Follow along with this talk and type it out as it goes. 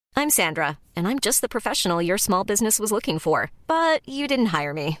I'm Sandra, and I'm just the professional your small business was looking for. But you didn't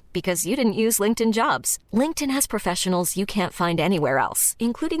hire me because you didn't use LinkedIn Jobs. LinkedIn has professionals you can't find anywhere else,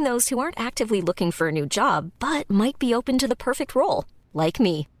 including those who aren't actively looking for a new job, but might be open to the perfect role, like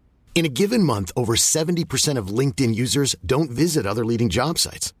me. In a given month, over 70% of LinkedIn users don't visit other leading job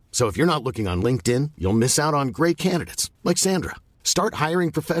sites. So if you're not looking on LinkedIn, you'll miss out on great candidates like Sandra. Start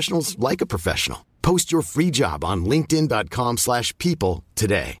hiring professionals like a professional. Post your free job on linkedin.com/people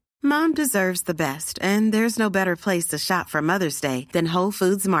today. Mom deserves the best, and there's no better place to shop for Mother's Day than Whole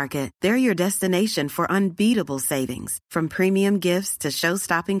Foods Market. They're your destination for unbeatable savings, from premium gifts to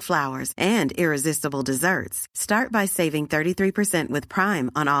show-stopping flowers and irresistible desserts. Start by saving 33% with Prime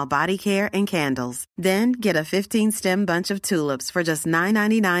on all body care and candles. Then get a 15-stem bunch of tulips for just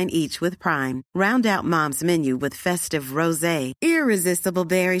 $9.99 each with Prime. Round out Mom's menu with festive rosé, irresistible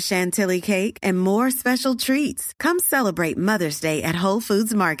berry chantilly cake, and more special treats. Come celebrate Mother's Day at Whole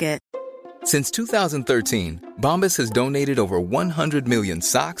Foods Market. Since 2013, Bombas has donated over 100 million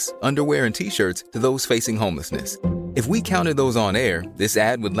socks, underwear, and T-shirts to those facing homelessness. If we counted those on air, this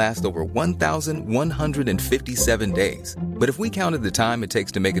ad would last over 1,157 days. But if we counted the time it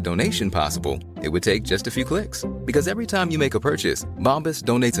takes to make a donation possible, it would take just a few clicks. Because every time you make a purchase, Bombas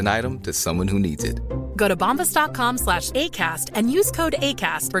donates an item to someone who needs it. Go to bombas.com/ACAST and use code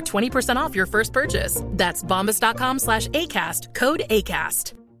ACAST for 20% off your first purchase. That's bombas.com/ACAST, code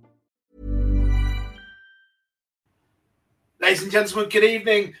ACAST. Ladies and gentlemen, good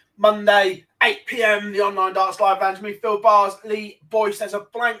evening. Monday, 8 p.m, the online Darts Live Lounge. Me, Phil Bars, Lee Boyce. There's a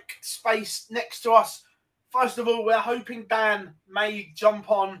blank space next to us. First of all, we're hoping Dan may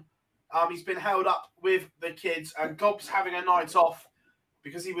jump on. He's been held up with the kids, and Gob's having a night off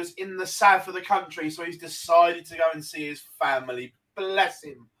because he was in the south of the country, so he's decided to go and see his family. Bless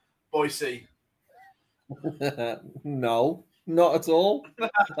him, Boycey. No, not at all.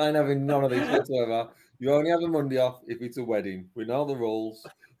 I ain't having none of these whatsoever. You only have a Monday off if it's a wedding. We know the rules.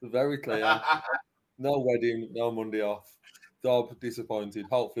 They're very clear. No wedding, no Monday off. Dob, disappointed.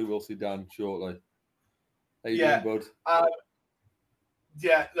 Hopefully we'll see Dan shortly. How you doing, bud?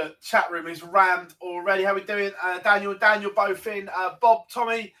 Look, chat room is rammed already. How we doing? Daniel both in. Bob,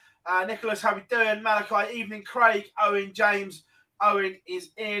 Tommy, Nicholas, how we doing? Malachi, evening. Craig, Owen, James. Owen is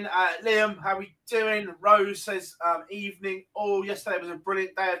in. Liam, how we doing? Rose says evening. Yesterday was a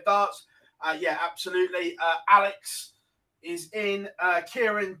brilliant day of darts. Absolutely. Alex is in.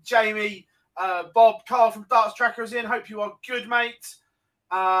 Kieran, Jamie, Bob, Carl from Darts Tracker is in. Hope you are good, mate.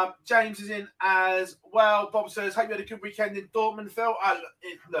 James is in as well. Bob says, hope you had a good weekend in Dortmund, Phil.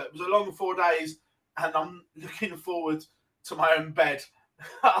 It was a long 4 days, and I'm looking forward to my own bed.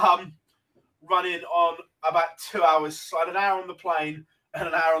 Running on about 2 hours. So I had an hour on the plane and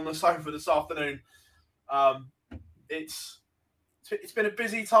an hour on the sofa this afternoon. It's been a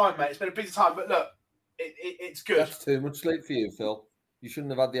busy time, mate. It's been a busy time, but look, it's good. That's too much sleep for you, Phil. You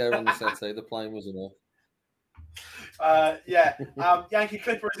shouldn't have had the hour on the settee. The plane was enough. Yankee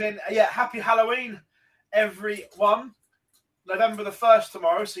Clipper is in. Happy Halloween, everyone. November the 1st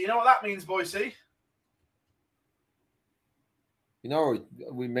tomorrow, so you know what that means, Boise. You know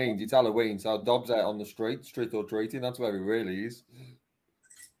what we mean? It's Halloween, so Dobbs out on the street or treating. That's where he really is.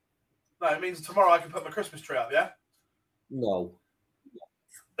 No, it means tomorrow I can put my Christmas tree up, yeah? No.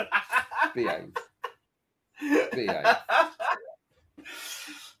 Behave.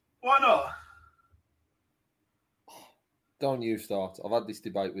 Why not? Don't you start. I've had this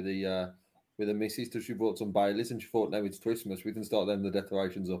debate with the missus till she brought some Baileys and she thought now it's Christmas. We can start them the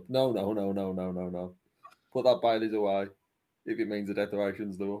decorations up. No. Put that Baileys away if it means the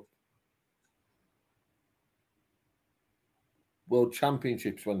decorations are up. World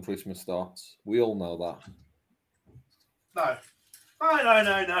Championships when Christmas starts. We all know that. No.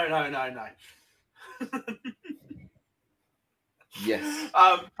 Yes.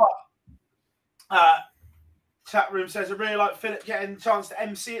 Chat room says, I really like Philip getting a chance to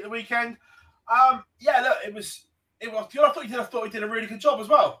MC at the weekend. Look, it was. I thought he did a really good job as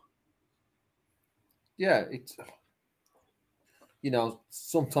well. Yeah, it's.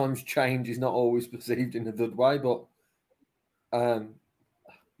 Sometimes change is not always perceived in a good way, but no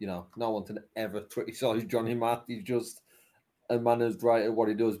one can ever criticise Johnny Matt. He's just a man who's great at what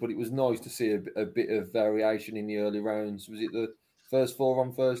he does. But it was nice to see a bit of variation in the early rounds. Was it the first four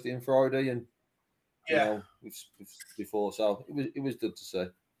on Thursday and Friday? And before, so it was good to see.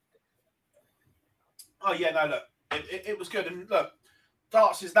 Oh yeah, no, look, it was good, and look,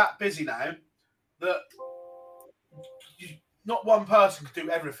 darts is that busy now that not one person can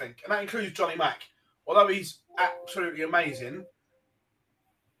do everything, and that includes Johnny Mack. Although he's absolutely amazing,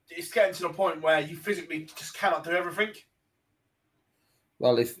 it's getting to the point where you physically just cannot do everything.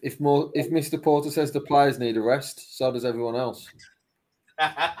 Well, if Mr. Porter says the players need a rest, so does everyone else.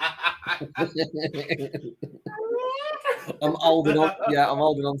 I'm holding on. Yeah, I'm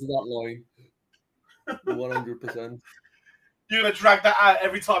holding on to that line. 100%. You're going to drag that out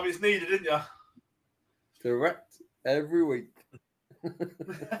every time it's needed, aren't you? Correct. Every week.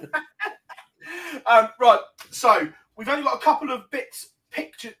 Right. So we've only got a couple of bits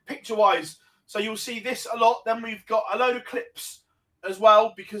picture-wise. So you'll see this a lot. Then we've got a load of clips as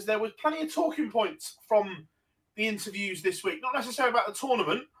well, because there was plenty of talking points from the interviews this week. Not necessarily about the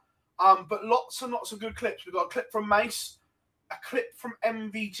tournament, but lots and lots of good clips. We've got a clip from Mace, a clip from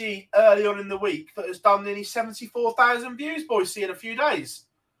MVG early on in the week that has done nearly 74,000 views, boys, see in a few days.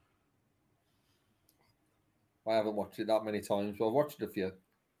 I haven't watched it that many times, but I've watched it a few.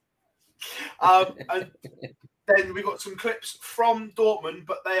 And then we've got some clips from Dortmund,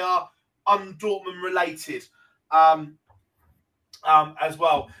 but they are un-Dortmund related as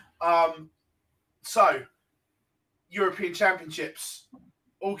well. So, European Championships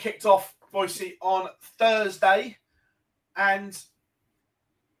all kicked off, Boise, on Thursday, and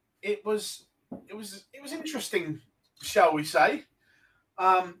it was interesting, shall we say.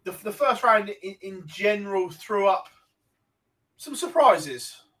 The first round in general threw up some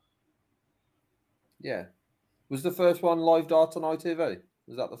surprises. Yeah. Was the first one live darts on ITV?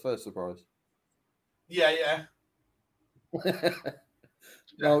 Was that the first surprise? Yeah.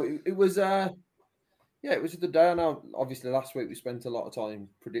 No, it was it was the day. I know obviously last week we spent a lot of time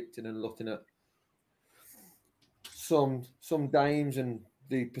predicting and looking at some games and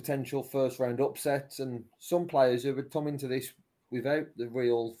the potential first round upsets, and some players who would come into this without the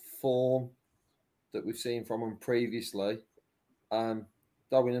real form that we've seen from them previously,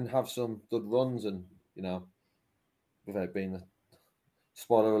 go in and have some good runs, and without being a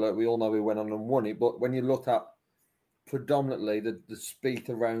spoiler alert, we all know we went on and won it. But when you look at predominantly the speed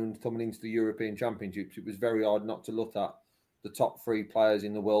around coming into the European Championships, it was very hard not to look at the top 3 players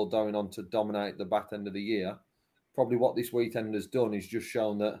in the world going on to dominate the back end of the year. Probably what this weekend has done is just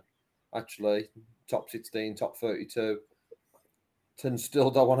shown that actually top 16, top 32 can still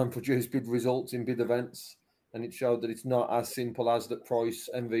go on and produce good results in big events. And it showed that it's not as simple as that Price,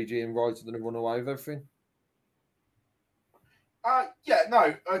 MVG and Wright are going to run away with everything. I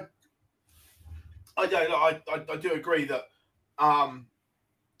do agree that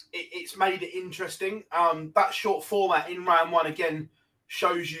it's made it interesting. That short format in round 1 again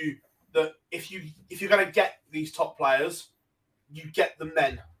shows you that if you're going to get these top players, you get them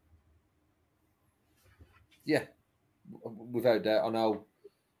then. Yeah, without doubt. I know.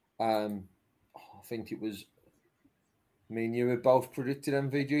 I think it was me and you were both predicted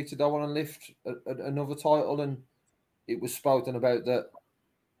MVG to go on and lift another title, and it was spoken about that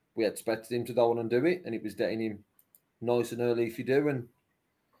we expected him to go on and do it, and it was getting him nice and early if you do, and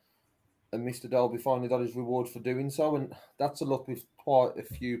Mr. Dolby finally got his reward for doing so, and that's a luck with quite a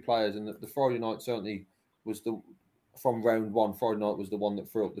few players, and the Friday night certainly was from round 1, Friday night was the one that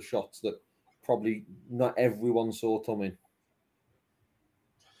threw up the shots that probably not everyone saw coming.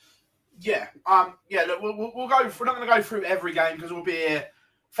 Yeah, look, we'll go. We're not going to go through every game because we'll be here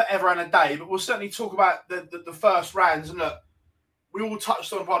forever and a day, but we'll certainly talk about the first rounds. And look, we all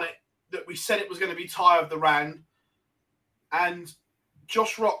touched on it, that we said it was going to be tie of the round. And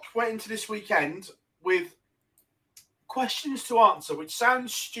Josh Rock went into this weekend with questions to answer, which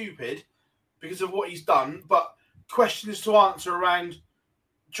sounds stupid because of what he's done, but questions to answer around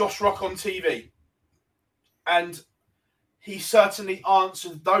Josh Rock on TV. And he certainly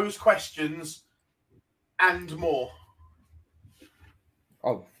answered those questions and more.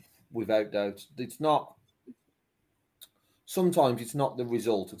 Oh, without doubt. Sometimes it's not the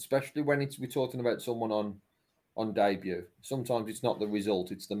result, especially when we're talking about someone on debut. Sometimes it's not the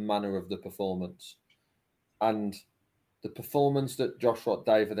result, it's the manner of the performance. And the performance that Josh Rock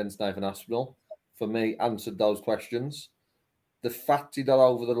gave against Nathan Aspinall, for me, answered those questions. The fact he got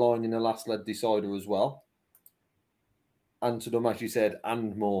over the line in the last lead decider as well answered them, as you said,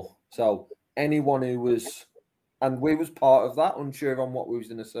 and more. So anyone who was, and we was part of that, unsure on what we was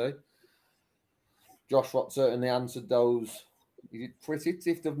going to say, Josh Rock certainly answered those critics,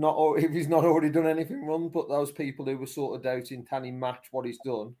 if he's not already done anything wrong, but those people who were sort of doubting, can he match what he's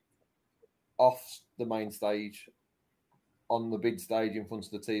done off the main stage, on the big stage in front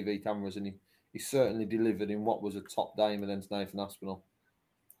of the TV cameras, and he certainly delivered in what was a top game against Nathan Aspinall.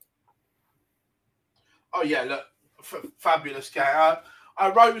 Oh yeah, look, fabulous game.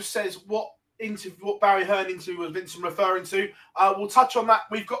 Rose says what Barry Hearn interview was Vincent referring to. We'll touch on that.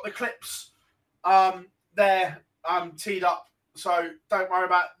 We've got the clips there teed up, so don't worry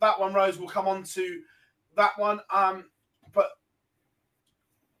about that one, Rose. We'll come on to that one. But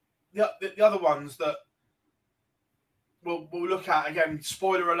the other ones that we'll look at again.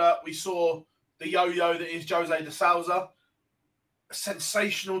 Spoiler alert: we saw the yo-yo that is Jose de Souza,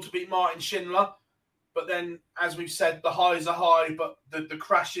 sensational to beat Martin Schindler, but then, as we've said, the highs are high, but the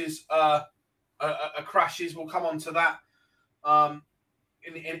crashes are crashes. We'll come on to that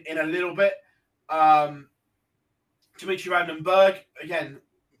in a little bit. Dimitri Vandenberg again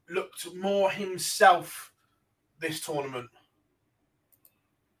looked more himself this tournament.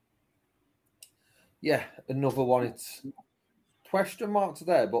 Yeah, another one. It's question marks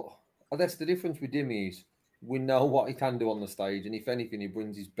there, but I guess the difference with Dimmy is we know what he can do on the stage, and if anything, he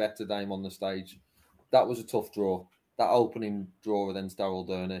brings his better game on the stage. That was a tough draw. That opening draw against Daryl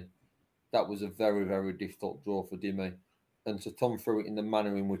Durney, that was a very, very difficult draw for Dimmy. And to come through it in the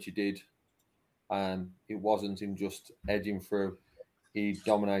manner in which he did, it wasn't him just edging through. He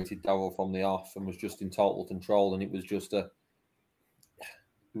dominated Daryl from the off and was just in total control. And it was just it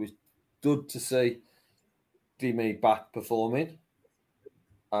was good to see Dimmy back performing,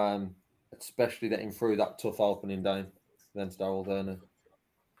 especially getting through that tough opening game against Daryl Durney.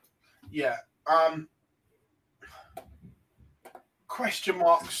 Yeah. Question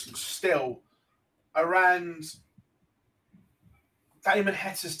marks still around Damon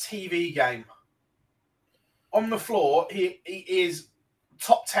Hetter's TV game. On the floor, he is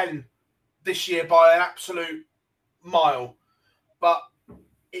top 10 this year by an absolute mile. But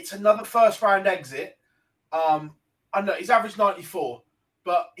it's another first round exit. I know he's averaged 94,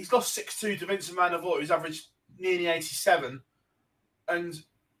 but he's lost 6-2 to Vincent Van der Voort, who's averaged nearly 87. And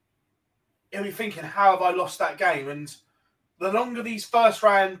he'll be thinking, how have I lost that game? And the longer these first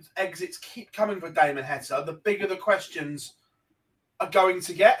round exits keep coming for Damon Hetter, the bigger the questions are going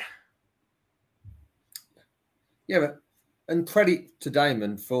to get. Yeah, and credit to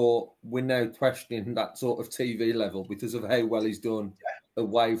Damon for we're now questioning that sort of TV level because of how well he's done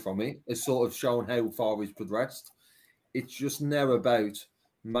away from it. It's sort of shown how far he's progressed. It's just now about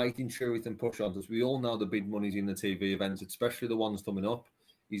making sure he can push on, because we all know the big money's in the TV events, especially the ones coming up.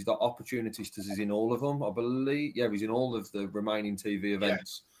 He's got opportunities because he's in all of them, I believe. Yeah, he's in all of the remaining TV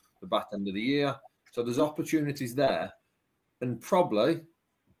events the back end of the year. So there's opportunities there. And probably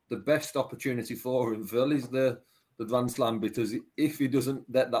the best opportunity for him, Phil, is the Grand Slam, because if he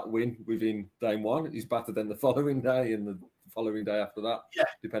doesn't get that win within day one, he's better than the following day and the following day after that,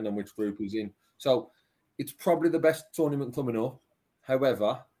 depending on which group he's in. So it's probably the best tournament coming up.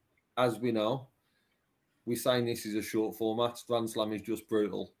 However, as we know, we're saying this is a short format. Grand Slam is just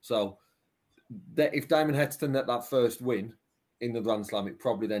brutal. So if Damon Hetton get that first win in the Grand Slam, it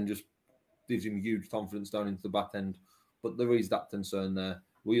probably then just gives him huge confidence down into the back end. But there is that concern there.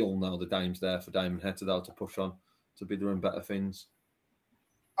 We all know the game's there for Damon Hetton though to push on to bigger and better things.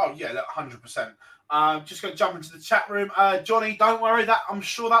 Oh yeah, 100%. Just going to jump into the chat room. Johnny, don't worry. I'm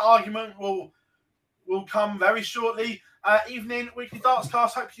sure that argument will come very shortly. Evening, weekly darts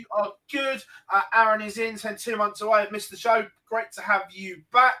cast. Hope you are good. Aaron is in, saying 2 months away. I've missed the show. Great to have you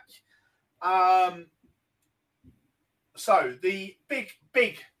back. So the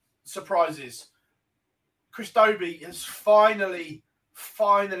big surprises. Chris Dobie has finally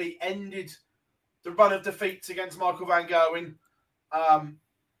ended the run of defeats against Michael van Gerwen.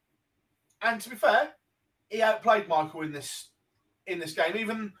 And to be fair, he outplayed Michael in this game.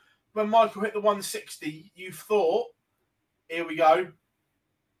 Even when Michael hit the 160, you thought, here we go,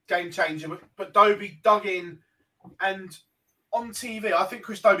 game changer. But Dobie dug in, and on TV, I think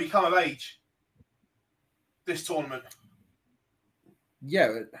Chris Dobie come of age this tournament.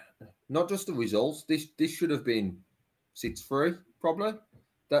 Yeah, not just the results. This should have been 6-3, probably.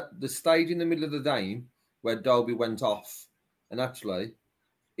 That the stage in the middle of the game where Dobie went off, and actually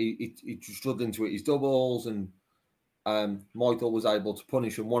he struggled into it. His doubles, and Michael was able to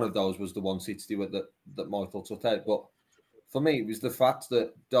punish, and one of those was the 160 that Michael took out. But for me, it was the fact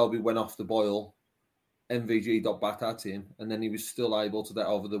that Dobie went off the boil, MVG got back at him, and then he was still able to get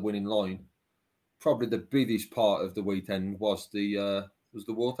over the winning line. Probably the biggest part of the weekend was the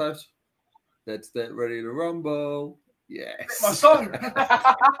Waterhouse. Let's get ready to rumble. Yes. My song.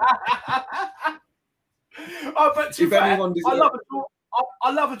 But to be fair,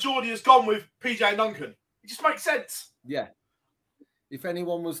 I love a Geordie has gone with PJ Duncan. It just makes sense. Yeah. If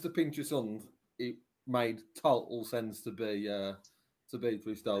anyone was to pinch your son, it made total sense to be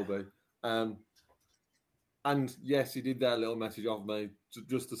Chris Dobie. And yes, he did that little message off me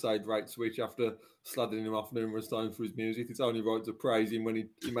just to say great switch after sladdering him off numerous times for his music. It's only right to praise him when he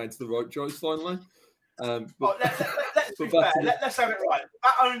made the right choice finally. Let's be fair. Let's have it right.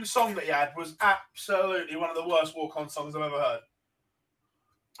 That own song that he had was absolutely one of the worst walk-on songs I've ever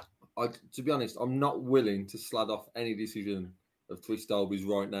heard. To be honest, I'm not willing to slad off any decision Twist Derbies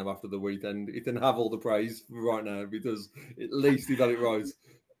right now after the weekend. He can have all the praise right now because at least he got it right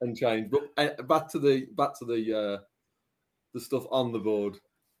and changed. But back to the stuff on the board.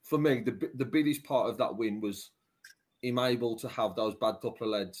 For me, the biggest part of that win was him able to have those bad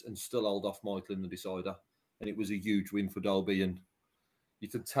couple of leads and still hold off Michael in the decider. And it was a huge win for Derby. And you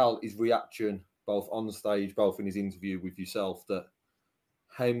could tell his reaction, both on the stage, both in his interview with yourself, that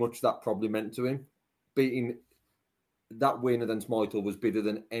how much that probably meant to him. Beating that win against Michael was bigger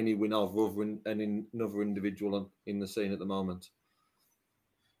than any win of another individual in the scene at the moment.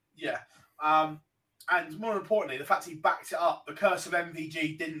 Yeah. And more importantly, the fact he backed it up, the curse of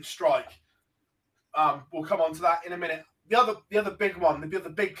MVG didn't strike. We'll come on to that in a minute. The other big one, the other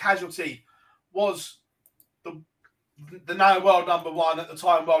big casualty was the now world number one, at the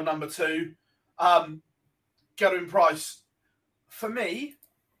time world number two, Gerwyn Price. For me,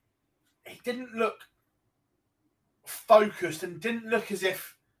 he didn't look focused and didn't look as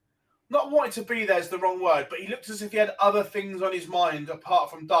if, not wanting to be there is the wrong word, but he looked as if he had other things on his mind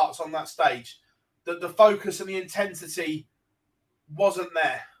apart from darts on that stage. That the focus and the intensity wasn't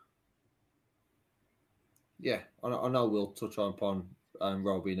there. Yeah, I know we'll touch upon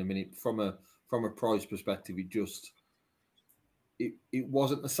Robbie in a minute. From a Price perspective, it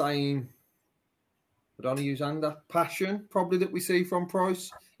wasn't the same. I don't use anger, passion probably that we see from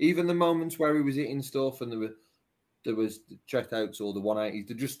Price. Even the moments where he was hitting stuff and there was the checkouts or the 180s,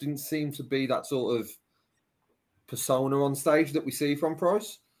 there just didn't seem to be that sort of persona on stage that we see from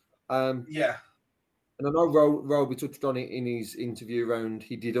Price. Yeah. And I know Roby touched on it in his interview round.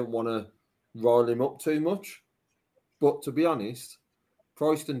 He didn't want to rile him up too much. But to be honest,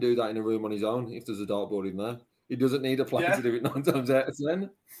 Price can do that in a room on his own if there's a dartboard in there. He doesn't need a player to do it 9 times out of 10.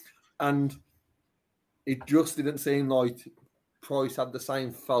 And it just didn't seem like Price had the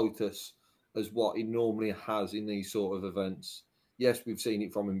same focus as what he normally has in these sort of events. Yes, we've seen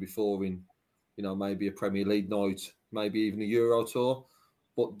it from him before in, maybe a Premier League night, maybe even a Euro tour.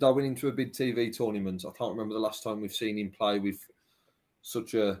 But going into a big TV tournament, I can't remember the last time we've seen him play with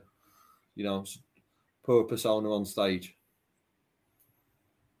such a, poor persona on stage.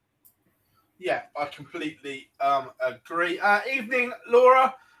 Yeah, I completely agree. Evening,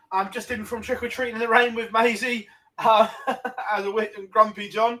 Laura. I'm just in from trick-or-treating in the rain with Maisie as a wit and Grumpy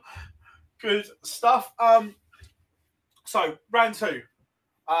John. Good stuff. So, round two.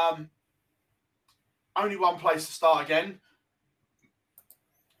 Only one place to start again.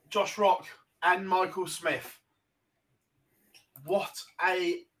 Josh Rock and Michael Smith. What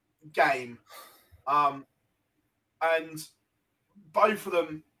a game. And both of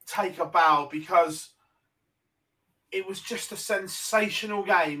them take a bow because it was just a sensational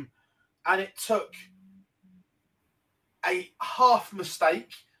game, and it took a half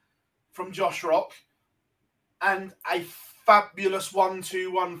mistake from Josh Rock and a fabulous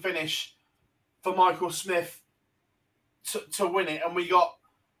 1-2-1 finish for Michael Smith to win it. And we got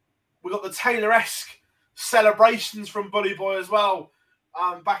the Taylor-esque celebrations from Bully Boy as well.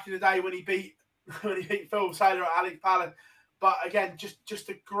 Back in the day when he beat Phil Taylor at Alex Palace. But again, just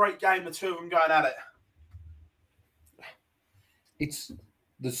a great game, the two of them going at it.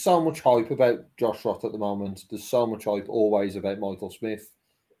 There's so much hype about Josh Rock at the moment. There's so much hype always about Michael Smith,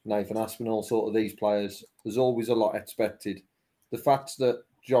 Nathan Aspinall, sort of these players. There's always a lot expected. The fact that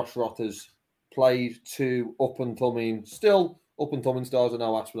Josh Rock has played two still up-and-coming stars. I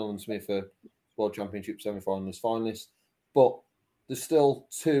know Aspinall and Smith are World Championship semi-finalists, finalists, but there's still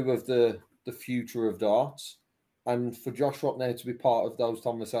two of the future of darts. And for Josh Rock now to be part of those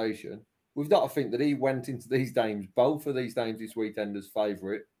conversations, we've got to think that he went into these games, both of these games this weekend, as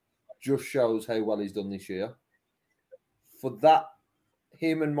favourite. Just shows how well he's done this year. For that,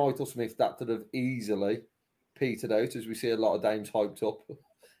 him and Michael Smith, that could have easily petered out, as we see a lot of games hyped up.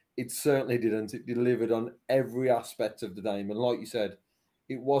 It certainly didn't. It delivered on every aspect of the game. And like you said,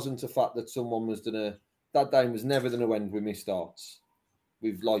 it wasn't a fact that someone was that game was never going to end with missed darts.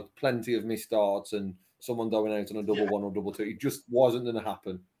 With plenty of missed darts and someone going out on a double one or double two. It just wasn't going to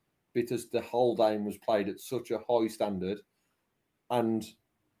happen because the whole game was played at such a high standard. And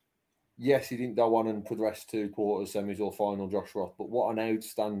yes, he didn't go on and progress to quarters, semis or final, Josh Rock, but what an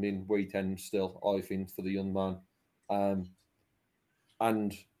outstanding weekend still, I think, for the young man.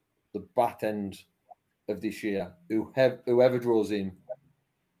 And the back end of this year, whoever draws in,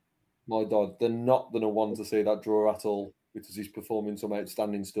 my God, they're not going to want to see that draw at all because he's performing some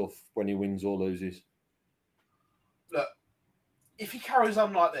outstanding stuff when he wins or loses. Look, if he carries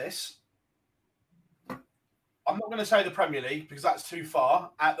on like this, I'm not going to say the Premier League because that's too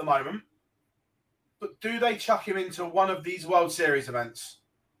far at the moment, but do they chuck him into one of these World Series events?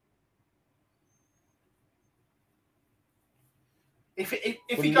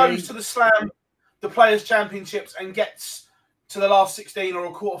 If he goes to the Slam, the Players' Championships, and gets to the last 16 or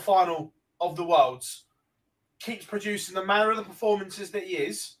a quarter final of the Worlds, keeps producing the manner of the performances that he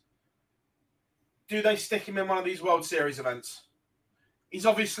is, do they stick him in one of these World Series events? He's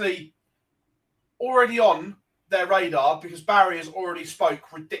obviously already on their radar because Barry has already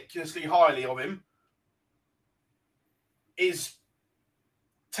spoke ridiculously highly of him. Is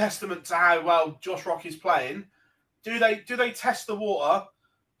testament to how well Josh Rock is playing. Do they test the water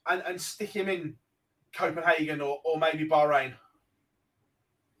and stick him in Copenhagen or maybe Bahrain?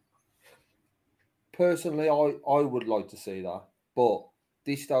 Personally, I would like to see that, but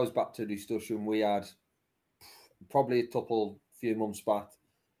this goes back to the discussion we had probably a few months back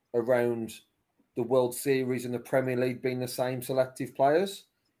around the World Series and the Premier League being the same selective players.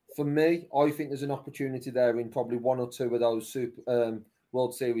 For me, I think there's an opportunity there in probably one or two of those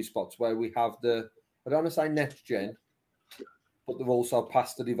World Series spots where we have I don't want to say next gen, but they're also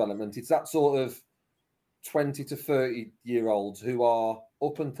past the development. It's that sort of 20 to 30-year-olds who are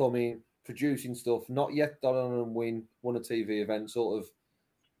up and coming, producing stuff, not yet done and won a TV event sort of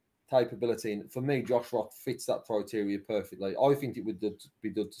capability. And for me, Josh Rock fits that criteria perfectly. I think it would be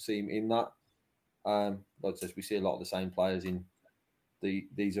good to see him in that. Like I said, we see a lot of the same players in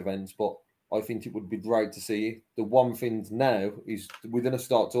these events, but I think it would be great to see. The one thing now is we're going to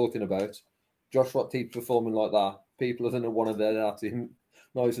start talking about Josh Rock keeps performing like that. People are going to want to get at him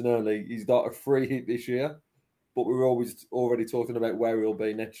nice and early. He's got a free hit this year, but we're always already talking about where he'll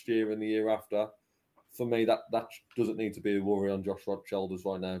be next year and the year after. For me, that doesn't need to be a worry on Josh Rock's shoulders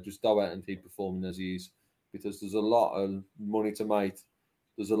right now. Just go out and keep performing as he is, because there's a lot of money to make.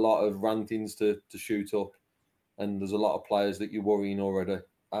 There's a lot of rankings to shoot up, and there's a lot of players that you're worrying already.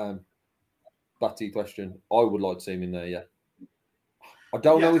 Back to your question, I would like to see him in there, yeah. I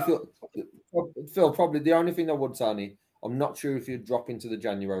don't know if Phil, probably the only thing I would say, I'm not sure if he'd drop into the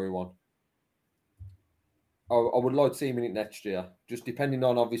January one. I would like to see him in it next year, just depending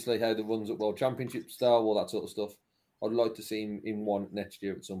on obviously how the runs at World Championships style, all that sort of stuff. I'd like to see him in one next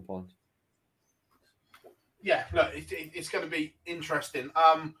year at some point. Yeah, look, it's going to be interesting.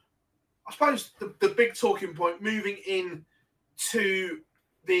 I suppose the big talking point moving in to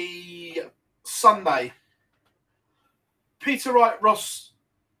the Sunday, Peter Wright, Ross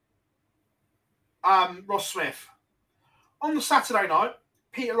Smith. On the Saturday night,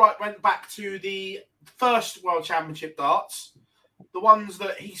 Peter Wright went back to the first World Championship darts, the ones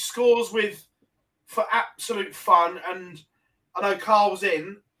that he scores with for absolute fun. And I know Carl was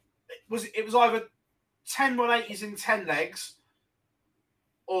in. It was either 10 180s in 10 legs,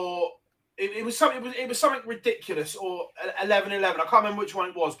 or it was something ridiculous, or 11-11. I can't remember which one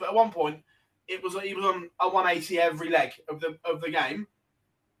it was, but at one point he was on a 180 every leg of the game.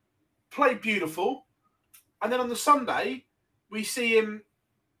 Played beautiful, and then on the Sunday we see him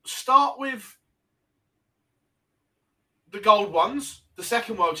start with the gold ones, the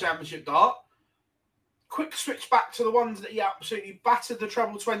second World Championship dart. Quick switch back to the ones that he absolutely battered the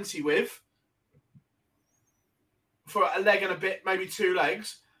treble 20 with for a leg and a bit, maybe two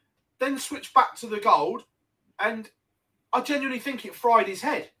legs. Then switch back to the gold, and I genuinely think it fried his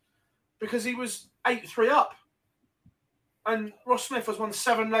head because he was 8-3 up, and Ross Smith has won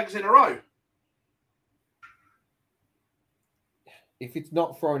 7 legs in a row. If it's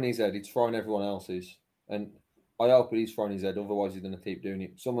not throwing his head, it's throwing everyone else's. And I hope he's throwing his head, otherwise he's going to keep doing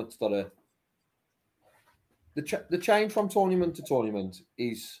it. Someone's got to... The change from tournament to tournament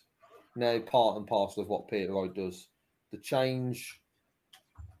is now part and parcel of what Peter Wright does. The change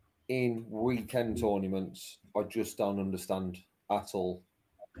in weekend tournaments, I just don't understand at all.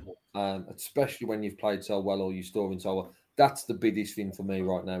 Especially when you've played so well or you're scoring so well. That's the biggest thing for me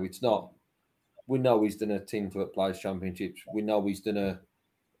right now. It's not... We know he's done a team to at Players' Championships. We know he's done a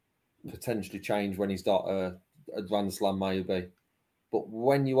potentially change when he's got a Grand Slam maybe. But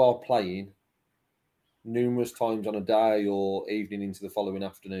when you are playing numerous times on a day or evening into the following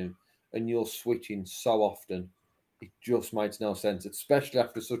afternoon, and you're switching so often, it just makes no sense, especially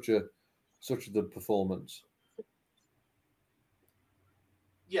after such a good performance.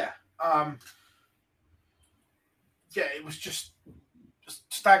 Yeah. It was just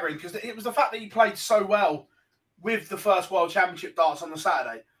staggering, because it was the fact that he played so well with the first World Championship darts on the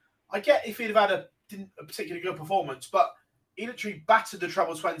Saturday. I get if he'd have had a particularly good performance, but he literally battered the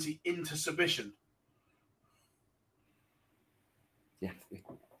treble 20 into submission. Yeah,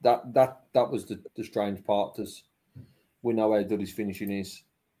 that was the strange part, because we know how good his finishing is.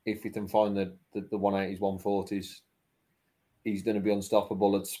 If he can find the 180s, 140s, he's going to be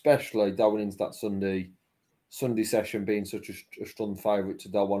unstoppable, especially going into that Sunday session being such a strong favourite to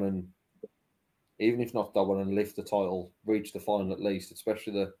go on and even if not that one, and lift the title, reach the final at least,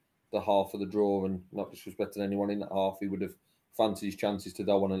 especially the half of the draw, and not disrespecting anyone in that half, he would have fancied his chances to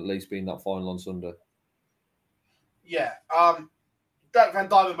that one and at least be in that final on Sunday. Yeah. Dirk Van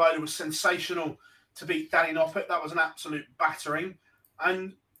Dijvenbode was sensational to beat Danny Noppert. That was an absolute battering.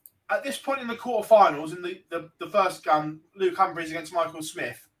 And at this point in the quarterfinals, in the first gun, Luke Humphries against Michael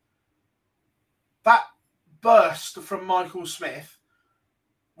Smith, that burst from Michael Smith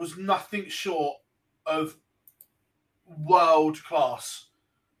was nothing short of world class,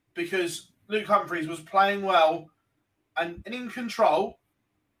 because Luke Humphries was playing well and in control,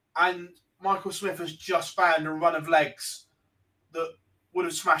 and Michael Smith has just found a run of legs that would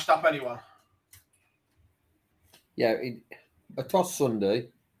have smashed up anyone. Yeah, across Sunday,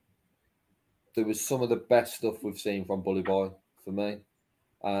 there was some of the best stuff we've seen from Bully Boy for me.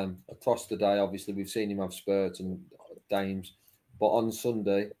 Across the day, obviously, we've seen him have spurts and dames, but on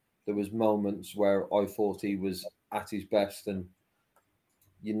Sunday, there was moments where I thought he was at his best, and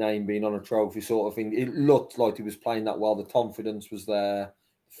your name being on a trophy sort of thing. It looked like he was playing that well. The confidence was there.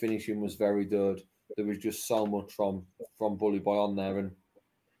 The finishing was very good. There was just so much from Bully Boy on there, and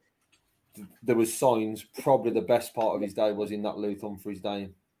there was signs. Probably the best part of his day was in that Luke Humphries day.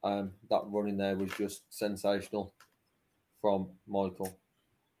 That run in there was just sensational from Michael.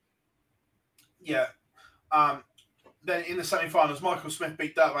 Yeah. Then in the semi-finals, Michael Smith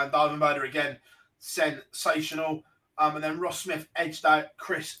beat Dirk Van Dijvenbode again. Sensational. And then Ross Smith edged out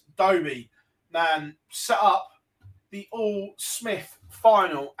Chris Dobie. Man, set up the all-Smith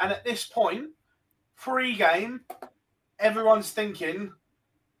final. And at this point, pre-game, everyone's thinking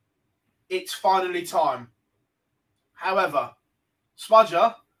it's finally time. However,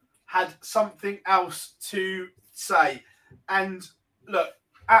 Smudger had something else to say. And look,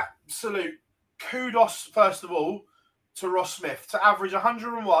 absolute kudos, first of all, to Ross Smith to average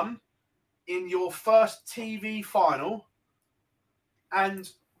 101 in your first TV final. And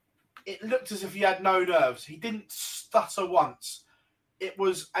it looked as if he had no nerves. He didn't stutter once. It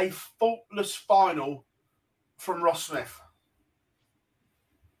was a faultless final from Ross Smith.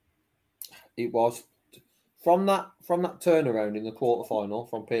 It was. From that turnaround in the quarterfinal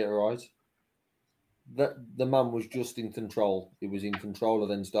from Peter Wright, the man was just in control. He was in control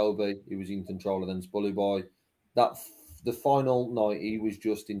against Dobie. He was in control against Bully Boy. The final night, he was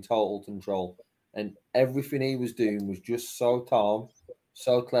just in total control, and everything he was doing was just so calm,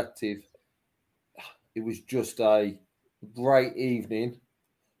 so collective. It was just a great evening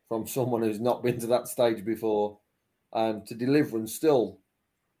from someone who's not been to that stage before, to deliver, and still,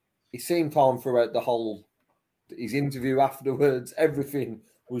 he seemed calm throughout his interview afterwards. Everything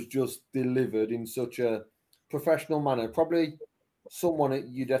was just delivered in such a professional manner. Probably someone that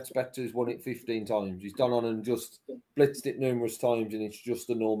you'd expect to has won it 15 times. He's gone on and just blitzed it numerous times, and it's just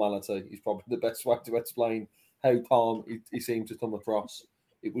a normality. It's probably the best way to explain how calm he seemed to come across.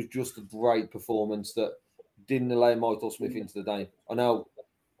 It was just a great performance that didn't allow Michael Smith into the game. I know,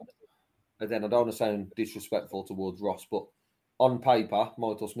 again, I don't want to sound disrespectful towards Ross, but on paper,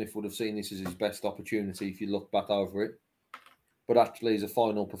 Michael Smith would have seen this as his best opportunity if you look back over it. But actually, as a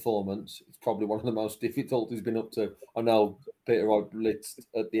final performance, it's probably one of the most difficult he's been up to. I know Peter Wright blitzed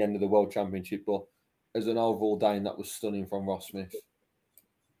at the end of the World Championship, but as an overall day, that was stunning from Ross Smith.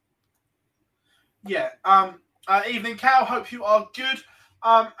 Yeah. Evening, Cal. Hope you are good.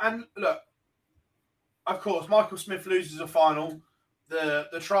 And look, of course, Michael Smith loses a final.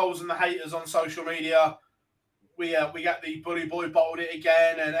 The trolls and the haters on social media, we get the Bully Boy bottled it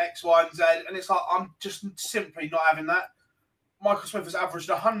again and X, Y, and Z. And it's like, I'm just simply not having that. Michael Smith has averaged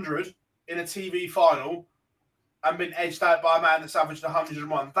 100 in a TV final and been edged out by a man that's averaged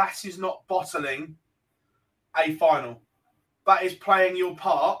 101. That is not bottling a final. That is playing your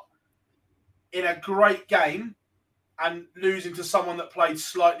part in a great game and losing to someone that played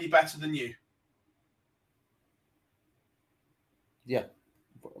slightly better than you. Yeah,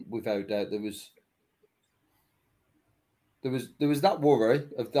 without doubt, there was that worry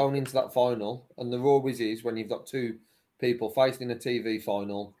of going into that final, and there always is when you've got two people facing a TV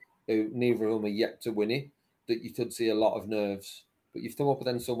final who neither of them are yet to win it, that you could see a lot of nerves. But you've come up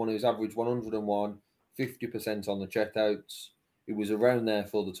against someone who's averaged 101, 50% on the checkouts. He was around there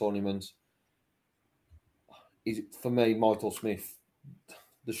for the tournament. For me, Michael Smith,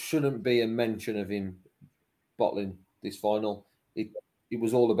 there shouldn't be a mention of him bottling this final. It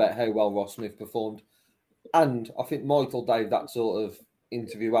was all about how well Ross Smith performed. And I think Michael gave that sort of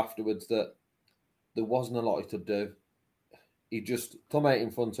interview afterwards that there wasn't a lot he could do. He just come out in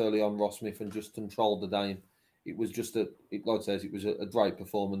front early on Ross Smith and just controlled the game. It was just like I says, it was a great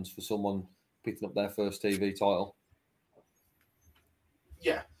performance for someone picking up their first TV title.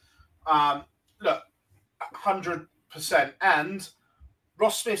 Yeah. look, 100%. And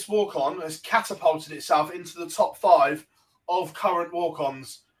Ross Smith's walk-on has catapulted itself into the top 5 of current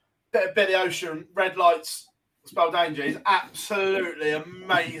walk-ons. Bit of Billy Ocean, Red Lights, Spell Danger is absolutely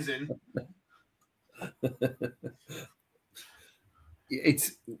amazing.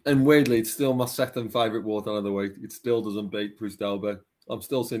 And weirdly, it's still my second favourite walk-on of the week. It still doesn't beat Chris Delby. I'm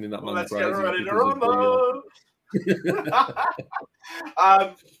still singing that man's praises. Let's get ready to rumble.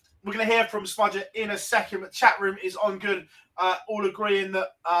 We're going to hear from Smudger in a second, but chat room is on good. All agreeing that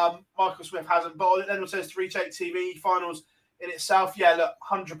Michael Smith hasn't bottled it. Then it says to retake TV finals in itself. Yeah, look,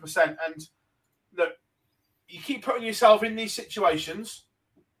 100%. And look, you keep putting yourself in these situations.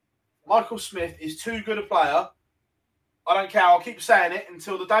 Michael Smith is too good a player. I don't care. I'll keep saying it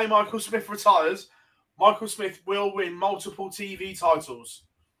until the day Michael Smith retires. Michael Smith will win multiple TV titles.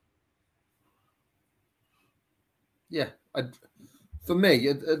 Yeah. For me,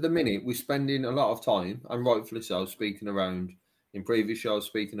 at the minute, we're spending a lot of time, and rightfully so, speaking around in previous shows,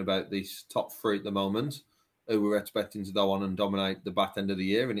 speaking about these top 3 at the moment, who we're expecting to go on and dominate the back end of the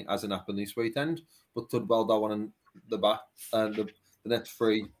year, and it hasn't happened this weekend. But Tudwell go on and the next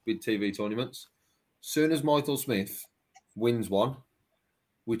 3 big TV tournaments. Soon as Michael Smith wins one,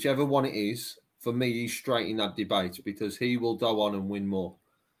 whichever one it is, for me, he's straight in that debate because he will go on and win more.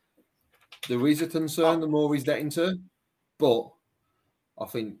 There is a concern the more he's getting to, but I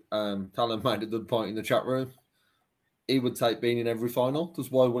think Talon made a good point in the chat room. He would take being in every final,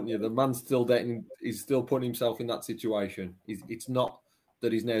 because why wouldn't you? The man's still dating, he's still putting himself in that situation. It's not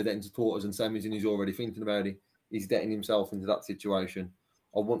that he's now getting to quarters and semis and he's already thinking about it. He's getting himself into that situation.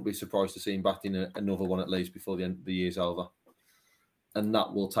 I wouldn't be surprised to see him batting another one at least before the end of the year's over. And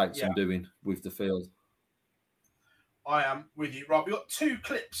that will take some doing with the field. I am with you. Right, we've got 2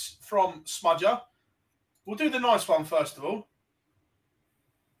 clips from Smudger. We'll do the nice one first of all.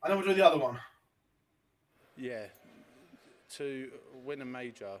 And then we'll do the other one. Yeah. To win a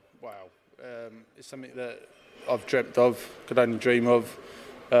major, wow. It's something that I've dreamt of, could only dream of.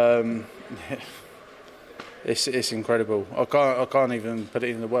 It's incredible. I can't even put it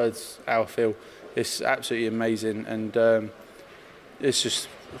in the words how I feel. It's absolutely amazing, and it's just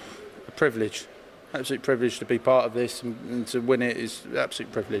a privilege, absolute privilege to be part of this, and to win it is an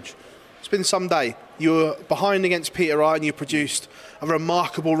absolute privilege. It's been some day. You were behind against Peter Wright and you produced a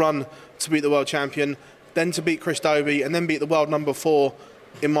remarkable run to beat the world champion, then to beat Chris Dobey, and then beat the world number 4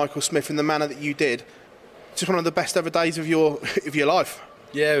 in Michael Smith in the manner that you did. Just one of the best ever days of your life.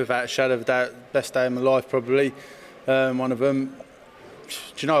 Yeah, without a shadow of a doubt, best day of my life probably. One of them. Do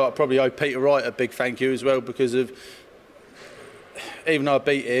you know, I probably owe Peter Wright a big thank you as well, because of, even though I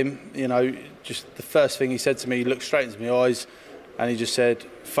beat him, you know, just the first thing he said to me, he looked straight into my eyes and he just said,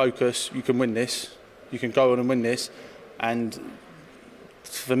 focus, you can win this, you can go on and win this. And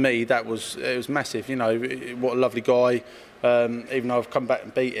for me, it was massive. You know, what a lovely guy. Even though I've come back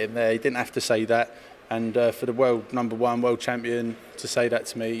and beat him there, he didn't have to say that. And for the world number 1 world champion to say that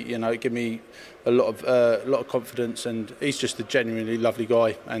to me, you know, it gave me a lot of confidence. And he's just a genuinely lovely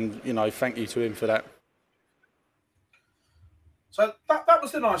guy. And you know, thank you to him for that. So that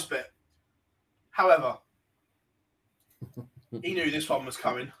was the nice bit. However, he knew this one was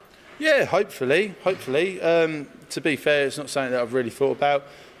coming. Yeah, hopefully. To be fair, it's not something that I've really thought about.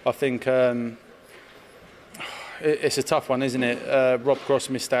 I think it's a tough one, isn't it? Rob Cross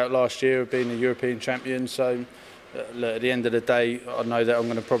missed out last year of being a European champion. So look, at the end of the day, I know that I'm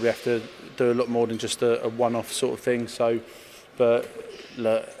going to probably have to do a lot more than just a one-off sort of thing. So, but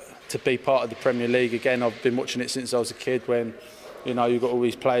look, to be part of the Premier League again, I've been watching it since I was a kid. When you know you've got all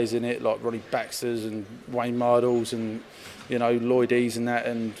these players in it like Ronnie Baxter's and Wayne Mardles and you know Lloyd Ease and that,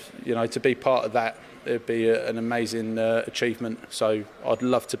 and you know to be part of that, it'd be an amazing achievement. So I'd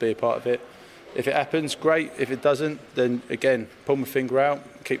love to be a part of it. If it happens, great. If it doesn't, then again, pull my finger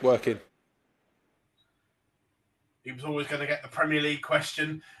out, keep working. He was always going to get the Premier League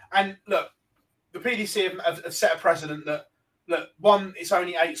question. And look, the PDC have set a precedent that, look, one, it's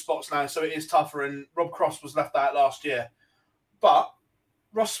only 8 spots now, so it is tougher, and Rob Cross was left out last year. But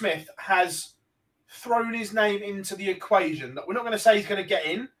Ross Smith has thrown his name into the equation. That we're not going to say he's going to get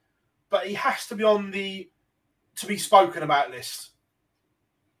in, but he has to be on the to be spoken about list.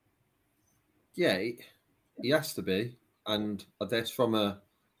 Yeah, he has to be. And I guess from a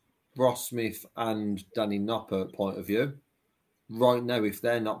Ross Smith and Danny Nopper point of view, right now, if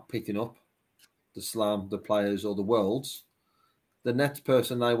they're not picking up the Slam, the Players or the Worlds, the next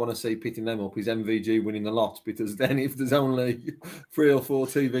person they want to see picking them up is MVG winning the lot, because then if there's only 3 or 4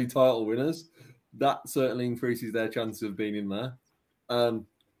 TV title winners, that certainly increases their chance of being in there.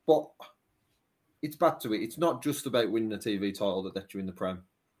 But it's back to it. It's not just about winning a TV title that gets you in the Prem.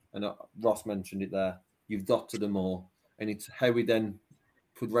 and Ross mentioned it there. You've dotted them all, and it's how he then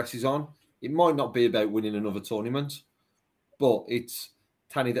progresses on. It might not be about winning another tournament, but it's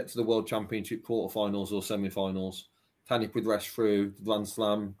can he get to the World Championship quarterfinals or semi-finals? Can he progress through the Grand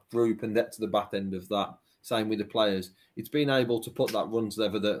Slam group and get to the back end of that? Same with the players. It's been able to put that run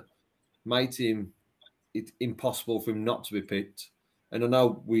together that made him it's impossible for him not to be picked. And I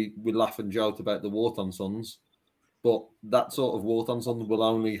know we laugh and joke about the Wharton sons, but that sort of Wharton sons will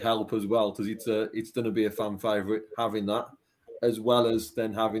only help as well because it's going to be a fan favourite having that, as well as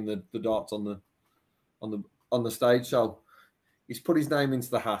then having the darts on the stage. So he's put his name into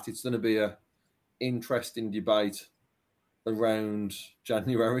the hat. It's going to be a interesting debate around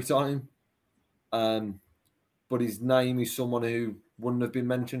January time. But his name is someone who wouldn't have been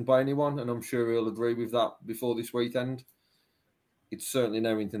mentioned by anyone, and I'm sure he'll agree with that before this weekend. It's certainly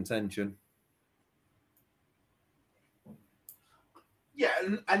now in contention. Yeah,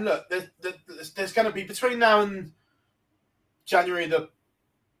 and look, there's going to be between now and January the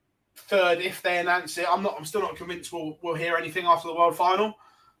 3rd, if they announce it. I'm still not convinced we'll hear anything after the World Final.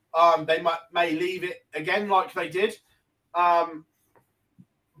 They may leave it again like they did.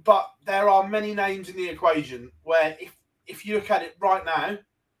 But there are many names in the equation where if you look at it right now,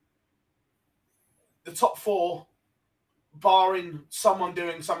 the top 4, barring someone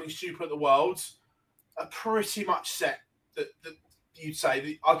doing something stupid at the Worlds, are pretty much set. That you'd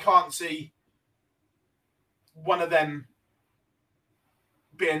say I can't see one of them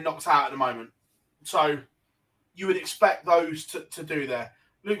being knocked out at the moment. So you would expect those to do there.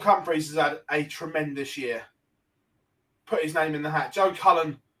 Luke Humphries has had a tremendous year. Put his name in the hat. Joe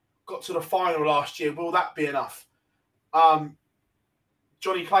Cullen got to the final last year. Will that be enough?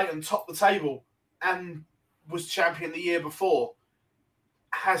 Johnny Clayton topped the table and was champion the year before.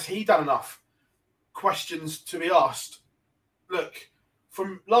 Has he done enough? Questions to be asked. Look,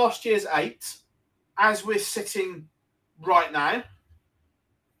 from last year's 8, as we're sitting right now,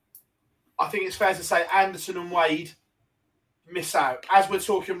 I think it's fair to say Anderson and Wade miss out, as we're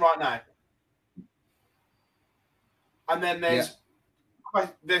talking right now. And then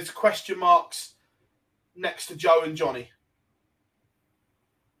there's question marks next to Joe and Johnny.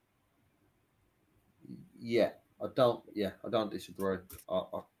 I don't disagree.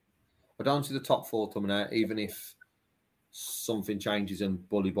 I don't see the top 4 coming out, even if something changes and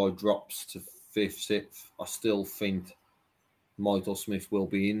Bully Boy drops to 5th, 6th. I still think Michael Smith will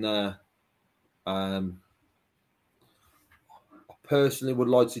be in there. I personally would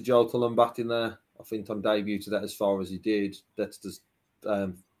like to see Joe Cullen back in there. I think on debut to that as far as he did, that's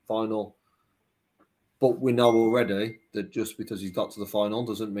the final. But we know already that just because he's got to the final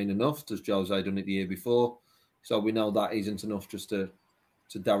doesn't mean enough. Does Jose done it the year before? So we know that isn't enough just to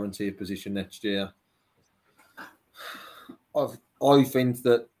guarantee a position next year. I think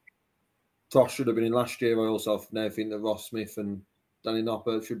that Tosh should have been in last year. I also now think that Ross Smith and Danny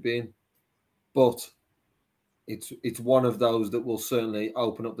Noppert should be in. But it's one of those that will certainly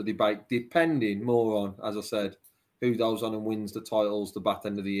open up the debate, depending more on, as I said, who goes on and wins the titles the back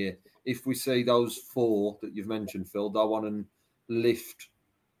end of the year. If we see those 4 that you've mentioned, Phil, go on and lift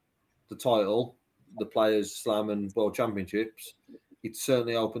the title, the Players' Slam and World Championships, it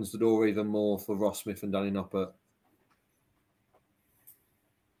certainly opens the door even more for Ross Smith and Danny Noppert.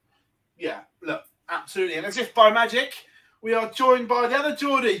 Yeah, look, absolutely. And as if by magic, we are joined by the other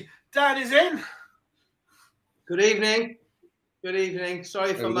Geordie. Dan is in. Good evening. Good evening.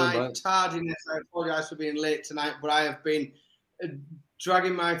 Sorry for my tardiness. I apologise for being late tonight, but I have been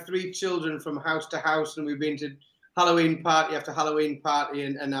dragging my 3 children from house to house, and we've been to Halloween party after Halloween party,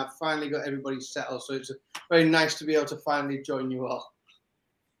 and I've finally got everybody settled. So it's very nice to be able to finally join you all.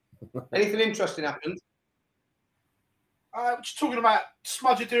 Anything interesting happened? Just talking about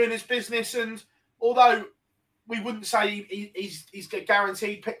Smudger doing his business, and although we wouldn't say he's a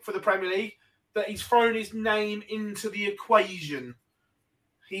guaranteed pick for the Premier League, that he's thrown his name into the equation.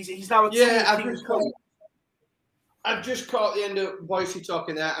 He's now a I've just caught the end of Boise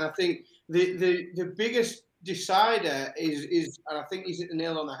talking there, and I think the biggest decider is, and I think he's hit the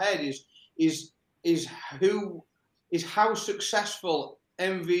nail on the head, is how successful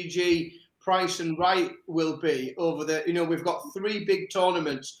MVG, Price and Wright will be over the. We've got 3 big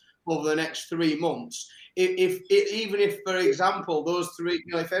tournaments over the next 3 months. Even if, for example, those 3,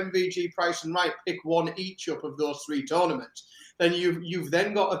 if MVG, Price and Wright pick one each up of those 3 tournaments, then you've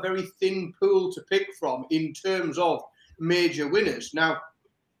then got a very thin pool to pick from in terms of major winners. Now,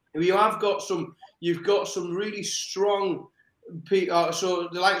 you've got some really strong. So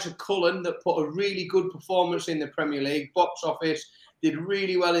the likes of Cullen that put a really good performance in the Premier League, box office, did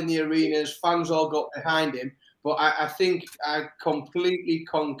really well in the arenas, fans all got behind him. But I think I completely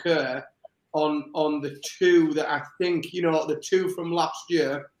concur on the two that I think, the two from last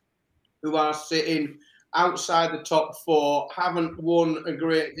year who are sitting outside the top four, haven't won a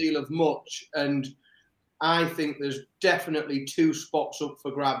great deal of much. And I think there's definitely 2 spots up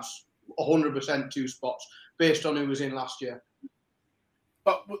for grabs, 100% 2 spots, based on who was in last year.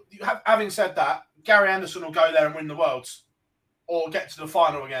 But having said that, Gary Anderson will go there and win the Worlds or get to the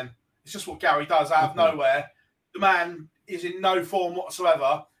final again. It's just what Gary does out of nowhere. The man is in no form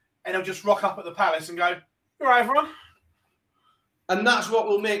whatsoever, and he'll just rock up at the Palace and go, "All right, everyone." And that's what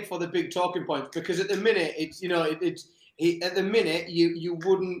will make for the big talking points, because at the minute, at the minute you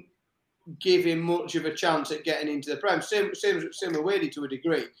wouldn't give him much of a chance at getting into the Prem. Same with Wadey to a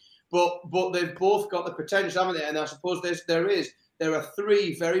degree, but they've both got the potential, haven't they? And I suppose there are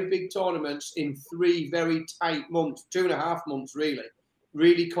 3 very big tournaments in 3 very tight months, 2.5 months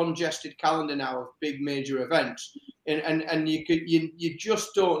really congested calendar now of big major events, and you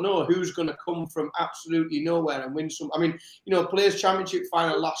just don't know who's going to come from absolutely nowhere and win some. I mean, Players Championship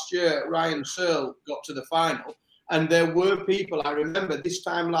final last year, Ryan Searle got to the final. And there were people, I remember this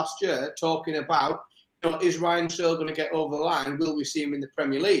time last year, talking about, is Ryan Searle going to get over the line? Will we see him in the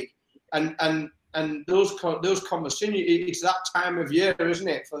Premier League? And those conversations, it's that time of year, isn't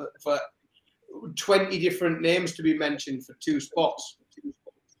it, for 20 different names to be mentioned for 2 spots.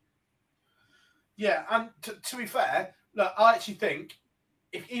 Yeah, and to be fair, look, I actually think,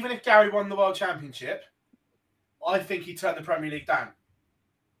 even if Gary won the World Championship, I think he'd turn the Premier League down.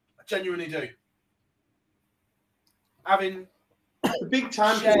 I genuinely do. Having big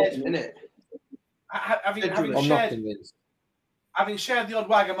time shared, isn't it? Having shared the odd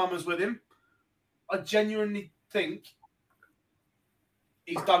Wagamamas with him, I genuinely think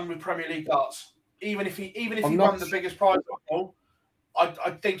he's done with Premier League darts. Even if he won the biggest prize of all,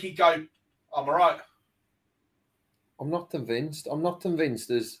 I think he'd go, "I'm all right." I'm not convinced.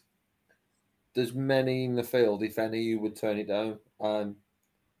 There's many in the field, if any, who would turn it down.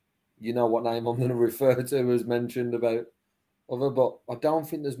 You know what name I'm going to refer to as mentioned about other, but I don't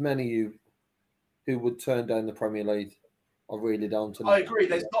think there's many who would turn down the Premier League. I really don't. I agree.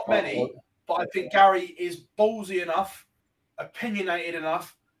 There's not many, but I think Gary is ballsy enough, opinionated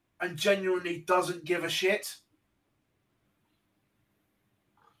enough, and genuinely doesn't give a shit.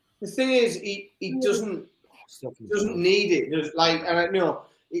 The thing is, he doesn't need it.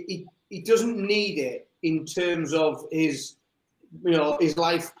 He doesn't need it in terms of his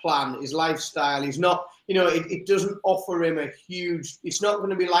life plan, his lifestyle. He's not, it doesn't offer him a huge, it's not going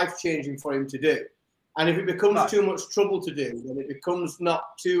to be life-changing for him to do. And if it becomes too much trouble to do, then it becomes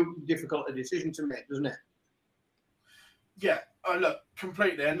not too difficult a decision to make, doesn't it? Yeah, look,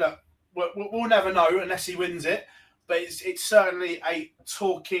 completely. And look, we'll never know unless he wins it, but it's certainly a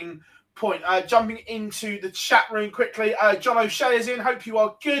talking point. Jumping into the chat room quickly, John O'Shea is in. Hope you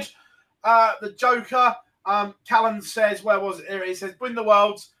are good. The Joker, Callum says, where was it? Here he says, win the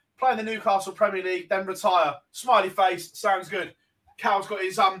Worlds, play in the Newcastle Premier League, then retire. Smiley face, sounds good. Cal's got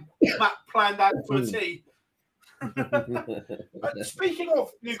his map planned out for a T. Speaking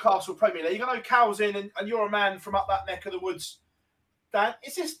of Newcastle Premier League, I know Cal's in and you're a man from up that neck of the woods. Dan,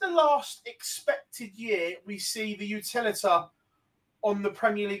 is this the last expected year we see the Utilita on the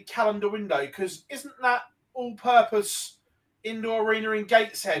Premier League calendar window? Because isn't that all-purpose indoor arena in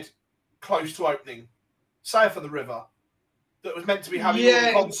Gateshead close to opening? Say for the River, that was meant to be having all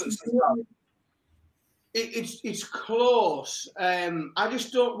the concerts and stuff. It's close. I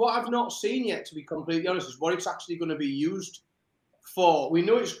just don't. What I've not seen yet, to be completely honest, is what it's actually going to be used for. We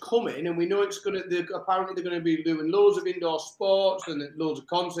know it's coming, and we know it's going to. Apparently, they're going to be doing loads of indoor sports and loads of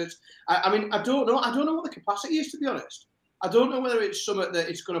concerts. I mean, I don't know. I don't know what the capacity is, to be honest. I don't know whether it's something that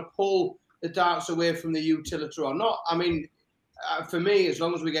it's going to pull the darts away from the Utilita or not. I mean, for me, as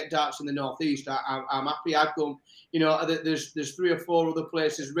long as we get darts in the northeast, I'm happy. I'd go. There's 3 or 4 other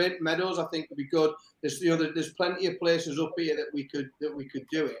places. Meadows, I think, would be good. There's plenty of places up here that we could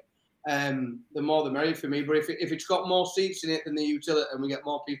do it. The more the merrier for me. But if it's got more seats in it than the Utilita, and we get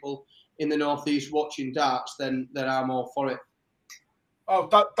more people in the northeast watching darts, then I'm all for it. Oh,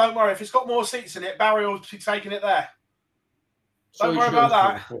 don't worry. If it's got more seats in it, Barry will be taking it there. Don't worry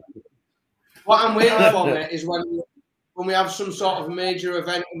about that. What I'm waiting for, mate, is when we have some sort of major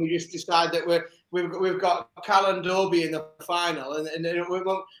event and we just decide that we've got Cal and Dobie in the final, and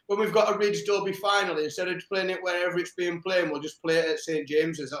when we've got a Ridge Dobie final, instead of playing it wherever it's being played, we'll just play it at St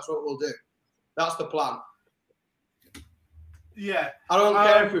James's. That's what we'll do. That's the plan. Yeah. I don't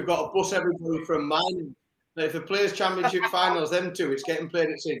care if we've got to bus everybody from mine. If the Players Championship finals, them two, it's getting played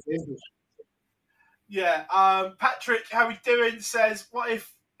at St James's. Yeah. Patrick, how we doing? Says, what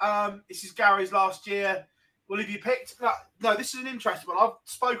if this is Gary's last year? Will he be picked? No, this is an interesting one. I've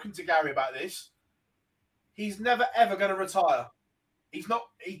spoken to Gary about this. He's never, ever going to retire.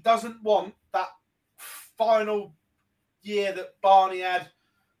 He doesn't want that final year that Barney had,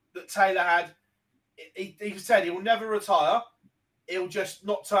 that Taylor had. He said he will never retire. He'll just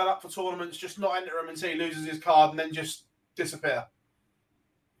not turn up for tournaments, just not enter them until he loses his card and then just disappear.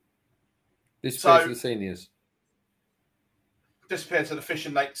 Disappear to the seniors. Disappear to the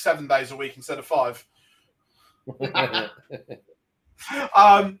fishing lake 7 days a week instead of 5.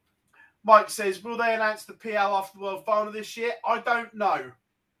 Mike says, will they announce the PL after the World Final this year? I don't know.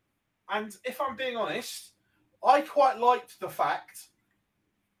 And if I'm being honest, I quite liked the fact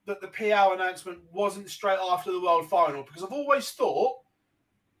that the PL announcement wasn't straight after the World Final, because I've always thought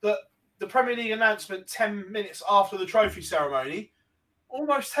that the Premier League announcement 10 minutes after the trophy ceremony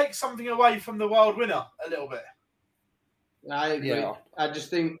almost takes something away from the world winner a little bit. I agree. Yeah. I just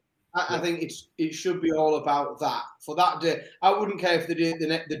think I think it should be all about that for that day. I wouldn't care if they did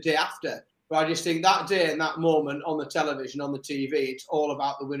the day after, but I just think that day and that moment on the television, on the TV, it's all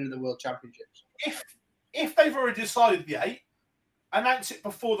about the winning of the World Championships. If they've already decided the 8, announce it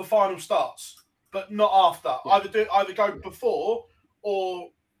before the final starts, but not after. Yeah. Either go before or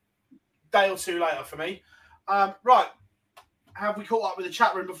day or two later for me. Right. Have we caught up with the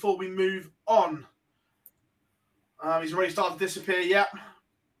chat room before we move on? He's already started to disappear, yeah.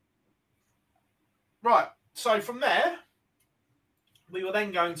 Right, so from there, we were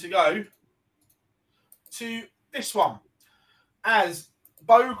then going to go to this one. As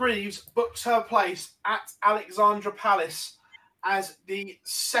Beau Greaves books her place at Alexandra Palace as the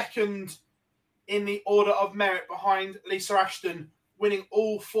second in the order of merit behind Lisa Ashton, winning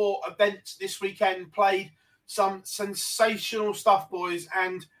all 4 events this weekend, played some sensational stuff, boys,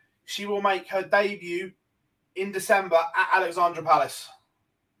 and she will make her debut in December at Alexandra Palace.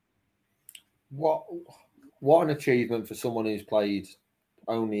 What an achievement for someone who's played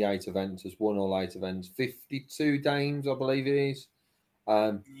only 8 events, has won all 8 events, 52 dames, I believe it is.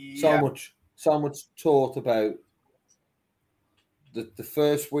 So much taught about the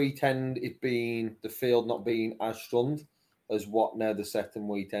first weekend, it being the field not being as strong as what now the second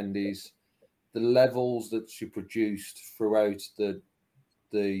weekend is. The levels that she produced throughout the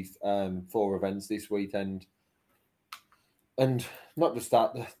 4 events this weekend, and not just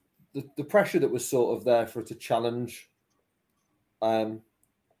that, the pressure that was sort of there for her to challenge Fallon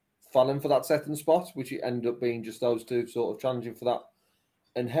for that second spot, which it ended up being just those 2 sort of challenging for that,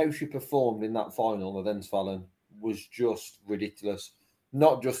 and how she performed in that final against Fallon was just ridiculous.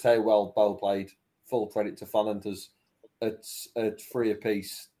 Not just how well Beau played, full credit to Fallon, at 3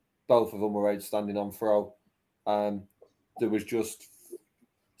 apiece. Both of them were outstanding on throw. There was just,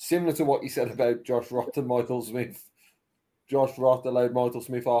 similar to what you said about Josh Roth and Michael Smith. Josh Roth allowed Michael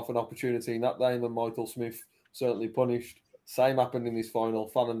Smith half an opportunity in that game, and Michael Smith certainly punished. Same happened in this final.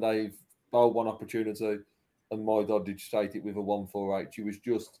 Fallon Dave, Beau 1 opportunity, and my God did take it with a 1-4-8. She was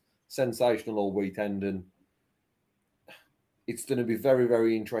just sensational all weekend, and it's going to be very,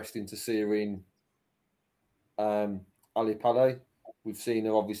 very interesting to see her in Ali Palais. We've seen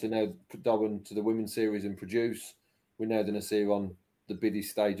her obviously now go into the women's series and produce. We're now going to see her on the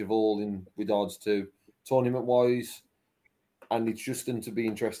biggest stage of all in regards to tournament-wise. And it's just going to be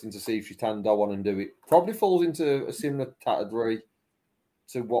interesting to see if she can go on and do it. Probably falls into a similar category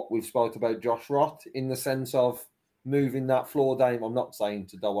to what we've spoke about Josh Roth, in the sense of moving that floor dame. I'm not saying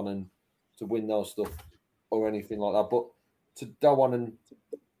to go on and to win those stuff or anything like that, but to go on and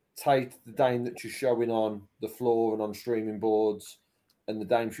take the dame that she's showing on the floor and on streaming boards, and the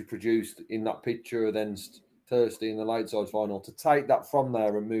dame she produced in that picture against Thursday in the late side final, to take that from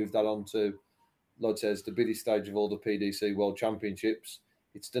there and move that on to, Lord says, the biggest stage of all the PDC World Championships.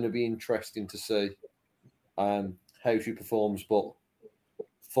 It's going to be interesting to see how she performs, but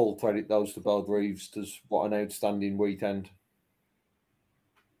full credit goes to Beau Greaves. Does what an outstanding weekend.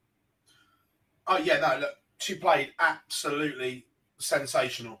 Oh, yeah, no, look, she played absolutely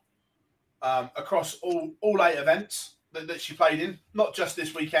sensational across all 8 events that she played in, not just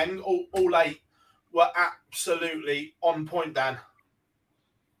this weekend. All 8 were absolutely on point, Dan.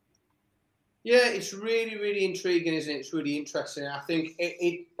 Yeah, it's really, really intriguing, isn't it? It's really interesting. I think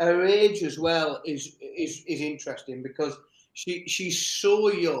her age as well is interesting, because she's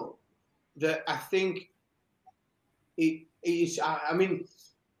so young that I think it is. I mean,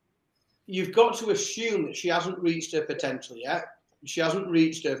 you've got to assume that she hasn't reached her potential yet. She hasn't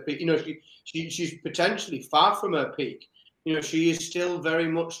reached her peak. You know, she's potentially far from her peak. You know, she is still very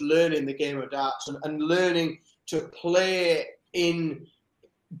much learning the game of darts and learning to play in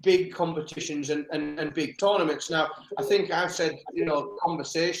big competitions and big tournaments. Now, I think I've said, you know,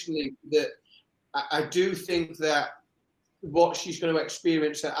 conversationally, that I do think that what she's going to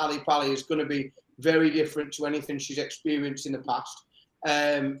experience at Ali Pali is going to be very different to anything she's experienced in the past.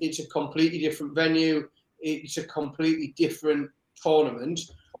 It's a completely different venue. It's a completely different tournament.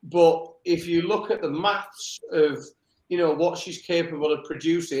 But if you look at the maths of, what she's capable of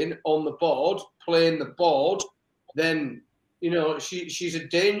producing on the board, playing the board, then, she's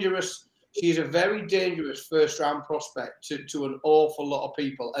a very dangerous first-round prospect to an awful lot of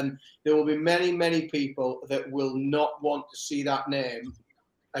people. And there will be many, many people that will not want to see that name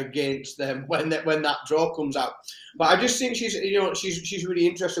against them when that draw comes out. But I just think she's really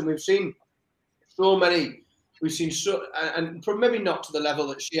interesting. We've seen and maybe not to the level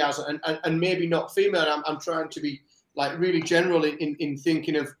that she has, and maybe not female. I'm trying to be like really general in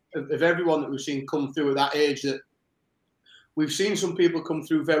thinking of everyone that we've seen come through at that age. That we've seen some people come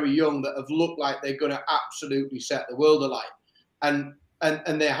through very young that have looked like they're going to absolutely set the world alight, and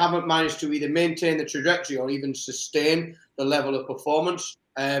they haven't managed to either maintain the trajectory or even sustain the level of performance.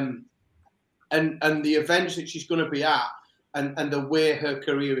 And the events that she's going to be at, and the way her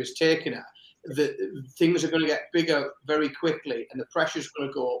career is taking her, the things are going to get bigger very quickly, and the pressure's going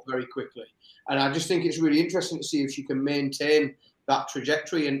to go up very quickly. And I just think it's really interesting to see if she can maintain that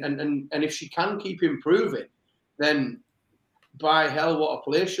trajectory, and if she can keep improving, then by hell, what a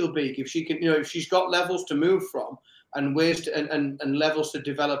player she'll be. If she can, if she's got levels to move from and ways to, and levels to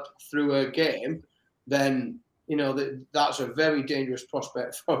develop through her game, then that's a very dangerous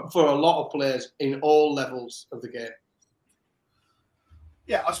prospect for a lot of players in all levels of the game.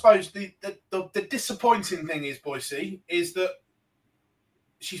 Yeah, I suppose the disappointing thing is, Boise, is that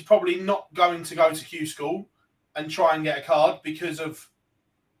she's probably not going to go to Q School and try and get a card because of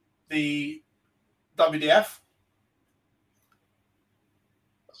the WDF.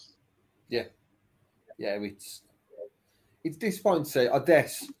 Yeah, it's disappointing to see. I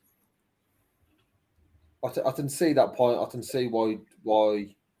guess I can see that point. I can see why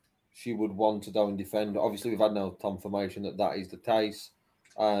she would want to go and defend. Obviously, we've had no confirmation that is the case.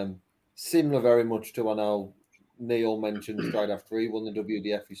 Similar very much to, I know Neil mentioned straight after he won the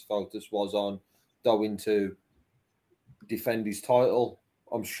WDF, his focus was on going to defend his title.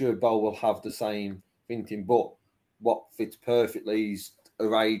 I'm sure Beau will have the same thinking, but what fits perfectly is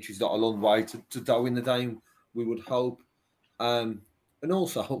her age. She's not a long way to go in the game, we would hope. And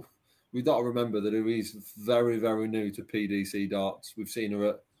also, we've got to remember that her is very, very new to PDC darts. We've seen her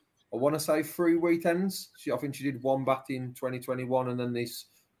at, I want to say, 3 weekends. I think she did 1 back in 2021 and then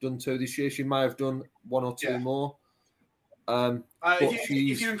done 2 this year. She may have done 1 or 2 more. If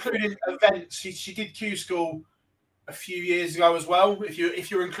you're including events, she did Q School a few years ago as well.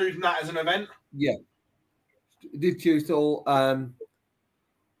 If you're including that as an event. Yeah. Did Q School.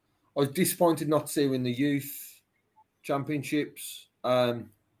 I was disappointed not to see her in the youth championships.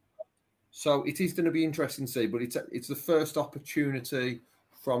 So it is going to be interesting to see, but it's the first opportunity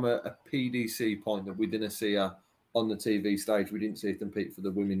from a PDC point that we didn't see her on the TV stage. We didn't see her compete for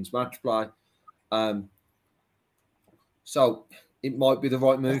the women's match play. So it might be the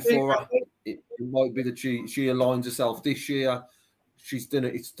right move for her. It might be that she aligns herself this year.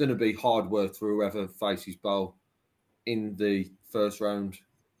 It's going to be hard work for whoever faces Beau in the first round.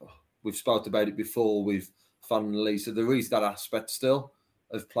 We've spoken about it before with Fun and Lisa. There is that aspect still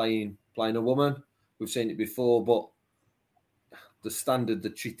of playing a woman. We've seen it before, but the standard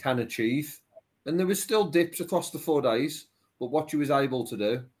that she can achieve, and there was still dips across the 4 days, but what she was able to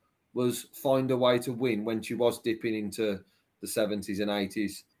do was find a way to win when she was dipping into the 70s and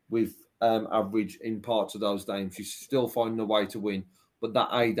 80s with average in parts of those games. She's still finding a way to win, but that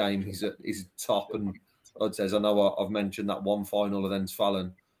A game is top. And I'd say, I know I've mentioned that one final against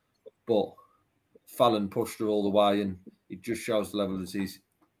Fallon, but Fallon pushed her all the way, and it just shows the level that is.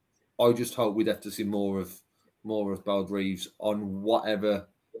 I just hope we'd have to see more of Beau Greaves on whatever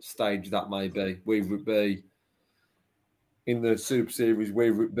stage that may be. Whether it be in the Super Series,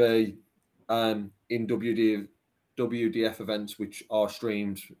 whether it be in WDF events, which are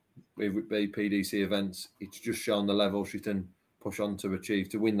streamed, whether it be PDC events. It's just shown the level she can push on to achieve.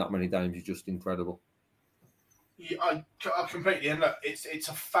 To win that many games is just incredible. Yeah, I completely, and look, it's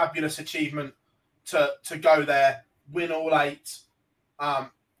a fabulous achievement to go there, win all 8. And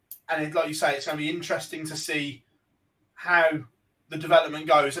like you say, it's going to be interesting to see how the development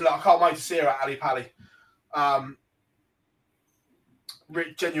goes. And look, I can't wait to see her at Ali Pali.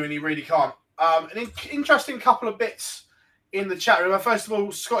 Genuinely, really can't. An interesting couple of bits in the chat room. First of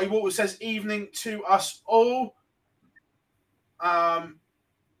all, Scotty Walters says, evening to us all.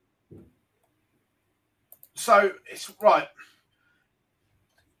 So it's right.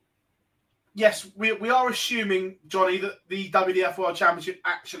 Yes, we are assuming, Johnny, that the WDF World Championship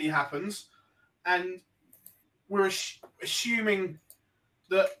actually happens. and we're assuming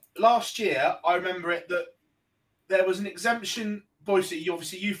that last year, I remember it, that there was an exemption. Boise,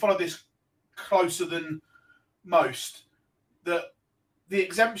 you follow this closer than most, that the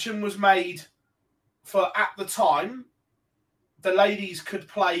exemption was made for, at the time, the ladies could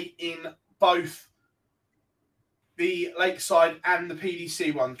play in both the Lakeside and the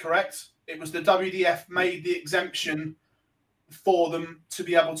PDC one, correct? It was the WDF made the exemption for them to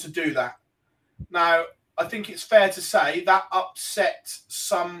be able to do that. Now, I think it's fair to say that upset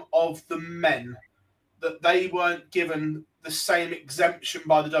some of the men, that they weren't given the same exemption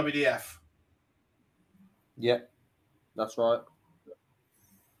by the WDF. Yeah, that's right.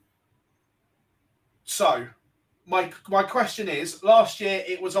 So, my question is, last year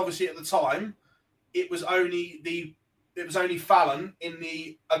it was obviously at the time, it was only Fallon in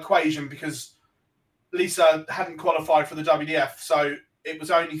the equation because Lisa hadn't qualified for the WDF. So it was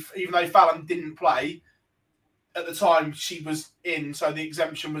only, even though Fallon didn't play at the time, she was in, so the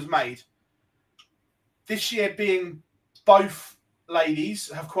exemption was made. This year, being both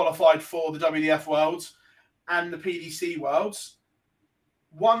ladies have qualified for the WDF Worlds and the PDC Worlds,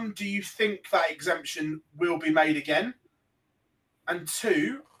 one, do you think that exemption will be made again? And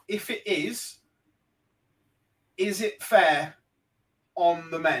two, if it is it fair on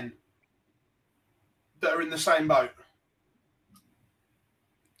the men that are in the same boat?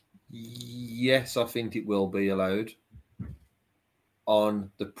 Yes, I think it will be allowed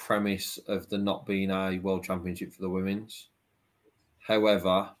on the premise of there not being a World Championship for the women's.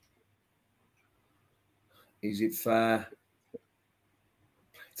 However, is it fair?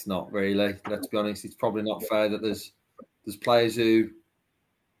 It's not really. Let's be honest. It's probably not fair that there's players who.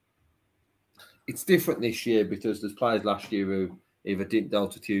 It's different this year because there's players last year who either didn't go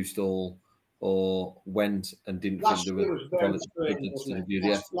to Tewstall or went and didn't Last think year they was were very strange, wasn't it?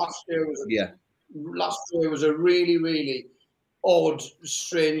 Last year was a really, really odd,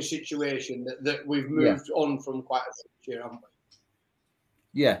 strange situation that we've moved on from quite a few years, haven't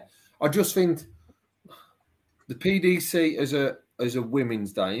we? Yeah, I just think the PDC as a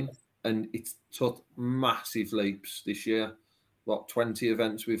women's game, and it's took massive leaps this year. What 20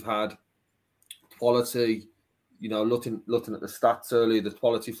 events we've had, quality. You know, looking at the stats earlier, the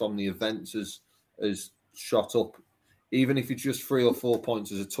quality from the events has shot up. Even if it's just 3 or 4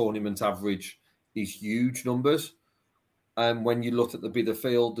 points as a tournament average, these huge numbers. And when you look at the bigger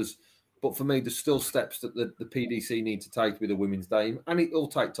field, but for me, there's still steps that the PDC need to take with a women's game, and it'll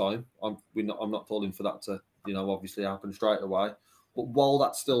take time. I'm not calling for that to, obviously happen straight away. But while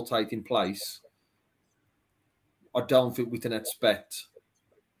that's still taking place, I don't think we can expect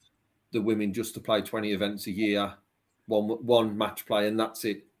the women just to play 20 events a year, one match play, and that's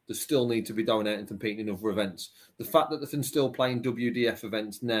it. They still need to be going out and competing in other events. The fact that they can still play in WDF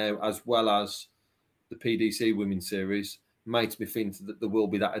events now, as well as the PDC Women's Series, makes me think that there will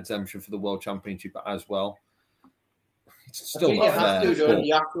be that exemption for the World Championship as well. It's still not fair.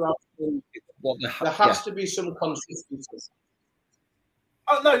 There has to be some consistency.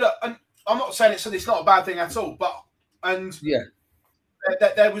 Oh no, look, and I'm not saying it's not a bad thing at all, but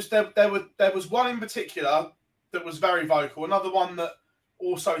there was one in particular that was very vocal. Another one that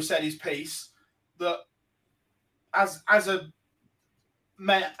also said his piece, that as a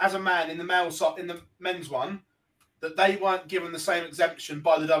man in the men's one, that they weren't given the same exemption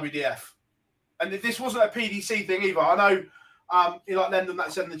by the WDF. And this wasn't a PDC thing either. I know, like Lendon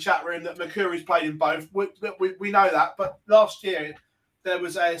that said in the chat room that Mercuri's played in both. We know that, but last year there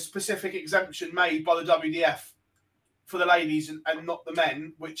was a specific exemption made by the WDF for the ladies and not the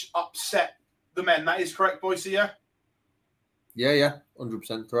men, which upset the men. That is correct, Boise, yeah? Yeah,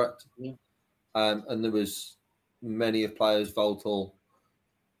 100% correct. Yeah. And there was many of players vocal,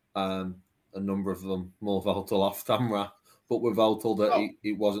 a number of them more vocal off camera, but were vocal that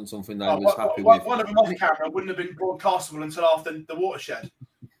it wasn't something they was happy with. One of them off camera wouldn't have been broadcastable until after the watershed.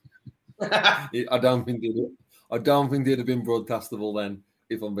 I don't think they'd have been broadcastable then,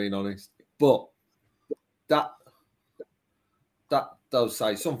 if I'm being honest. But that does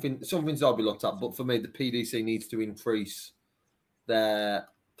say something's got to be looked at. But for me, the PDC needs to increase their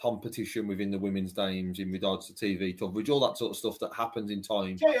competition within the women's games in regards to TV coverage, all that sort of stuff that happens in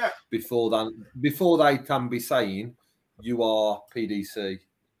time. Before they can be saying you are PDC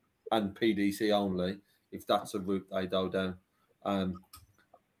and PDC only, if that's a route they go down.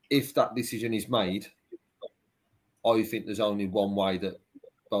 If that decision is made, I think there's only one way that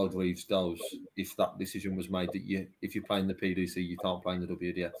Beau Greaves goes. If that decision was made that if you're playing the PDC, you can't play in the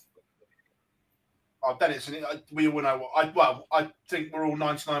WDF. Oh, Dennis, we all know what. I think we're all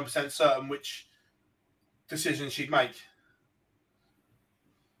 99% certain which decision she'd make.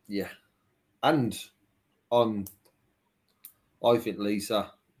 Yeah. And I think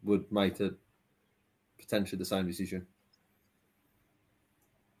Lisa would make potentially the same decision.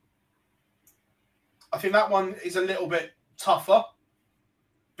 I think that one is a little bit tougher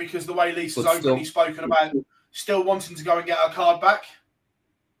because the way Lisa's openly spoken about still wanting to go and get her card back.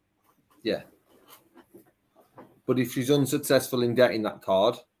 Yeah. But if she's unsuccessful in getting that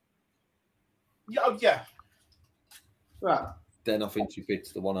card, yeah. Right. Then I think she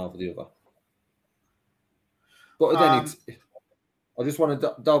fits the one over the other. But again, I just want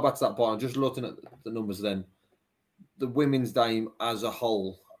to dial back to that point. I'm just looking at the numbers then. The women's game as a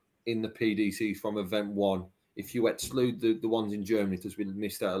whole in the PDC from event 1, if you exclude the ones in Germany, because we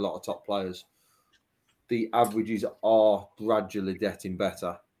missed out a lot of top players, the averages are gradually getting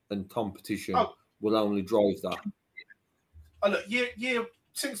better, and competition will only drive that. Look,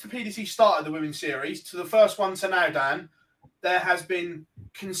 since the PDC started the women's series to the first one to now, Dan, there has been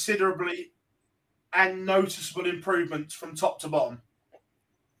considerably and noticeable improvements from top to bottom.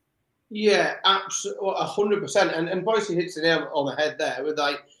 Yeah, absolutely, 100%. And Boise hits the nail on the head there with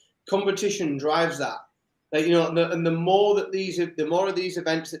competition drives that. The more of these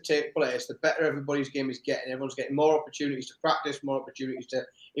events that take place, the better everybody's game is getting. Everyone's getting more opportunities to practice, more opportunities to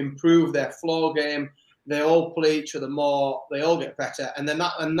improve their floor game. They all play each other more. They all get better, and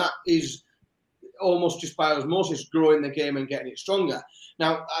that is almost just by osmosis growing the game and getting it stronger.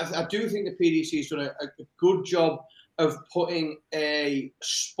 Now, I do think the PDC has done a good job of putting a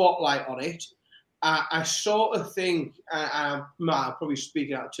spotlight on it. I sort of think, I'm probably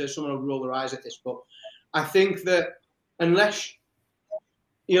speaking out to someone who will roll their eyes at this, but I think that unless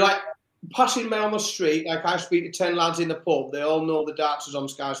you're passing me on the street, like I speak to 10 lads in the pub, they all know the darts is on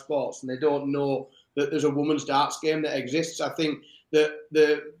Sky Sports and they don't know that there's a women's darts game that exists. I think that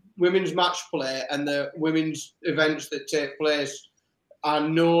the women's match play and the women's events that take place are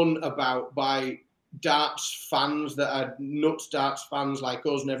known about by darts fans that are nuts darts fans like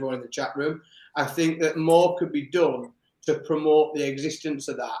us and everyone in the chat room. I think that more could be done to promote the existence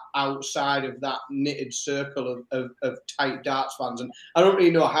of that outside of that knitted circle of tight darts fans. And I don't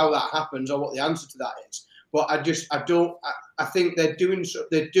really know how that happens or what the answer to that is. But I think they're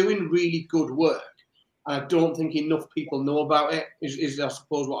doing really good work. And I don't think enough people know about it, is I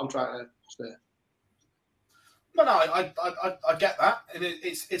suppose what I'm trying to say. No, I get that. And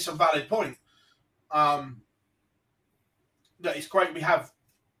it's a valid point. It's great we have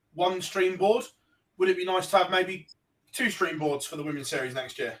one stream board. Would it be nice to have maybe 2 stream boards for the women's series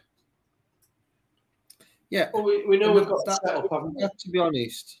next year? Yeah. Well, we know we've got that set up, haven't we? To be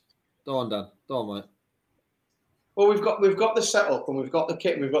honest, go on, Dan. Go on, mate. Well, we've got the setup and we've got the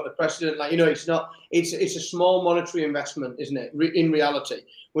kit and we've got the precedent. It's a small monetary investment, isn't it? In reality,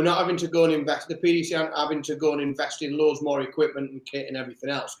 we're not having to go and invest. The PDC aren't having to go and invest in loads more equipment and kit and everything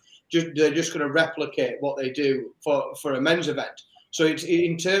else. They're just going to replicate what they do for a men's event. So it's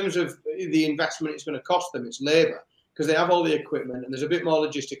in terms of the investment it's going to cost them, it's labour because they have all the equipment and there's a bit more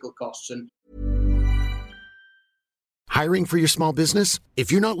logistical costs. And Hiring for your small business?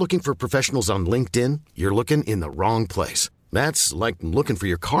 If you're not looking for professionals on LinkedIn, you're looking in the wrong place. That's like looking for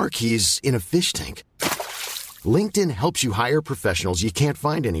your car keys in a fish tank. LinkedIn helps you hire professionals you can't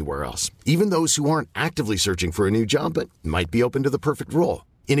find anywhere else, even those who aren't actively searching for a new job but might be open to the perfect role.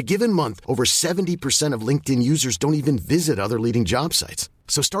 In a given month, over 70% of LinkedIn users don't even visit other leading job sites.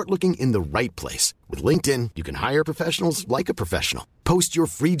 So start looking in the right place. With LinkedIn, you can hire professionals like a professional. Post your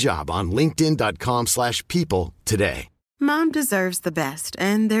free job on linkedin.com/people today. Mom deserves the best,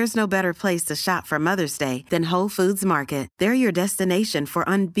 and there's no better place to shop for Mother's Day than Whole Foods Market. They're your destination for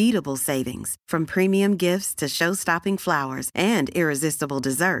unbeatable savings, from premium gifts to show-stopping flowers and irresistible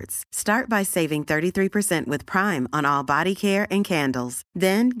desserts. Start by saving 33% with Prime on all body care and candles.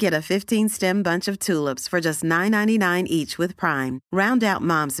 Then get a 15-stem bunch of tulips for just $9.99 each with Prime. Round out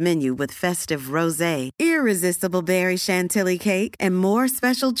Mom's menu with festive rosé, irresistible berry chantilly cake, and more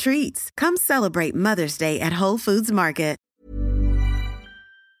special treats. Come celebrate Mother's Day at Whole Foods Market.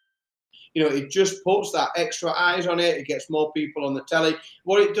 It just puts that extra eyes on it. It gets more people on the telly.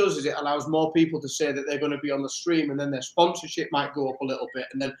 What it does is it allows more people to say that they're going to be on the stream, and then their sponsorship might go up a little bit.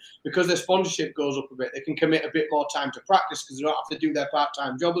 And then because their sponsorship goes up a bit, they can commit a bit more time to practice because they don't have to do their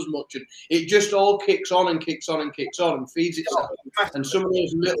part-time job as much. And it just all kicks on and kicks on and kicks on and feeds itself. And some of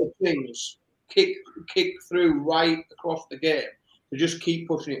those little things kick through right across the game to just keep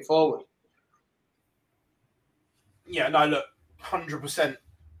pushing it forward. Yeah, no, look, 100%.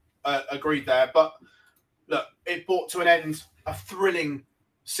 Agreed there, but look, it brought to an end a thrilling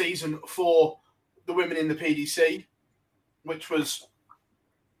season for the women in the PDC, which was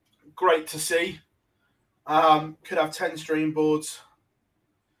great to see. Could have 10 stream boards.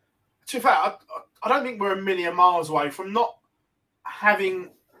 to be fair, I don't think we're a million miles away from not having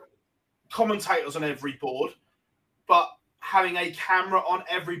commentators on every board, but having a camera on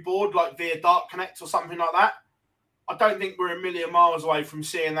every board, like via Dart Connect or something like that. I don't think we're a million miles away from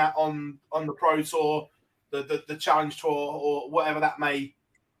seeing that on the Pro Tour, the Challenge Tour, or whatever that may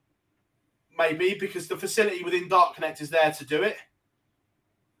be, because the facility within Dart Connect is there to do it.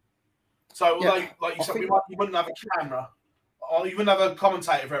 So, although, like you said, you wouldn't have a camera, or you wouldn't have a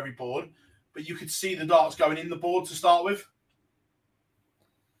commentator for every board, but you could see the darts going in the board to start with.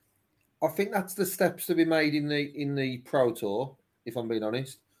 I think that's the steps to be made in the Pro Tour, if I'm being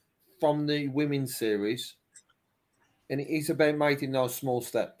honest, from the women's series. And it is about making those small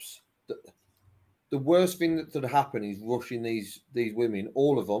steps. The worst thing that could happen is rushing these women,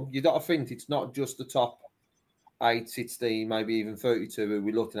 all of them. You've got to think it's not just the top 8, 16, maybe even 32 who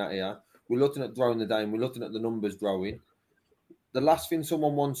we're looking at here. We're looking at throwing the game. We're looking at the numbers growing. The last thing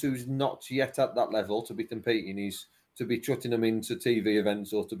someone wants who's not yet at that level to be competing is to be chucking them into TV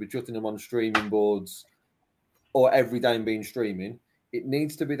events or to be chucking them on streaming boards or every game being streaming. It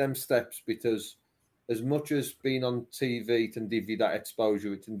needs to be them steps, because as much as being on TV can give you that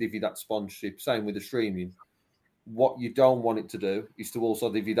exposure, it can give you that sponsorship, same with the streaming. What you don't want it to do is to also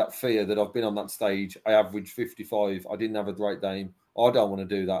give you that fear that I've been on that stage, I averaged 55, I didn't have a great game, I don't want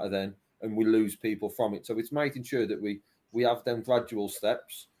to do that then, and we lose people from it. So it's making sure that we have them gradual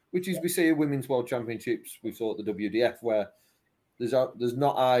steps, which is we see at Women's World Championships, we saw at the WDF, where there's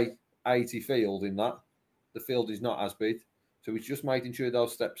not a 80 field in that. The field is not as big. So it's just making sure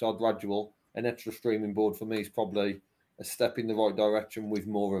those steps are gradual. An extra streaming board for me is probably a step in the right direction with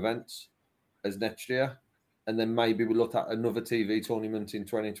more events as next year. And then maybe we look at another TV tournament in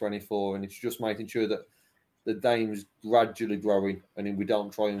 2024, and it's just making sure that the game's gradually growing, and then we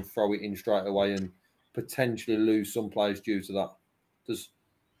don't try and throw it in straight away and potentially lose some players due to that. Because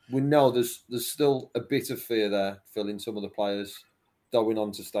we know there's still a bit of fear there, Phil, in some of the players going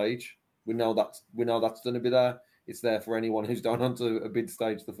onto stage. We know that's going to be there. It's there for anyone who's going onto a big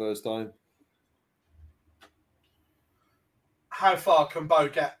stage the first time. How far can Beau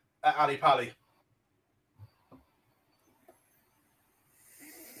get at Ali Pali?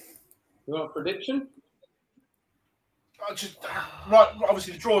 You want a prediction? Right,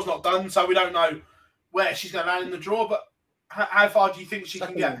 obviously the draw's not done, so we don't know where she's going to land in the draw, but how far do you think she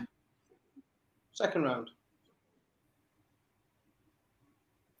can get? Second round.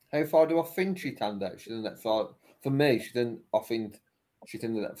 How far do I think she can get? She didn't get far. For me, I think she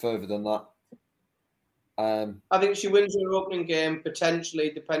can get further than that. I think she wins her opening game,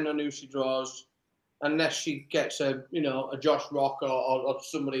 potentially, depending on who she draws, unless she gets a Josh Rock or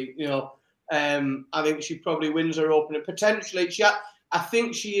somebody, I think she probably wins her opening. Potentially, I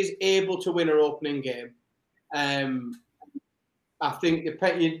think she is able to win her opening game. I think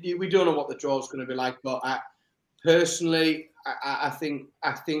we don't know what the draw is going to be like, but personally, I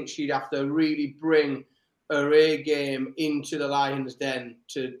think she'd have to really bring her A game into the Lions' Den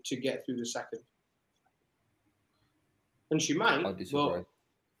to get through the second. And she might. I disagree.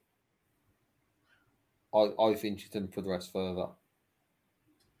 I think she can progress further.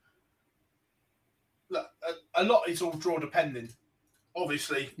 Look, a lot is all draw depending.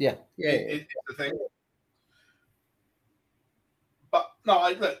 Obviously, yeah. It's the thing. But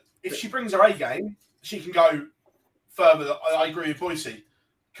no, look, if she brings her A game, she can go further. I agree with Boise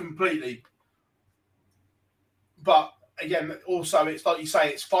completely. But again, also, it's like you say,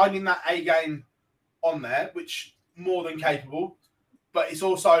 it's finding that A game on there, which more than capable. But it's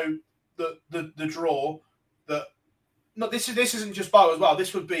also the draw that. No, this isn't just Beau as well.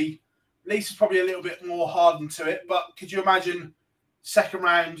 This would be Lisa's probably a little bit more hardened to it. But could you imagine second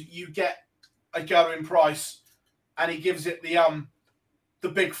round you get a Gerwin Price and he gives it the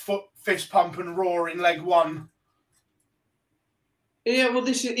big fist pump and roar in leg one? Yeah, well,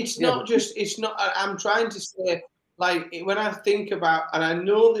 I'm trying to say, like, when I think about, and I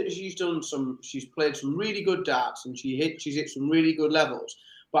know that she's played some really good darts and she's hit some really good levels,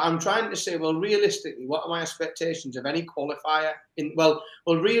 but I'm trying to say, well, realistically, what are my expectations of any qualifier? Well,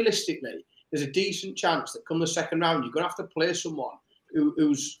 realistically, there's a decent chance that come the second round, you're going to have to play someone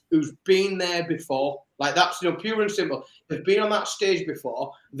who's been there before. Like, that's pure and simple. They've been on that stage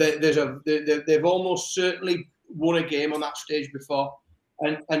before. They've almost certainly won a game on that stage before,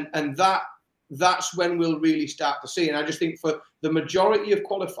 and that's when we'll really start to see. And I just think for the majority of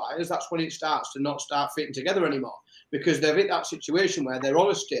qualifiers, that's when it starts to not start fitting together anymore, because they've hit that situation where they're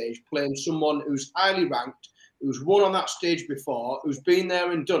on a stage playing someone who's highly ranked, who's won on that stage before, who's been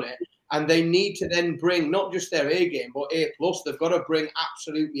there and done it, and they need to then bring not just their A game, but A+. They've got to bring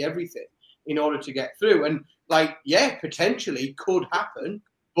absolutely everything in order to get through. And potentially could happen,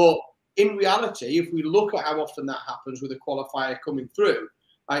 but in reality, if we look at how often that happens with a qualifier coming through,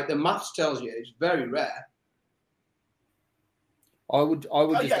 like the maths tells you, it's very rare. I would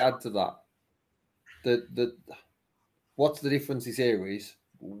just add to that that what's the difference is here is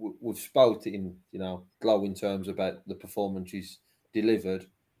we've spoken in, you know, glowing terms about the performance she's delivered,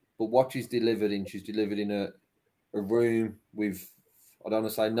 but what she's delivered in a room with, I don't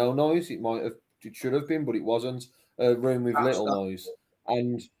want to say no noise, it should have been, but it wasn't, a room with little noise.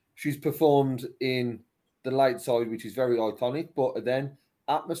 And she's performed in the late side, which is very iconic, but then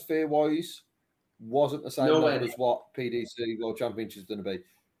atmosphere-wise, wasn't the same level as what PDC World Championship is going to be.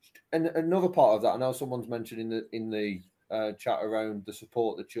 And another part of that, I know someone's mentioned in the chat around the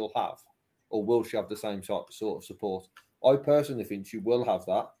support that she'll have, or will she have the same sort of support? I personally think she will have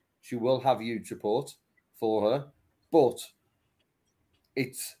that. She will have huge support for her, but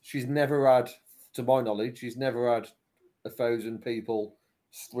she's never had, to my knowledge, she's never had 1,000 people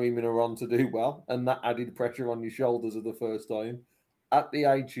streaming her on to do well, and that added pressure on your shoulders at the first time. At the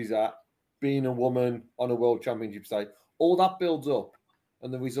age she's at, being a woman on a world championship stage, all that builds up,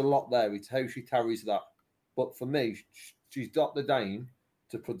 and there is a lot there. It's how she carries that. But for me, she's got the Dane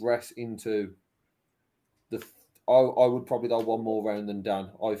to progress into the. I would probably go one more round than Dan.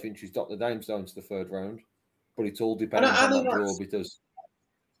 I think she's got the Dane down to the third round, but it's all dependent on that draw, because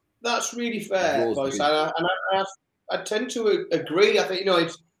that's really fair, boys. And I tend to agree. I think, you know,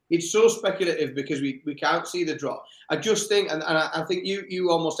 it's so speculative because we can't see the draw. I just think, and I think you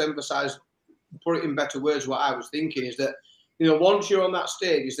almost emphasised, put it in better words, what I was thinking is that, you know, once you're on that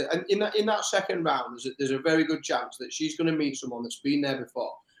stage, is that, and in that second round, there's a very good chance that she's going to meet someone that's been there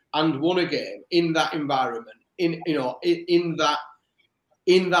before and won a game in that environment, in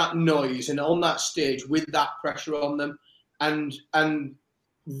that noise and on that stage with that pressure on them, and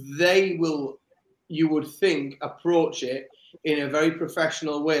they will, you would think, approach it in a very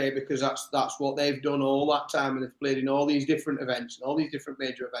professional way, because that's what they've done all that time, and they've played in all these different events and all these different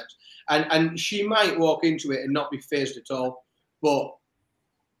major events. And she might walk into it and not be phased at all. But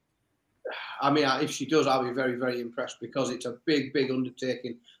I mean, if she does, I'll be very, very impressed, because it's a big, big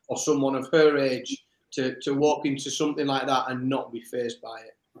undertaking for someone of her age to walk into something like that and not be phased by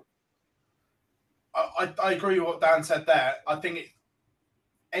it. I agree with what Dan said there. I think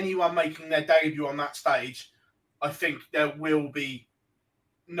anyone making their debut on that stage, I think there will be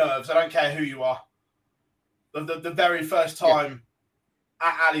nerves. I don't care who you are. The very first time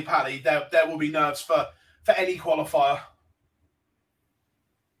at Ali Pali, there will be nerves for any qualifier.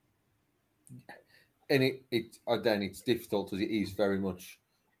 And it's difficult, as it is very much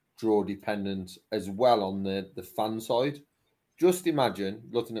draw dependent as well on the fan side. Just imagine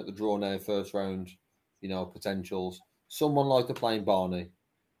looking at the draw now, first round, you know, potentials. Someone like the playing Barney,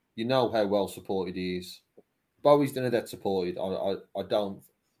 you know how well supported he is. Bowie's done a dead supported. I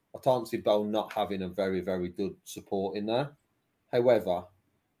can't see Beau not having a very, very good support in there. However,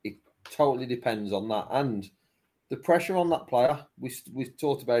 it totally depends on that, and the pressure on that player. We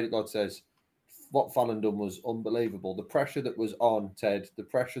talked about it. Like says, what Fallon done was unbelievable. The pressure that was on Ted, the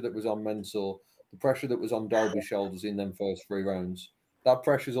pressure that was on Mensah, the pressure that was on Dobie's shoulders in them first 3 rounds. That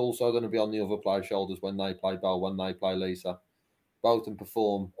pressure is also going to be on the other players' shoulders when they play Beau, when they play Lisa. Both can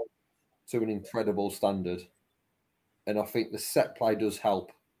perform to an incredible standard. And I think the set play does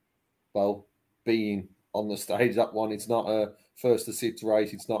help Beau being on the stage. That one, it's not a first to 6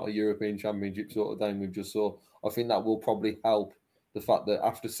 race. It's not a European Championship sort of thing we've just saw. I think that will probably help the fact that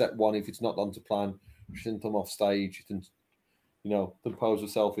after set 1, if it's not done to plan, she can come off stage. She can, you know, compose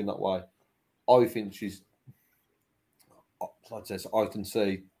herself in that way. I think she's, like I said, I can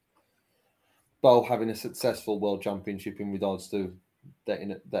see Beau having a successful World Championship in regards to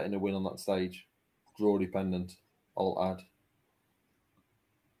getting a win on that stage. Draw dependent, I'll add.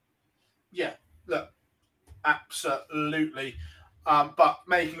 Yeah, look, absolutely. But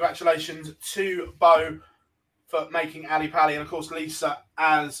many congratulations to Beau for making Ali Pali, and of course Lisa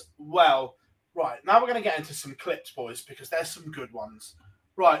as well. Right, now we're going to get into some clips, boys, because there's some good ones.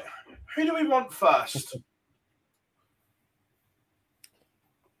 Right, who do we want first?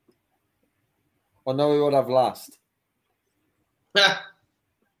 I know we would have last.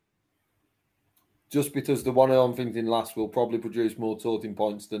 Just because the one I'm thinking last will probably produce more talking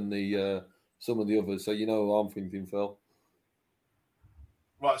points than the some of the others. So you know who I'm thinking, Phil.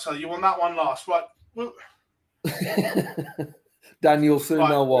 Right, so you want that one last. Right. Well... Daniel soon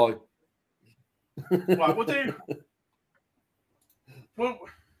know why. Right, we'll do... Well,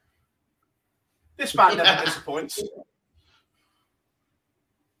 this man never disappoints.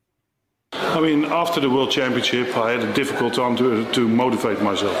 I mean, after the World Championship, I had a difficult time to motivate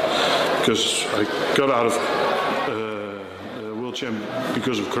myself, because I got out of the World world champ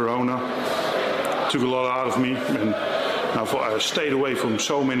because of Corona. Took a lot out of me, and I thought I stayed away from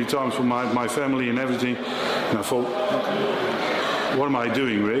so many times from my family and everything. And I thought, what am I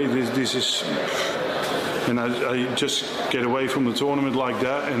doing, Ray? This is... And I just get away from the tournament like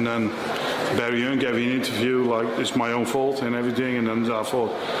that, and then Barry Young gave me an interview like it's my own fault and everything, and then I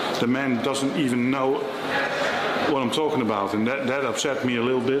thought the man doesn't even know what I'm talking about, and that upset me a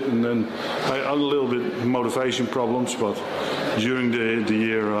little bit, and then I had a little bit motivation problems, but during the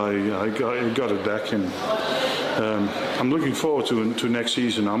year I got it back, and I'm looking forward to next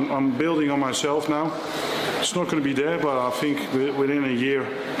season. I'm building on myself now. It's not going to be there, but I think within a year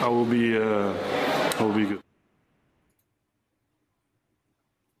I will be good.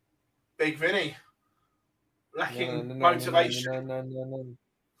 Big Vinny. Lacking motivation. No.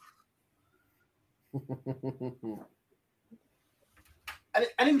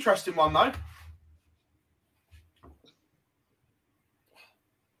 An interesting one, though.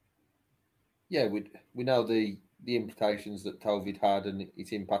 Yeah, we know the implications that COVID had, and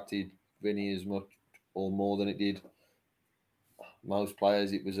it impacted Vinny as much or more than it did most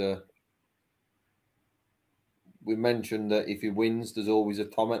players. It was we mentioned that if he wins, there's always a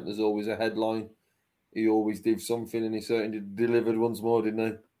comment, there's always a headline. He always did something, and he certainly delivered once more,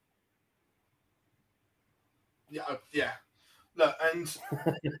 didn't he? Yeah. Look, and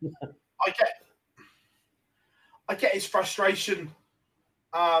I get his frustration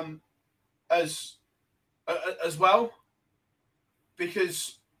as well,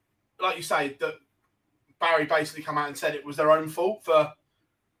 because, like you say, that Barry basically come out and said it was their own fault for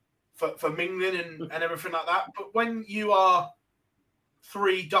mingling and everything like that. But when you are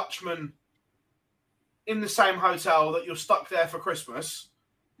three Dutchmen in the same hotel that you're stuck there for Christmas,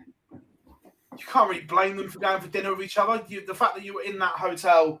 you can't really blame them for going for dinner with each other. The fact that you were in that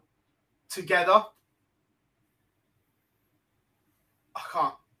hotel together, I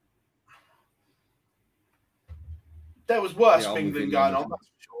can't. There was worse mingling going on, that's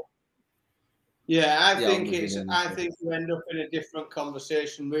for sure. Yeah, I think you end up in a different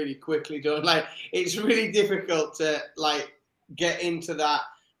conversation really quickly, don't like it's really difficult to get into that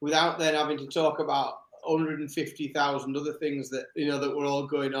without then having to talk about 150,000 other things that that were all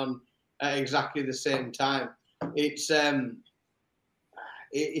going on at exactly the same time. It's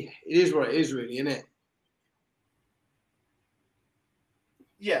it is what it is, really, isn't it?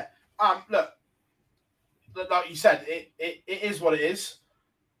 Yeah. Look, like you said, it is what it is.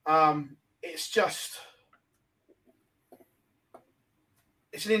 It's just,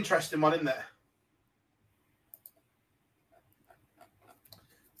 it's an interesting one, isn't it?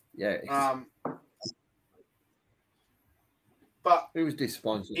 Yeah. But it was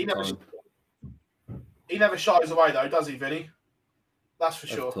disappointing. He never shies away, though, does he, Vinny? That's for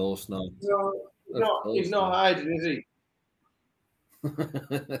sure. Of course not. No, he's not hiding, is he?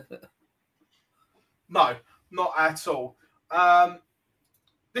 No, not at all.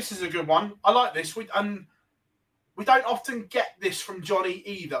 This is a good one. I like this. We don't often get this from Johnny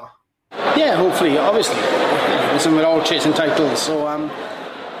either. Yeah, hopefully, obviously. Listen, we're all chasing titles, so I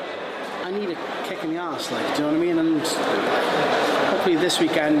need a kick in the arse, do you know what I mean? And hopefully this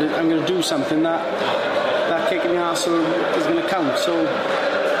weekend I'm going to do something that kick in the arse is going to count. So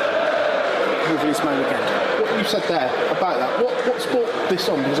hopefully it's my weekend. What you said there about that, what's brought this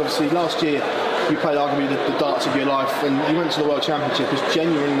on? Because obviously last year you played arguably the darts of your life, and you went to the World Championship as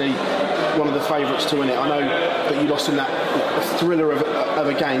genuinely one of the favourites to win it. I know that you lost in that thriller of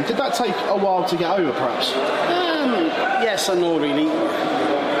a game. Did that take a while to get over, perhaps? Yes and no, really.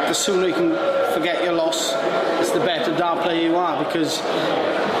 The sooner you can forget your loss, it's the better dart player you are, because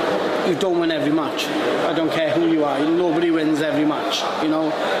you don't win every match. I don't care who you are. Nobody wins every match.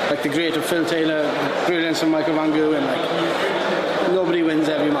 Like the great of Phil Taylor, brilliance of Michael Van Gerwen, nobody wins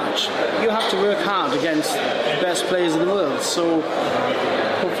every match. You have to work hard against the best players in the world. So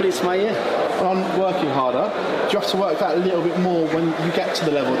hopefully it's my year. On working harder, do you have to work that a little bit more when you get to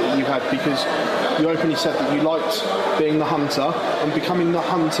the level that you had? Because you openly said that you liked being the hunter and becoming the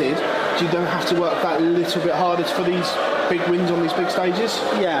hunted. Do you then have to work that a little bit harder for these big wins on these big stages?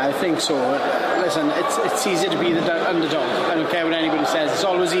 Yeah, I think so. Listen, it's easier to be the underdog. I don't care what anybody says. It's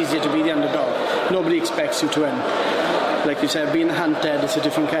always easier to be the underdog. Nobody expects you to win. Like you said, being hunted, it's a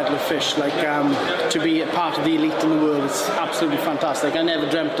different kettle of fish. To be a part of the elite in the world, it's absolutely fantastic. I never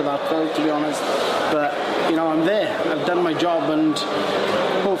dreamt of that, Phil, to be honest. But, I'm there. I've done my job, and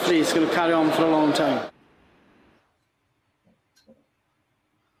hopefully it's going to carry on for a long time.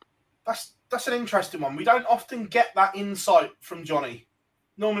 That's an interesting one. We don't often get that insight from Johnny.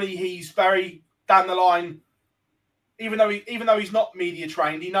 Normally he's very down the line. even though he's not media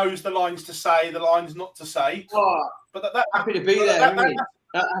trained, he knows the lines to say, the lines not to say. Oh, but that happy to be there.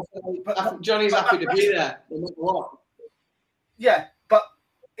 Johnny's happy to be there, no matter what. Yeah, but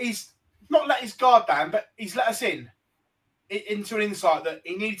he's not let his guard down, but he's let us into an insight that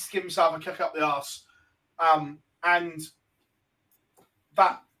he needs to give himself a kick up the arse, and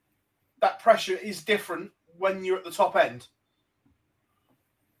that pressure is different when you're at the top end.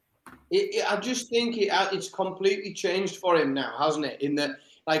 I just think it's completely changed for him now, hasn't it? In that,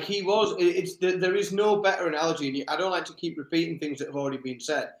 like he was, there is no better analogy. I don't like to keep repeating things that have already been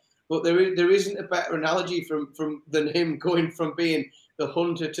said, but there isn't a better analogy than him going from being the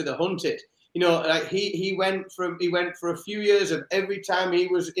hunter to the hunted. You know, like he went for a few years of every time he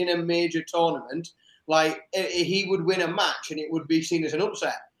was in a major tournament, like he would win a match and it would be seen as an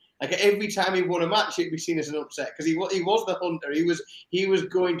upset. Like every time he won a match, it'd be seen as an upset because he was the hunter. He was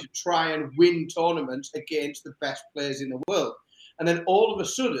going to try and win tournaments against the best players in the world. And then all of a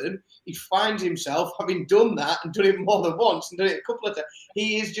sudden, he finds himself having done that and done it more than once and done it a couple of times.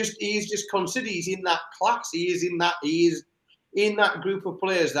 He is just considered. He's in that class. He is in that group of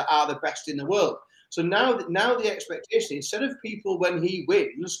players that are the best in the world. So now the expectation, instead of people when he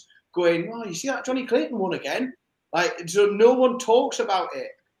wins going, "Oh, you see that Johnny Clayton won again," like so no one talks about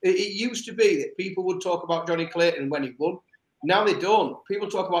it. It used to be that people would talk about Johnny Clayton when he won. Now they don't. People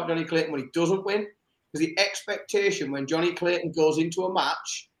talk about Johnny Clayton when he doesn't win. Because the expectation when Johnny Clayton goes into a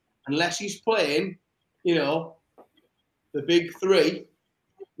match, unless he's playing, you know, the big three,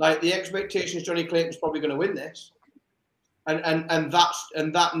 like the expectation is Johnny Clayton's probably going to win this. And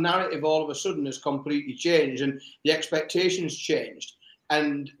that narrative all of a sudden has completely changed and the expectations changed.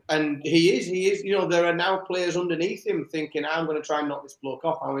 And he is, you know, there are now players underneath him thinking, I'm going to try and knock this bloke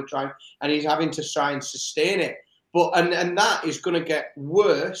off. I'm going to try, and he's having to try and sustain it. But and that is going to get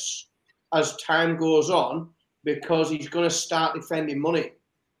worse as time goes on because he's going to start defending money.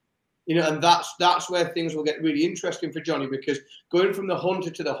 You know, and that's where things will get really interesting for Johnny because going from the hunter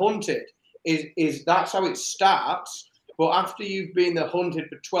to the hunted is that's how it starts. But after you've been the hunted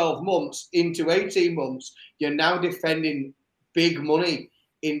for 12 months into 18 months, you're now defending big money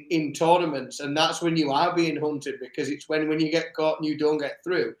in tournaments, and that's when you are being hunted because it's when you get caught and you don't get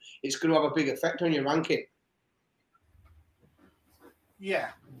through, it's going to have a big effect on your ranking. Yeah,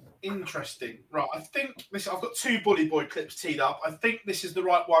 interesting. Right, I think I've got 2 Bully Boy clips teed up. I think this is the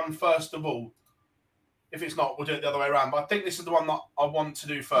right one first of all. If it's not, we'll do it the other way around. But I think this is the one that I want to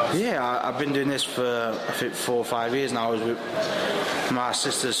do first. Yeah, I've been doing this for, I think, 4 or 5 years now. I was with my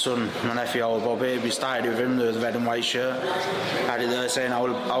sister's son, my nephew, our Bobby. We started with him, the red and white shirt. I had it there saying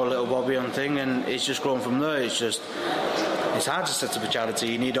our little Bobby on thing, and it's just grown from there. It's hard to set up a charity.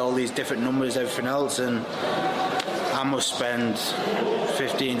 You need all these different numbers, everything else, and I must spend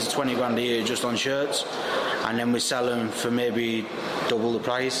 15 to 20 grand a year just on shirts, and then we sell them for maybe double the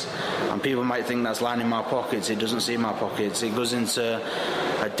price. And people might think that's lining my pockets. It doesn't see my pockets. It goes into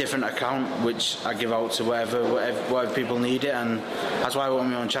a different account which I give out to whatever people need it, and that's why I want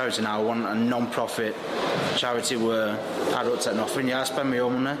my own charity now. I want a non-profit charity where I don't take nothing. Yeah, I spend my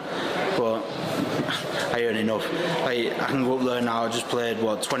own money, but I earn enough. Like, I can go up there now. I just played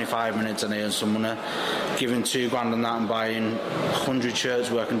 25 minutes and I earn some money. Giving 2 grand on that and buying 100 shirts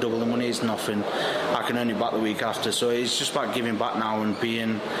where I can double the money is nothing. I can earn it back the week after. So it's just about giving back now and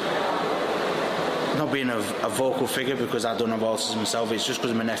not being a vocal figure because I don't have autism myself. It's just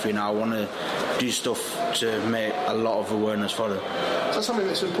because I'm a nephew now. I want to do stuff to make a lot of awareness for it. Is that something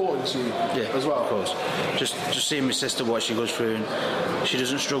that's important to you as well? Of course. Just seeing my sister, what she goes through, and she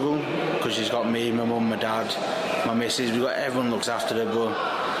doesn't struggle because she's got me, my mum, my dad, my missus. Everyone looks after her, but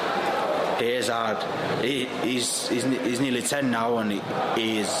it is hard. He's nearly 10 now, and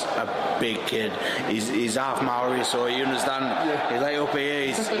he is a big kid. He's half Maori, so you understand. Yeah. He's like up here,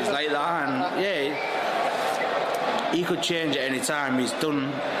 he's like that, and yeah, he could change at any time. He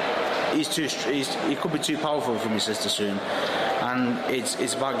could be too powerful for my sister soon, and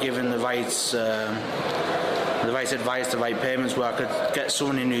it's about giving the right advice, the right payments, where I could get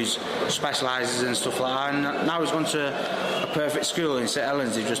someone in who specialises in stuff like that. And now he's gone to a perfect school in St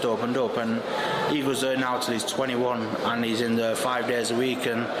Helens. He's just opened up, and he goes there now till he's 21, and he's in there 5 days a week,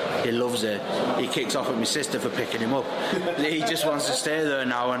 and he loves it. He kicks off at my sister for picking him up. He just wants to stay there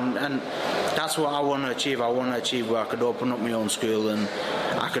now, and that's what I want to achieve. I want to achieve where I could open up my own school and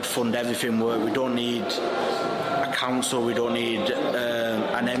I could fund everything. Where we don't need a council, we don't need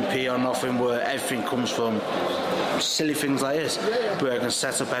an MP or nothing, where everything comes from silly things like this, where I can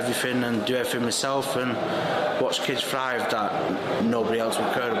set up everything and do everything myself and watch kids thrive that nobody else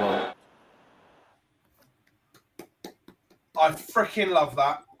would care about. I freaking love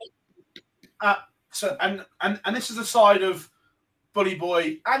that. So and this is the side of Bully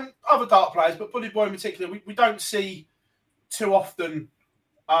Boy and other dart players, but Bully Boy in particular, we don't see too often.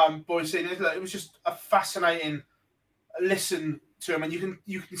 Boys seeing it was just a fascinating listen to him, and you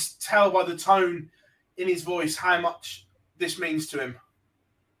can tell by the tone in his voice how much this means to him.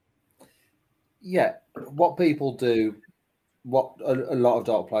 Yeah, what people do, what a lot of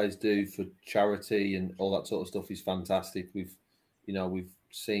dart players do for charity and all that sort of stuff is fantastic. We've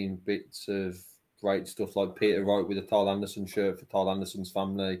seen bits of great stuff like Peter Wright with a Tyle Anderson shirt for Tyle Anderson's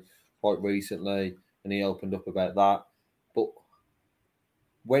family quite recently, and he opened up about that. But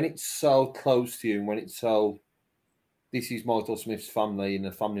when it's so close to you, and when it's so, this is Michael Smith's family and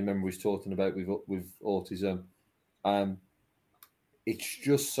a family member he's talking about with autism, it's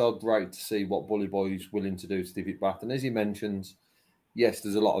just so great to see what Bully Boy is willing to do to give it back. And as he mentions, yes,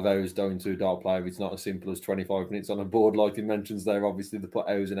 there's a lot of hours going to a dart player. It's not as simple as 25 minutes on a board, like he mentions there. Obviously, they put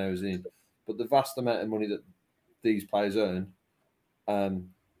hours and hours in. But the vast amount of money that these players earn, and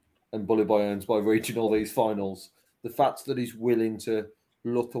Bully Boy earns by reaching all these finals, the fact that he's willing to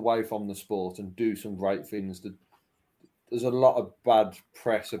look away from the sport and do some great things. There's a lot of bad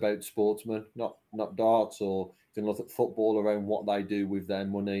press about sportsmen, not darts, or you can look at football around what they do with their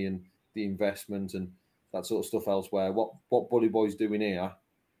money and the investment and that sort of stuff elsewhere. What Bully Boy's doing here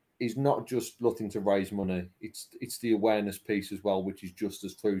is not just looking to raise money. It's the awareness piece as well, which is just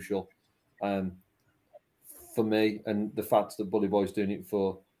as crucial for me. And the fact that Bully Boy's doing it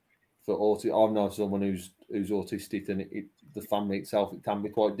for autism. I've known someone who's autistic, and the family itself, it can be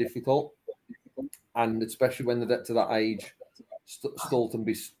quite difficult. And especially when they get to that age, still can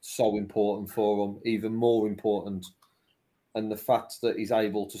be so important for them, even more important. And the fact that he's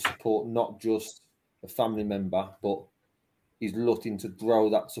able to support not just a family member, but he's looking to grow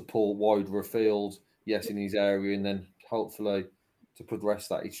that support wider afield, yes, in his area, and then hopefully to progress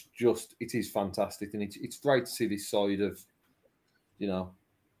that. It is fantastic. And it's great to see this side of,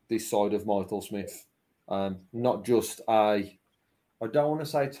 Michael Smith. Not just I don't want to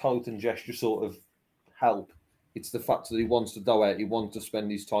say token gesture sort of help. It's the fact that he wants to go out, he wants to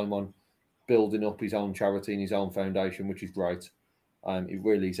spend his time on building up his own charity and his own foundation, which is great. It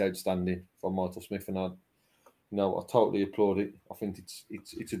really is outstanding from Michael Smith, and I totally applaud it. I think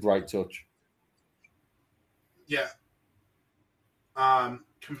it's a great touch. Yeah.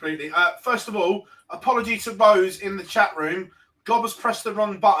 Completely. First of all, apology to Rose in the chat room. Gob has pressed the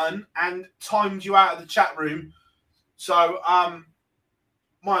wrong button and timed you out of the chat room. So,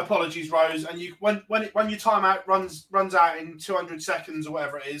 my apologies, Rose. And you, when your timeout runs out in 200 seconds or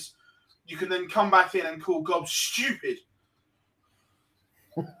whatever it is, you can then come back in and call Gob stupid.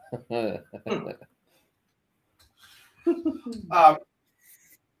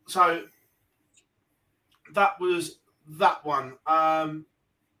 So that was that one.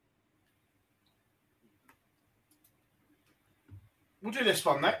 We'll do this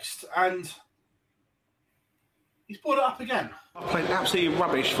one next, and he's brought it up again. I've played absolutely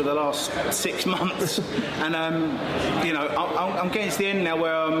rubbish for the last 6 months, and I'm getting to the end now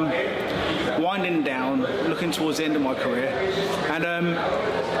where I'm winding down, looking towards the end of my career, and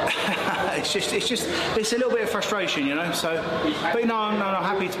it's a little bit of frustration, So, but I'm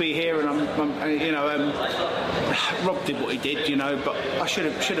happy to be here, and Rob did what he did, but I should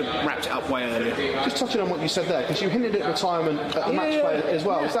have wrapped it up way earlier. Just touching on what you said there, because you hinted at retirement at the match play as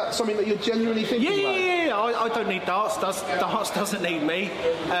well. Yeah. Is that something that you're genuinely thinking about? Yeah. I don't need darts. Darts doesn't need me.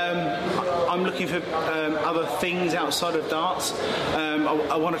 I'm looking for other things outside of darts.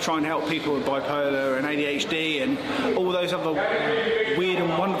 I want to try and help people with bipolar and ADHD and all those other weird and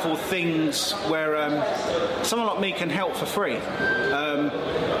wonderful things where someone like me can help for free.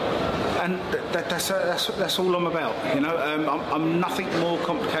 And that's all I'm about, I'm nothing more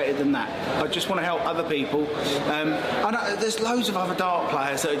complicated than that. I just want to help other people. I know there's loads of other dart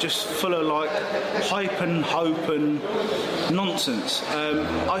players that are just full of like hype and hope and nonsense.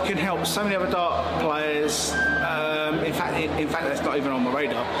 I can help so many other dart players. In fact, that's not even on my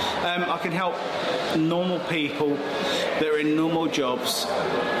radar. I can help normal people that are in normal jobs.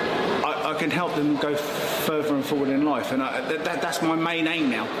 I can help them go further and forward in life, and that's my main aim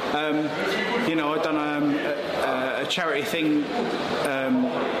now. I've done a charity thing.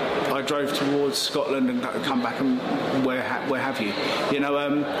 I drove towards Scotland and come back and where have you,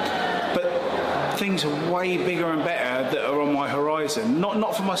 but things are way bigger and better that are on my horizon.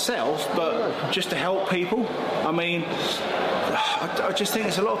 Not for myself, but just to help people. I mean, I just think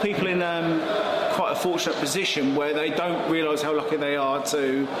there's a lot of people in quite a fortunate position where they don't realise how lucky they are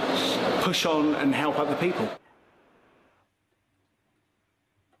to push on and help other people.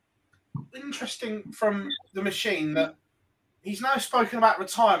 Interesting from the machine that he's now spoken about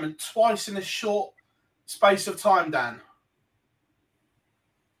retirement twice in a short space of time, Dan?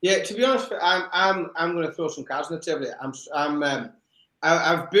 Yeah, to be honest, I'm going to throw some cards on the table here.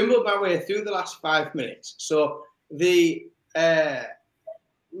 I've bimbled my way through the last 5 minutes. So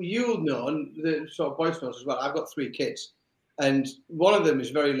you'll know, and the sort of boys knows as well. I've got 3 kids, and one of them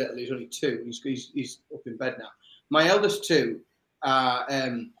is very little. He's only 2. He's up in bed now. My eldest 2,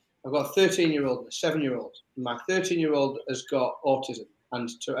 I've got a 13-year-old and a 7-year-old. My 13-year-old has got autism and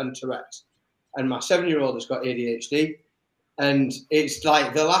Tourette's, and my 7-year-old has got ADHD. And it's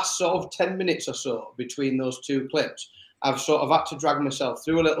like the last sort of 10 minutes or so between those 2 clips, I've sort of had to drag myself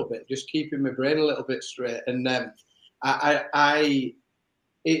through a little bit, just keeping my brain a little bit straight. And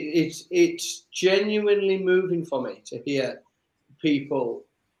it's genuinely moving for me to hear people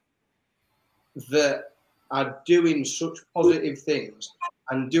that are doing such positive things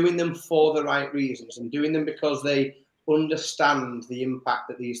and doing them for the right reasons and doing them because they understand the impact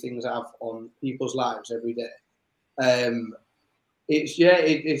that these things have on people's lives every day.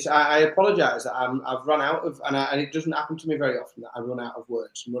 I apologise that I've run out of, and it doesn't happen to me very often that I run out of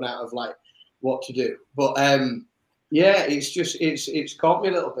words and run out of like what to do. But it's caught me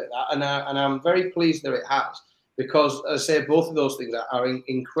a little bit that, and I'm very pleased that it has, because as I say, both of those things are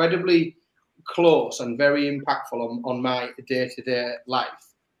incredibly close and very impactful on my day-to-day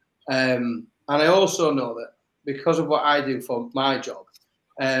life. And I also know that because of what I do for my job,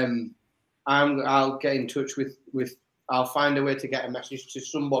 I'll get in touch with. I'll find a way to get a message to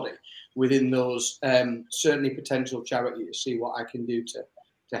somebody within those certainly potential charities to see what I can do to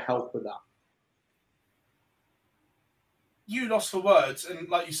help with that. You lost for words, and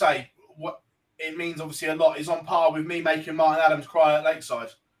like you say, what it means obviously a lot is on par with me making Martin Adams cry at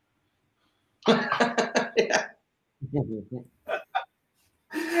Lakeside. But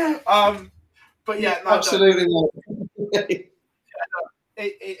yeah, no, absolutely.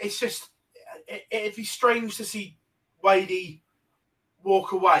 It's just it'd be strange to see Wadey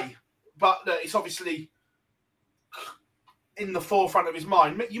walk away, but it's obviously in the forefront of his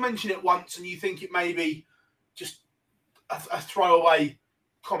mind. You mentioned it once, and you think it may be just a throwaway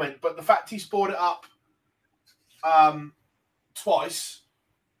comment, but the fact he's brought it up twice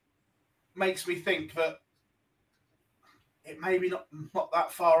makes me think that it may be not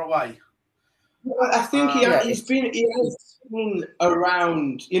that far away. I think he has been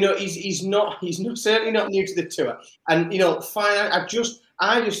around. You know, he's certainly not new to the tour. And you know, fine. I just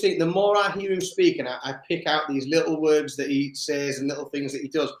think the more I hear him speak, and I pick out these little words that he says and little things that he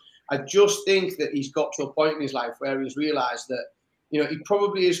does, I just think that he's got to a point in his life where he's realised that, you know, he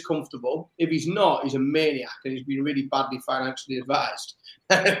probably is comfortable. If he's not, he's a maniac, and he's been really badly financially advised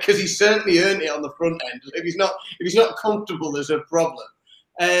because he's certainly earned it on the front end. If he's not comfortable, there's a problem.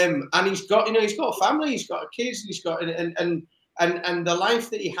 And he's got a family, he's got kids, he's got and the life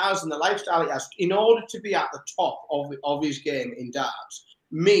that he has and the lifestyle he has, in order to be at the top of his game in darts,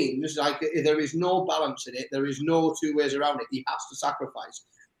 means like there is no balance in it. There is no 2 ways around it. He has to sacrifice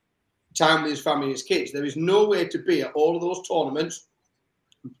time with his family and his kids. There is no way to be at all of those tournaments,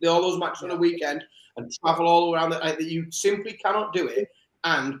 play all those matches on a weekend, and travel all around that. You simply cannot do it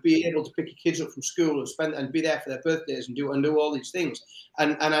and be able to pick your kids up from school and be there for their birthdays and do all these things.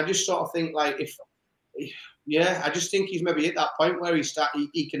 And I just sort of think like I just think he's maybe at that point where he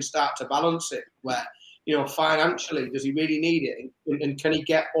can start to balance it, where, you know, financially, does he really need it, and can he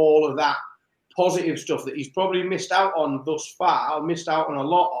get all of that positive stuff that he's probably missed out on thus far, or missed out on a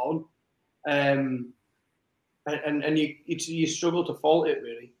lot on, and you struggle to fault it,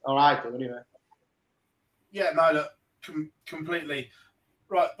 really, or I do anyway. Yeah, no, look, completely.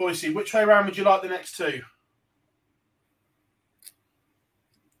 Right, Boise, which way around would you like the next 2?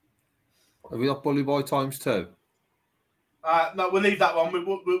 Have we got Bully Boy times 2? No, we'll leave that one.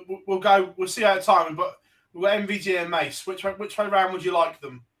 We'll go. We'll see out of time. But we've got MVG and Mace. Which way round would you like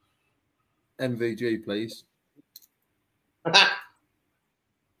them? MVG, please.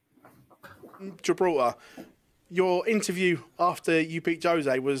 Gibraltar, your interview after you beat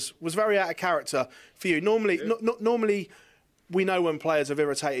Jose was very out of character for you. Normally, normally we know when players have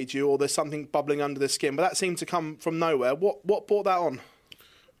irritated you or there's something bubbling under the skin, but that seemed to come from nowhere. What brought that on?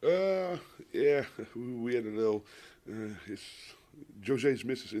 Yeah, we had a little. Jose's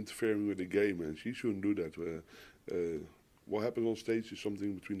missus interfering with the game, and she shouldn't do that. What happened on stage is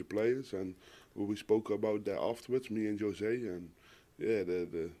something between the players, and we spoke about that afterwards, me and Jose, and yeah,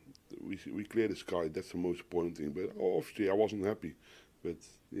 we cleared the sky. That's the most important thing. But obviously, I wasn't happy. But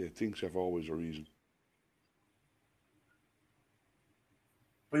yeah, things have always a reason.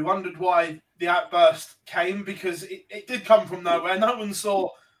 We wondered why the outburst came, because it did come from nowhere. No one saw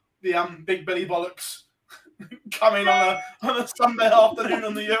the Big Billy Bollocks coming on a Sunday afternoon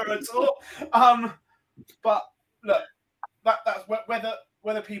on the Euro Tour. But look, that's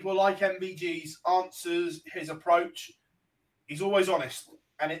whether people like MVG's answers, his approach, he's always honest,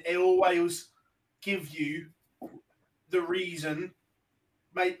 and it always give you the reason.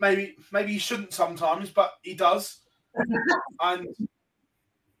 Maybe he shouldn't sometimes, but he does. And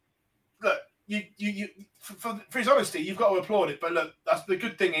look, you for his honesty, you've got to applaud it. But look, that's the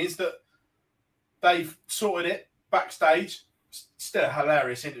good thing is that they've sorted it backstage. Still a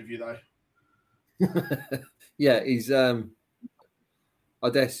hilarious interview, though. Yeah, he's. I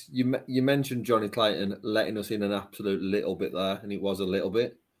guess you mentioned Johnny Clayton letting us in an absolute little bit there, and it was a little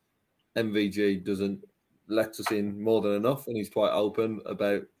bit. MVG doesn't let us in more than enough, and he's quite open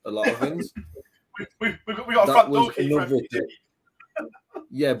about a lot of things. we got a front door key for MVG.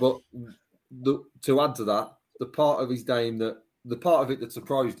 Yeah, but to add to that, the part of it that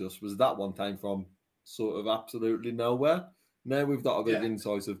surprised us was that one came from sort of absolutely nowhere. Now we've got a bit of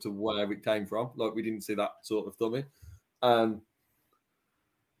insight as to where it came from. Like, we didn't see that sort of dummy.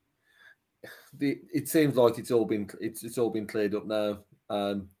 It seems like it's all been cleared up now.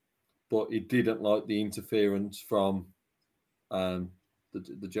 But he didn't like the interference from the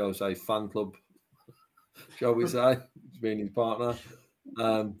Jose fan club, shall we say, being his partner.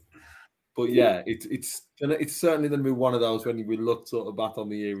 But yeah, it's certainly going to be one of those when we look sort of back on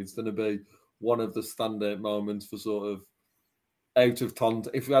the year. It's going to be one of the standout moments for sort of out of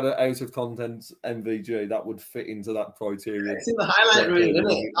content. If we had an out of content MVG, that would fit into that criteria. It's in the highlight reel, isn't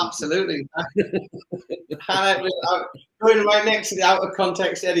it? Absolutely. Highlight reel, going right next to the out of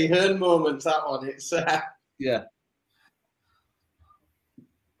context Eddie Hearn moments. That one, it's yeah.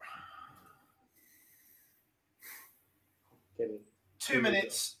 Okay. 2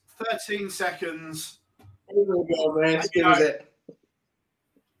 minutes, 13 seconds. Here we go, mate. Give us it.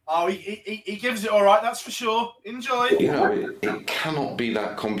 Oh, he gives it all right, that's for sure. Enjoy. You know, it cannot be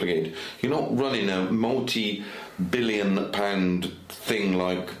that complicated. You're not running a multi-billion-pound thing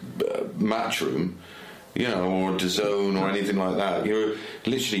like Matchroom, you know, or DAZN or anything like that. You're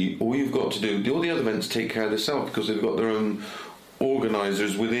literally, all you've got to do, all the other events take care of themselves because they've got their own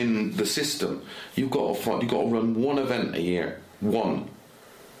organisers within the system. You've got to run one event a year, one,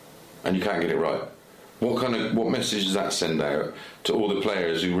 and you can't get it right. What message does that send out to all the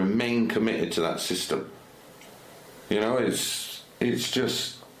players who remain committed to that system? You know, I just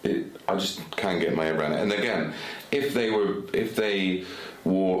can't get my head around it. And again, if they were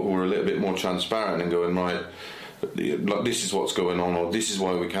a little bit more transparent and going, right, like, this is what's going on, or this is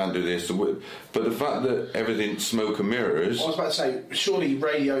why we can't do this, but the fact that everything's smoke and mirrors. I was about to say, surely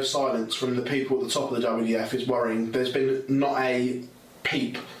radio silence from the people at the top of the WDF is worrying. There's been not a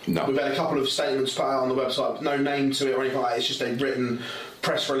peep. No. We've had a couple of statements put out on the website, no name to it or anything like that. It's just a written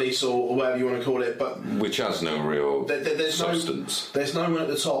press release or whatever you want to call it, but which has no real substance. There's no one at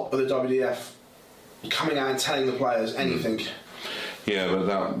the top of the WDF coming out and telling the players anything. Yeah, but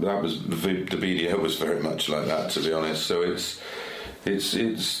that was the BDO was very much like that, to be honest. So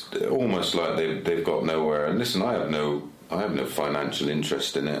it's almost like they've got nowhere. And listen, I have no financial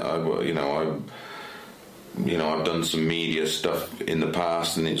interest in it. I've done some media stuff in the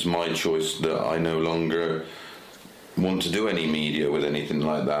past, and it's my choice that I no longer want to do any media with anything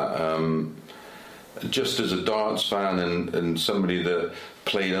like that. Just as a darts fan and somebody that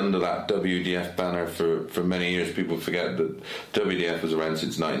played under that WDF banner for many years, people forget that WDF was around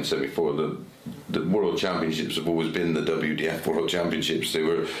since 1974. The World Championships have always been the WDF World Championships. They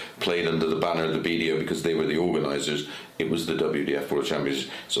were played under the banner of the BDO because they were the organisers. It was the WDF World Championships.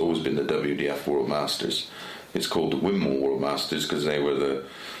 It's always been the WDF World Masters. It's called the Wimbledon World Masters because they were the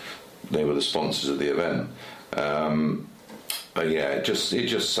sponsors of the event. But yeah, it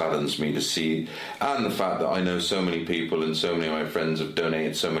just saddens me to see, and the fact that I know so many people and so many of my friends have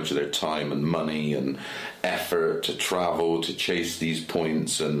donated so much of their time and money and effort to travel to chase these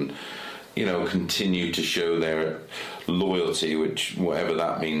points and, you know, continue to show their loyalty, which whatever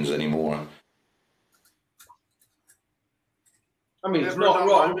that means anymore. I mean, it's not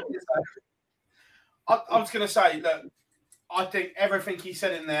wrong. I was going to say that I think everything he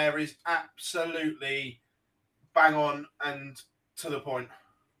said in there is absolutely bang on and to the point.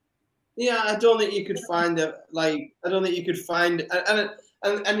 Yeah, I don't think you could find and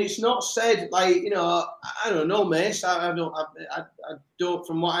it's not said like, you know, I don't know, Mace. I don't.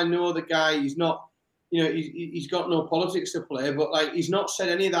 From what I know, the guy, he's not, you know, he's got no politics to play, but like he's not said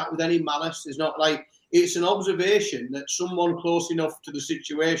any of that with any malice. It's not like, it's an observation that someone close enough to the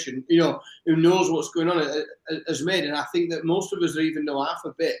situation, you know, who knows what's going on, has made, and I think that most of us that even know half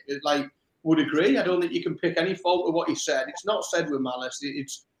a bit, like, would agree. I don't think you can pick any fault with what he said. It's not said with malice.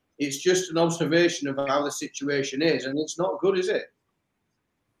 It's just an observation of how the situation is, and it's not good, is it?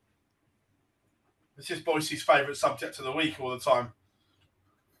 It's just Boyce's favourite subject of the week all the time.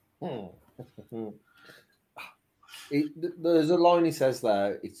 There's a line he says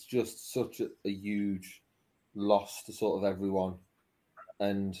there. It's just such a huge loss to sort of everyone,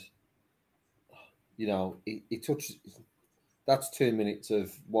 and it touches. That's 2 minutes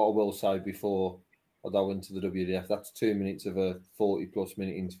of what I will say before I go into the WDF. That's 2 minutes of a 40+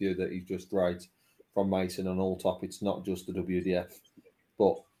 minute interview that he's just right from Mason on all top. It's not just the WDF,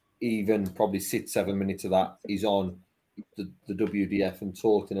 but even probably 6-7 minutes of that is on the WDF and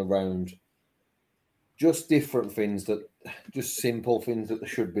talking around just different things, just simple things that they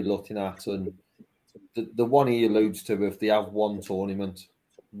should be looking at. And the one he alludes to, if they have one tournament,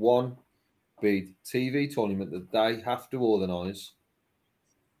 one big TV tournament that they have to organise,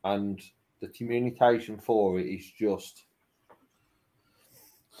 and the communication for it is just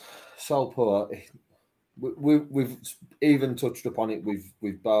so poor. We've even touched upon it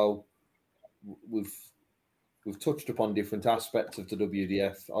with Beau. We've touched upon different aspects of the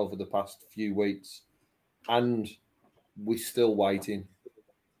WDF over the past few weeks, and we're still waiting.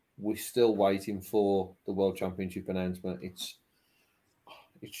 We're still waiting for the World Championship announcement. It's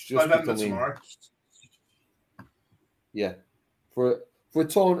just November becoming tomorrow. Yeah, for a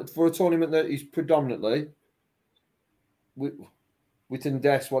tournament that is predominantly, we can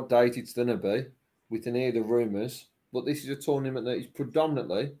guess what date it's going to be. We can hear the rumours, but this is a tournament that is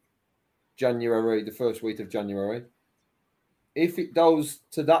predominantly January, the first week of January. If it goes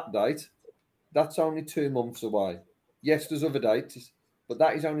to that date, that's only 2 months away. Yes, there's other dates, but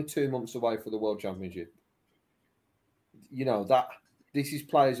that is only 2 months away for the World Championship. That this is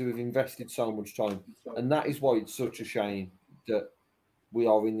players who have invested so much time, and that is why it's such a shame that we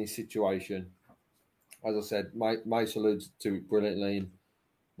are in this situation. As I said, Mace alludes to it brilliantly. And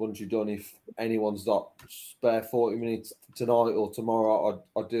once you're done, if anyone's got spare 40 minutes tonight or tomorrow,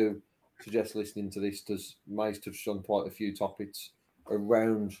 I do suggest listening to this, because Mace touched on quite a few topics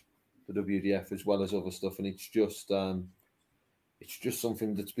around the WDF as well as other stuff, and it's just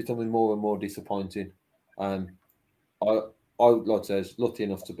something that's becoming more and more disappointing. I like I said, lucky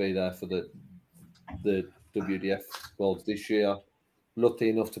enough to be there for the WDF Worlds this year. Lucky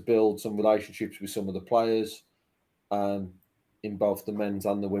enough to build some relationships with some of the players in both the men's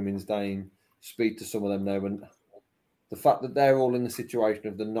and the women's game. Speak to some of them now, and the fact that they're all in the situation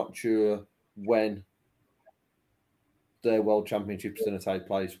of they're not sure when their World Championship's going to take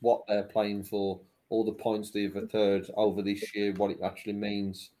place, what they're playing for, all the points they've occurred over this year, what it actually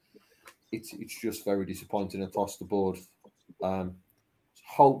means. It's just very disappointing across the board.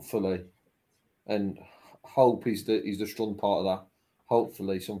 Hopefully, and hope is the strong part of that.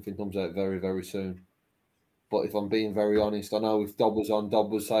 Hopefully, something comes out very, very soon. But if I'm being very honest, I know if Dob was on,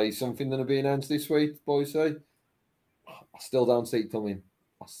 Dob would say something going to be announced this week, boys say. I still don't see it coming.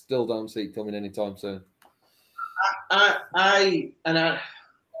 I still don't see it coming anytime soon. I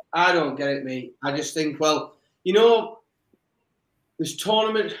don't get it, mate. I just think, there's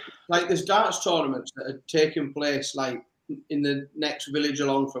tournament, like there's darts tournaments that are taking place like in the next village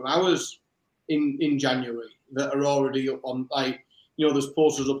along from ours in January that are already up on, there's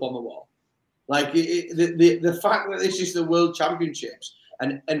posters up on the wall. Like the fact that this is the World Championships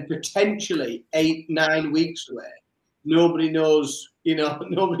and potentially 8-9 weeks away, nobody knows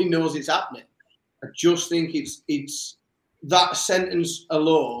it's happening. I just think it's that sentence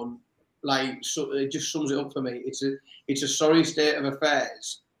alone, so it just sums it up for me. It's a sorry state of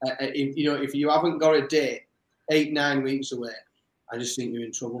affairs. If you haven't got a date 8-9 weeks away, I just think you're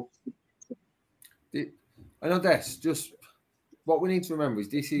in trouble. I know that's just what we need to remember is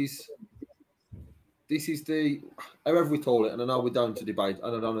this is the, however we call it, and I know we're down to debate,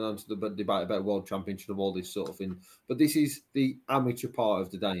 and I don't know to the debate about World Championship and all this sort of thing, but this is the amateur part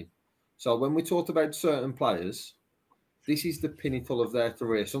of the game. So when we talk about certain players, this is the pinnacle of their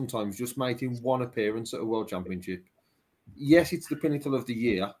career, sometimes just making one appearance at a World Championship. Yes, it's the pinnacle of the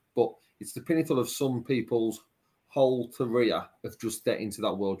year, but it's the pinnacle of some people's whole career of just getting to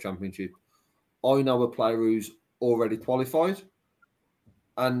that World Championship. I know a player who's already qualified,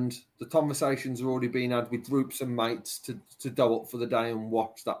 and the conversations are already being had with groups and mates to go up for the day and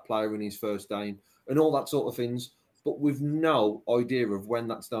watch that player in his first game and all that sort of things, but with no idea of when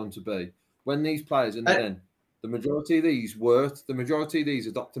that's going to be. When these players, and then the majority of these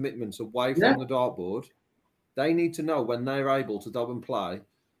adopt commitments away from the dartboard, they need to know when they're able to go and play.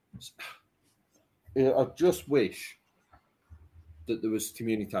 I just wish that there was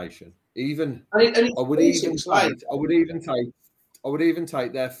communication. I would even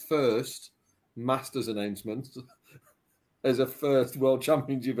take their first Masters announcement as a first World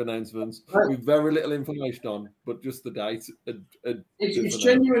Championship announcement with very little information on, but just the date. It's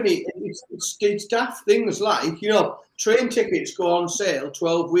genuinely, it's daft things like, train tickets go on sale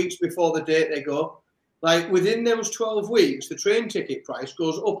 12 weeks before the date they go. Like, within those 12 weeks, the train ticket price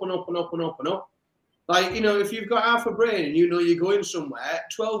goes up and up and up and up and up. Like, if you've got half a brain and you're going somewhere,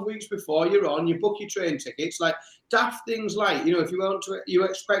 12 weeks before you're on, you book your train tickets. Like, daft things like, if you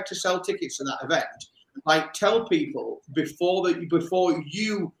expect to sell tickets to that event, like, tell people before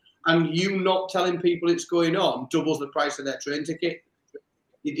you not telling people it's going on doubles the price of their train ticket.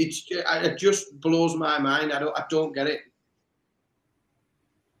 It just blows my mind. I don't get it.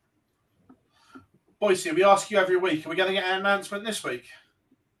 Boise, we ask you every week. Are we going to get an announcement this week?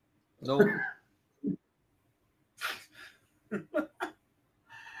 No.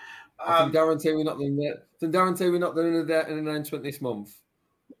 I can guarantee we're not doing that. I can guarantee we're not doing an announcement this month.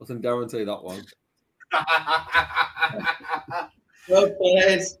 I can guarantee that one. Well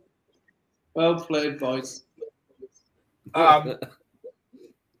played. Well played, boys.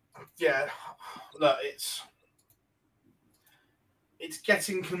 Yeah, look, it's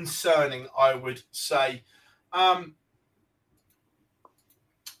getting concerning, I would say.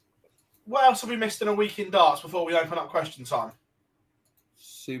 What else have we missed in a week in darts before we open up question time?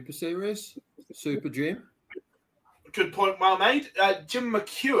 Super Series? Super Jim? Good point, well made. Jim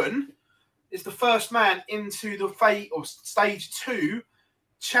McEwen is the first man into the Stage 2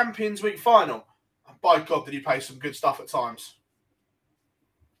 Champions Week final. And by God, did he play some good stuff at times.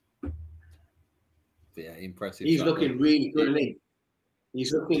 Yeah, impressive. He's looking really good, isn't he?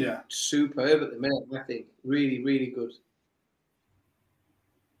 He's looking superb at the minute, I think. Really, really good.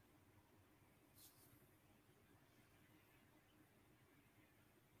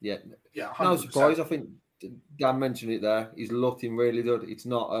 Yeah. 100%. No surprise. I think Dan mentioned it there. He's looking really good. It's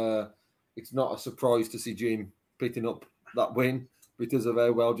not a surprise to see Jim picking up that win because of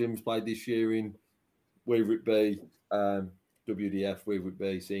how well Jim's played this year in whether it be WDF, whether it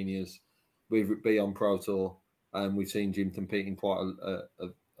be seniors, whether it be on Pro Tour. We've seen Jim compete in quite a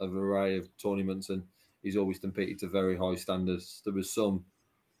array of tournaments, and he's always competed to very high standards. There was some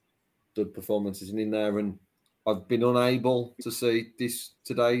good performances in there, and I've been unable to see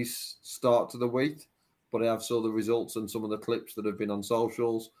today's start to the week, but I have saw the results and some of the clips that have been on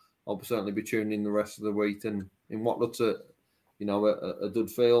socials. I'll certainly be tuning in the rest of the week and in what looks at, a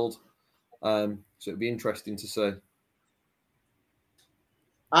good field. So it'd be interesting to see.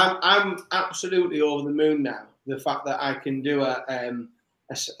 I'm absolutely over the moon now. The fact that I can do that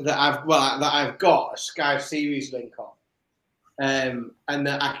I've got a Sky Series link on. And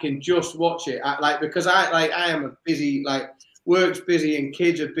that I can just watch it, because I am a busy, work's busy and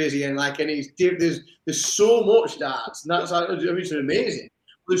kids are busy, and there's so much darts, and that's it's amazing.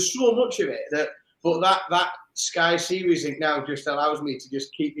 There's so much of it that Sky Series link now just allows me to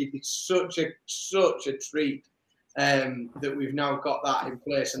just keep it. It's such a treat that we've now got that in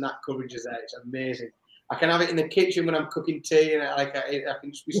place, and that coverage is there. It's amazing. I can have it in the kitchen when I'm cooking tea, and I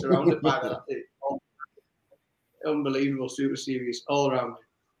can just be surrounded by that. Unbelievable Super Series all around.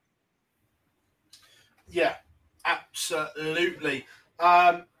 Yeah, absolutely.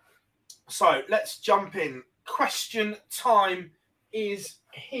 So let's jump in. Question time is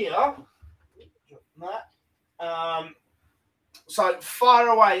here. So fire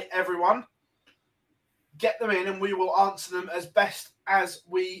away, everyone. Get them in, and we will answer them as best as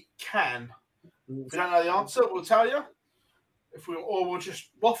we can. If we don't know the answer, we'll tell you. Or we'll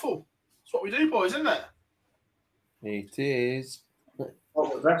just waffle. That's what we do, boys, isn't it? It is.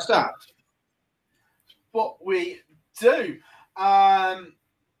 That's that. What we do.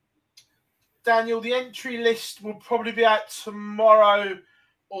 Daniel, the entry list will probably be out tomorrow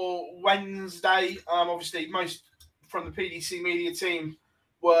or Wednesday. Obviously, most from the PDC media team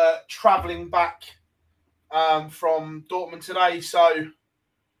were travelling back from Dortmund today. So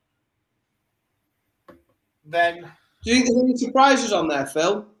then... Do you think there's any surprises on there,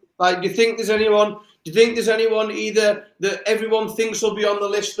 Phil? Do you think there's anyone either that everyone thinks will be on the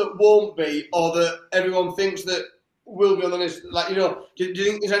list that won't be, or that everyone thinks that will be on the list? Do you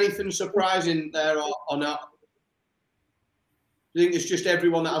think there's anything surprising there or not? Do you think it's just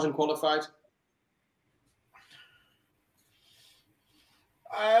everyone that hasn't qualified?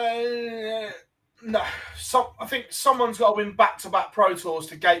 No. I think someone's got to win back-to-back Pro Tours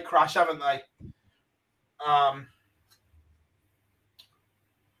to gate crash, haven't they?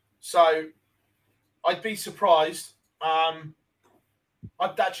 So I'd be surprised. I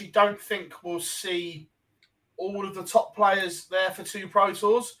actually don't think we'll see all of the top players there for 2 Pro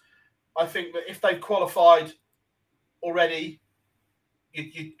Tours. I think that if they've qualified already,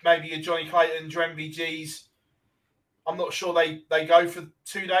 maybe your Johnny Clayton, your MVGs, I'm not sure they go for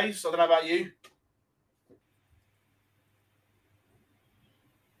 2 days. I don't know about you.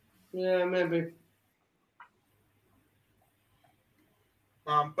 Yeah, maybe.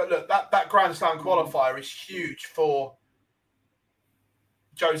 But look, that Grand Slam qualifier is huge for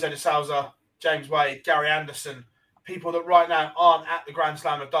Jose de Souza, James Wade, Gary Anderson, people that right now aren't at the Grand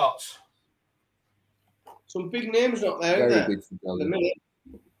Slam of darts. Some big names not there, Very isn't big there? for The minute.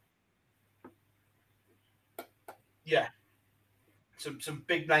 Yeah. Some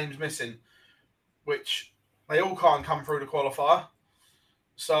big names missing, which they all can't come through the qualifier.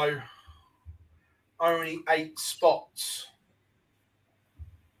 So only 8 spots.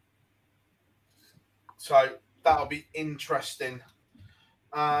 So that'll be interesting.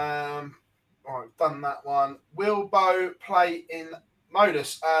 All right, done that one. Will Beau play in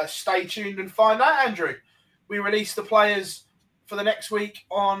Modus? Stay tuned and find out, Andrew. We release the players for the next week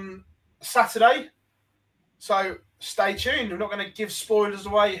on Saturday. So stay tuned. We're not going to give spoilers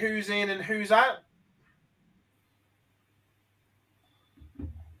away who's in and who's out.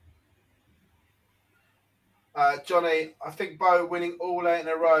 Johnny, I think Beau winning all 8 in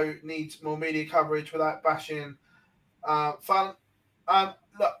a row needs more media coverage without bashing fun.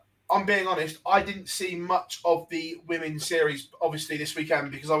 Look, I'm being honest. I didn't see much of the women's series, obviously, this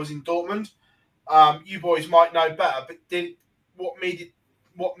weekend because I was in Dortmund. You boys might know better, but what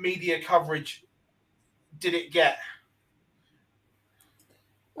media coverage did it get?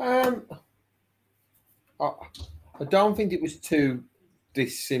 I don't think it was too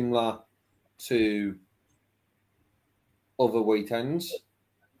dissimilar to other weekends.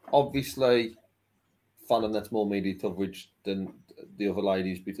 Obviously, Fallon that's more media coverage than the other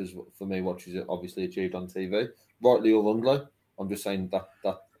ladies because for me, what she's obviously achieved on TV, rightly or wrongly, I'm just saying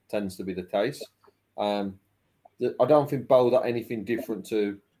that tends to be the case. I don't think Beau that anything different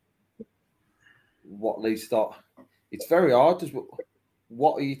to what Lee's thought. It's very hard.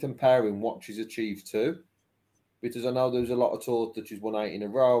 What are you comparing what she's achieved to? Because I know there's a lot of talk that she's won 8 in a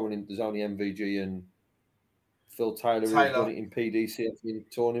row, and there's only MVG and Phil Taylor who's done it in PDC in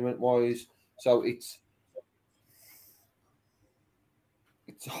tournament wise. So it's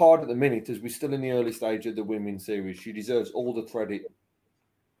hard at the minute as we're still in the early stage of the women's series. She deserves all the credit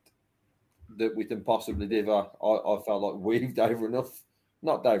that we can possibly give her. I felt like we've gave her enough.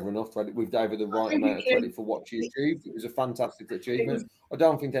 Not gave her enough credit. We've gave her the right amount of credit for what she achieved. It was a fantastic achievement. I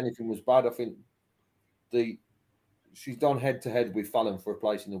don't think anything was bad. I think she's done head to head with Fallon for a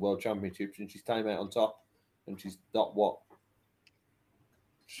place in the World Championships, and she's came out on top, and she's got what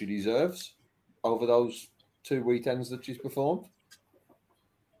she deserves over those 2 weekends that she's performed.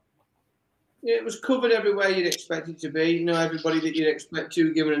 Yeah, it was covered everywhere you'd expect it to be. You know, everybody that you'd expect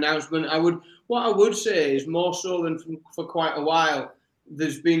to give an announcement. What I would say is more so than for quite a while.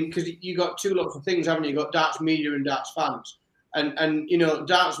 There's been, because you got 2 lots of things, haven't you? You got darts media and darts fans, and you know,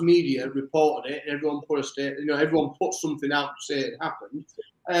 darts media reported it, and everyone put a state. You know, everyone put something out to say it happened.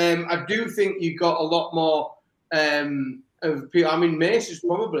 I do think you got a lot more of people. I mean, Mace is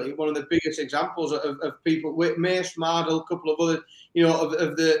probably one of the biggest examples of people. With Mace, Mardle, a couple of other, you know,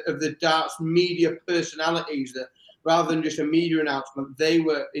 of the darts media personalities that, rather than just a media announcement, they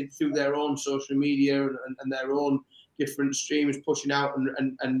were through their own social media and their own different streams pushing out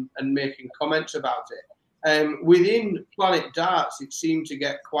and making comments about it. Within Planet Darts, it seemed to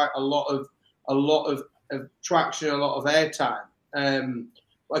get quite a lot of traction, a lot of airtime.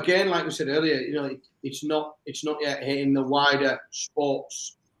 Again, like we said earlier, you know, it's not yet hitting the wider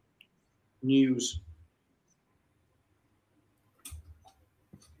sports news.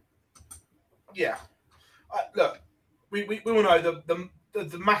 Yeah, look, we all know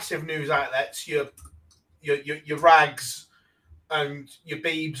the massive news outlets, your rags and your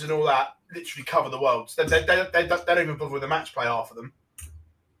Beebs and all that literally cover the world. They don't even bother with the match play, half of them.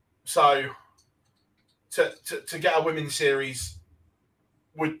 So to get a women's series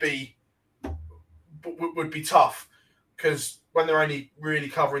would be tough because when they're only really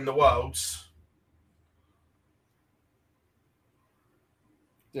covering the worlds.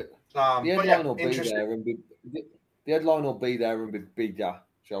 The headline will be there and the headline will be there and be bigger,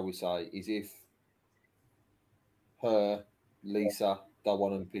 shall we say, is if her, Lisa, they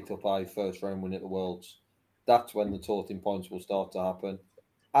want to pick up a first round win at the Worlds. That's when the talking points will start to happen.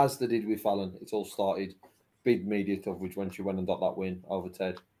 As they did with Fallon, it all started big media coverage when she went and got that win over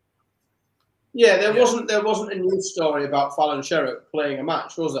Ted. Yeah, there wasn't a news story about Fallon Sherrock playing a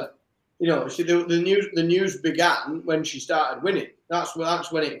match, was there? You know, the news began when she started winning. That's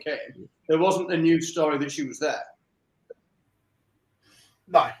when it came. There wasn't a news story that she was there.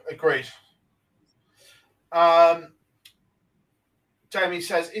 No, agreed. Jamie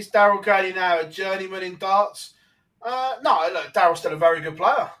says, is Daryl Galley now a journeyman in darts? No, look, Daryl's still a very good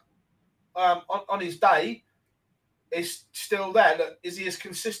player. On his day, is still there. Look, is he as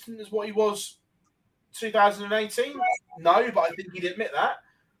consistent as what he was 2018? No, but I think he'd admit that.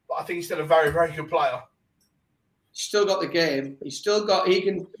 But I think he's still a very, very good player. He's still got the game. He's still got. He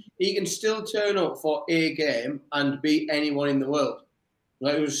can still turn up for a game and beat anyone in the world.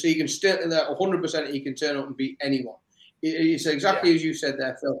 Like he can still 100%. He can turn up and beat anyone. It's exactly as you said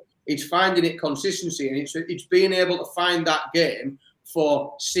there, Phil. It's finding it consistency, and it's being able to find that game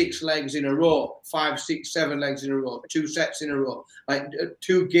for 6 legs in a row, 5, 6, 7 legs in a row, 2 sets in a row, like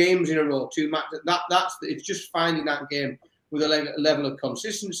 2 games in a row, 2 matches. It's just finding that game with a level of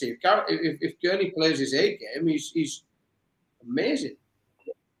consistency. If Gurney plays his A game, he's amazing.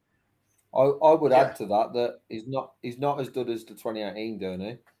 I would add to that he's not as good as the 2018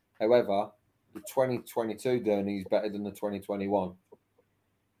 Gurney. However, the 2022 Gurney is better than the 2021.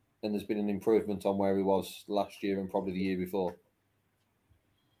 And there's been an improvement on where he was last year and probably the year before.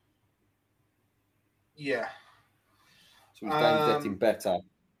 Yeah. So his game's getting better.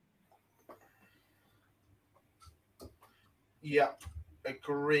 Yeah,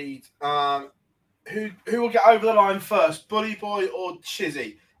 agreed. Who will get over the line first, Bully Boy or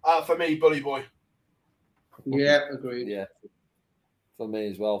Chizzy? For me, Bully Boy. Yeah, agreed. Yeah, for me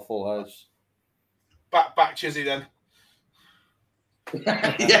as well. Full house. Back Chizzy then.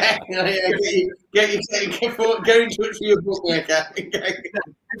 yeah. Get in touch with your bookmaker.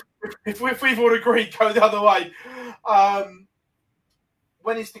 If we've all agreed, go the other way.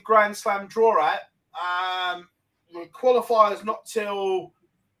 When is the Grand Slam draw at? The qualifiers not till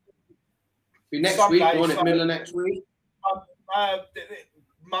next Sunday, week. You want it middle of next week?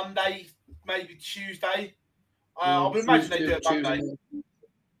 Monday, maybe Tuesday. I would imagine they do it Monday.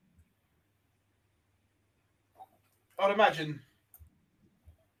 I'd imagine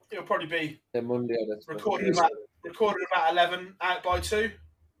it'll probably be Monday. Recorded about 11, out by 2.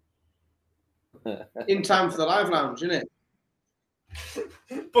 In time for the live lounge, isn't it?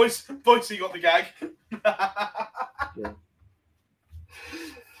 Boys, you got the gag. Yeah.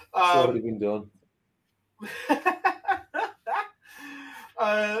 It's already been done.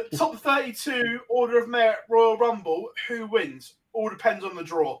 Top 32 Order of Merit Royal Rumble. Who wins? All depends on the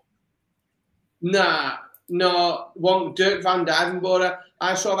draw. No, one Dirk van Dijvenbode.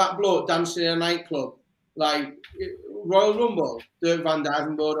 I saw that bloke dancing in a nightclub. Like Royal Rumble, Dirk van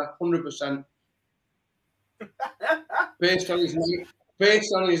Dijvenbode, 100%. Based on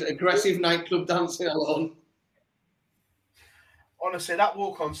his aggressive nightclub dancing alone. Honestly, that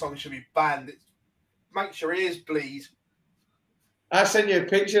walk-on song should be banned. It makes your ears bleed. I sent you a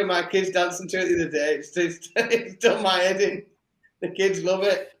picture of my kids dancing to it the other day. It's done my head in. The kids love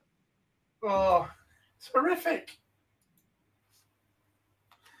it. Oh, it's horrific.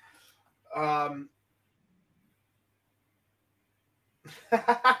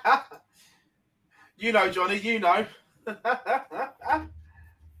 You know, Johnny, you know.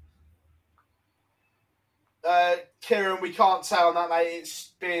 Kieran, we can't say on that, mate.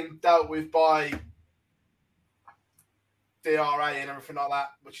 It's being dealt with by DRA and everything like that,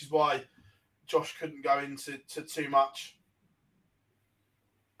 which is why Josh couldn't go into too much.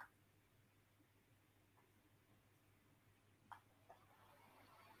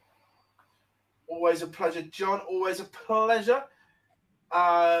 Always a pleasure, John. Always a pleasure.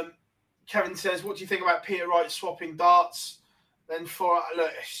 Kevin says, what do you think about Peter Wright swapping darts? Then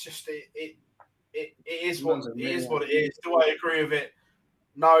look, it's just it is what it is. What it is. Do I agree with it?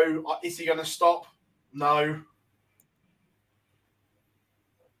 No. Is he going to stop? No.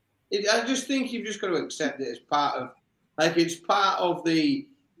 I just think you've just got to accept it as part of, it's part of the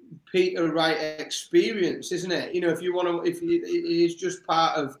Peter Wright experience, isn't it? You know, if it is just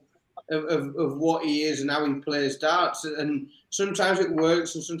part of what he is and how he plays darts, and sometimes it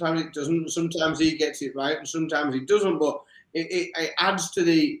works and sometimes it doesn't. Sometimes he gets it right and sometimes he doesn't. But it adds to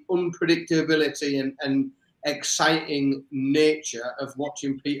the unpredictability and exciting nature of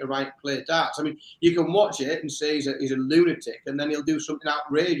watching Peter Wright play darts. I mean, you can watch it and say he's a lunatic, and then he'll do something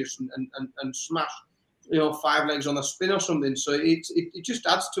outrageous and smash, 5 legs on the spin or something. So it just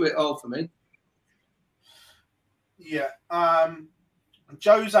adds to it all for me. Yeah.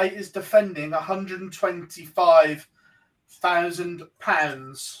 Jose is defending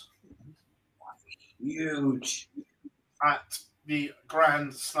 £125,000. Huge. At the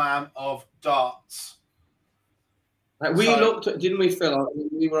Grand Slam of Darts. We looked at, didn't we, Phil?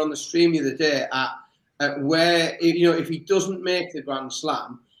 We were on the stream the other day at where, if he doesn't make the Grand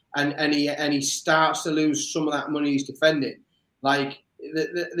Slam and he starts to lose some of that money he's defending, like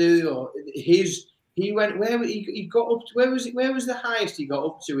he went where he got up to, where was the highest he got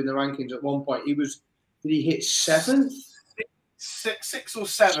up to in the rankings at one point? He was Did he hit 7th? Six or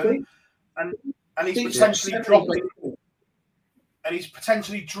seven, and he's Six potentially or seven. dropping. And he's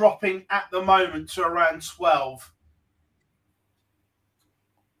potentially dropping at the moment to around 12.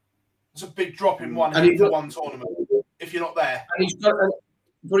 It's a big drop in one hit for one tournament. If you're not there, and he's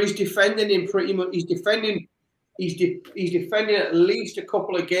defending him pretty much. He's defending at least a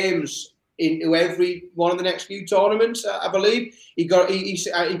couple of games into every one of the next few tournaments. I believe he got at least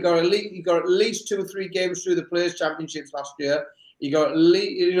 2 or 3 games through the Players' Championships last year. He got at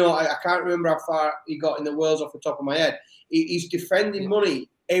least, I can't remember how far he got in the Worlds off the top of my head. He's defending money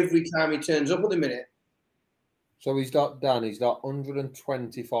every time he turns up at the minute. So he's got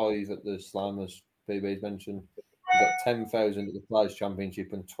 125 at the Slam, as PB's mentioned. He's got 10,000 at the Players'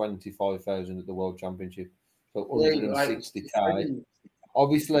 Championship and 25,000 at the World Championship. So 160k.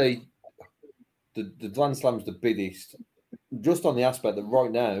 Obviously, the Grand Slam's the biggest. Just on the aspect that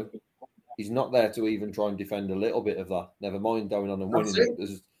right now, he's not there to even try and defend a little bit of that. Never mind going on and winning it.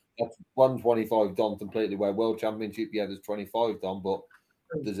 That's 125 done completely. Where World Championship, there's 25 done, but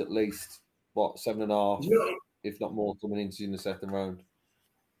there's at least 7.5, if not more, coming into in the second round.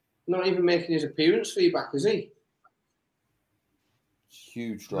 Not even making his appearance fee back, is he?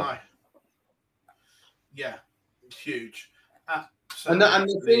 Huge drop. No. Yeah, huge. And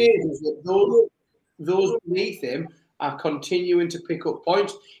the thing is that those beneath him are continuing to pick up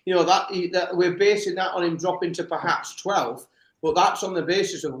points. That we're basing that on him dropping to perhaps 12th, but that's on the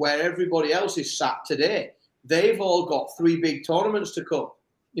basis of where everybody else is sat today. They've all got 3 big tournaments to come.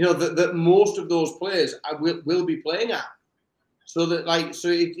 That most of those players will be playing at. So that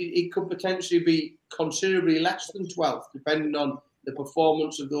it could potentially be considerably less than 12th, depending on the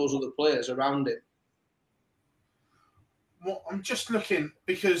performance of those other players around him. Well, I'm just looking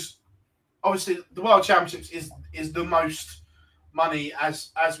because obviously the World Championships is the most money,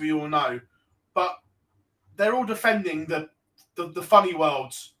 as we all know, but they're all defending the funny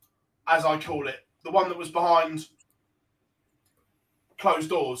worlds, as I call it, the one that was behind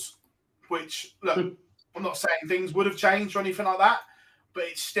closed doors. Which, look, I'm not saying things would have changed or anything like that, but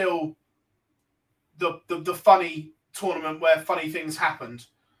it's still the funny tournament where funny things happened.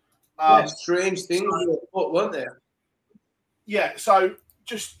 Strange things, weren't there? Yeah, so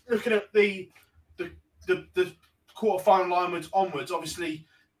just looking at the quarterfinal onwards, obviously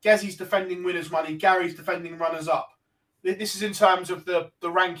Gezzy's defending winners' money, Gary's defending runners-up. This is in terms of the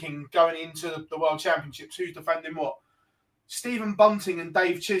ranking going into the World Championships. Who's defending what? Stephen Bunting and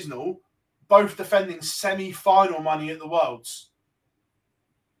Dave Chisnall both defending semi-final money at the Worlds.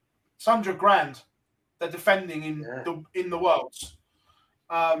 It's $100,000 they're defending in the Worlds.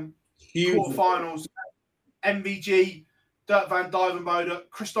 Quarterfinals, MVG, Dirk van Dijvenbode,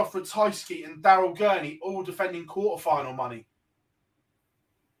 Christoph Ratajski and Daryl Gurney all defending quarterfinal money.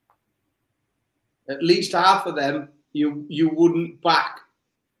 At least half of them you wouldn't back,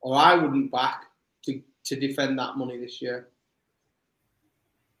 or I wouldn't back, to defend that money this year.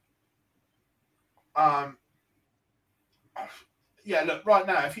 Look, right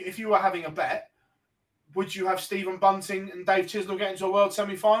now, if you were having a bet, would you have Stephen Bunting and Dave Chisnall get into a World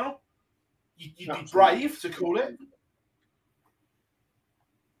semi-final? You'd be brave to call it.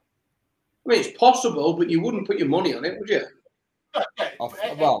 I mean, it's possible, but you wouldn't put your money on it, would you?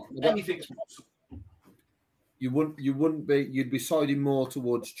 Anything's possible. You wouldn't be. You'd be siding more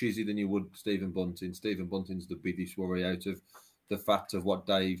towards Chizzy than you would Stephen Bunting. Stephen Bunting's the biggest worry out of the fact of what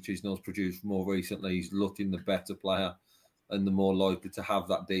Dave Chisnall's produced more recently. He's looking the better player and the more likely to have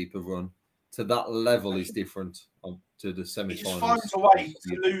that deeper run. To that level is different to the semi-finals. He just finds a way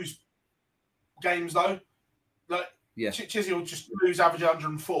to lose games, though. Chizzy will just lose average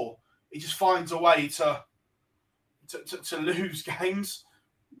 104. He just finds a way to lose games.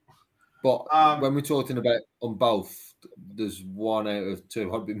 But when we're talking about on both, there's 1 out of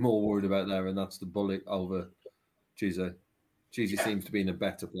 2 I'd be more worried about there, and that's the bullet over Chizzy. Chizzy seems to be in a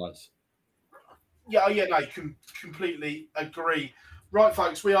better place. Completely agree. Right,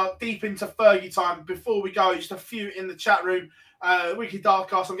 folks, we are deep into Fergie time. Before we go, just a few in the chat room. Weekly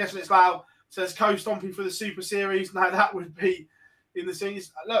Dartcast, I'm guessing it's loud, says co-stomping for the Super Series. Now, that would be in the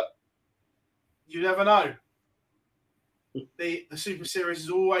series. Look, you never know. The Super Series is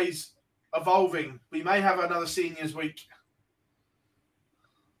always evolving. We may have another Seniors Week.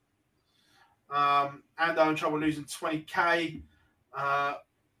 Ando in trouble losing 20k.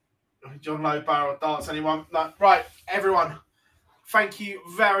 John Lowe, Barrel, Darts, anyone? No. Right, everyone. Thank you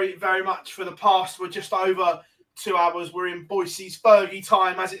very, very much for the past. We're just over 2 hours. We're in Boise's Fergie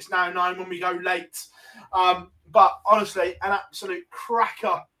time, as it's now known when we go late. But honestly, an absolute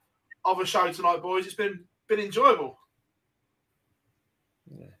cracker of a show tonight, boys. It's been enjoyable.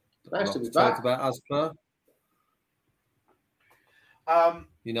 Nice to be talk back. about as per.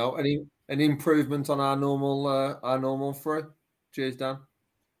 You know, any improvement on our normal three? Cheers, Dan.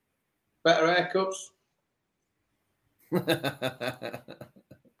 Better haircuts.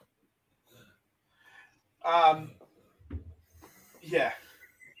 Yeah.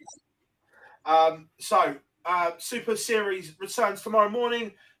 Super Series returns tomorrow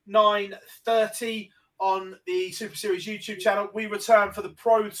morning, 9:30 on the Super Series YouTube channel. We return for the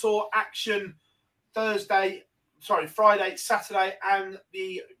Pro Tour action Friday, Saturday, and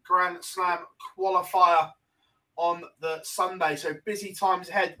the Grand Slam qualifier on the Sunday. So busy times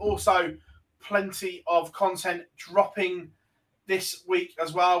ahead. Also, plenty of content dropping this week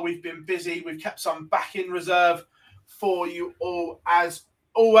as well. We've been busy. We've kept some back in reserve for you all as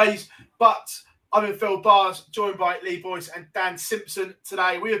always. But I've been Phil Bars, joined by Lee Boyce and Dan Simpson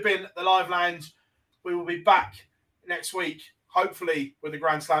today. We have been The Live Lounge. We will be back next week, hopefully with a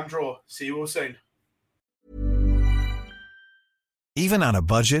Grand Slam draw. See you all soon. Even on a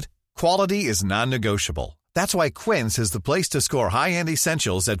budget, quality is non-negotiable. That's why Quince is the place to score high-end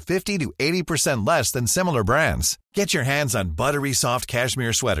essentials at 50 to 80% less than similar brands. Get your hands on buttery soft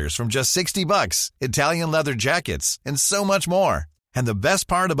cashmere sweaters from just $60, Italian leather jackets, and so much more. And the best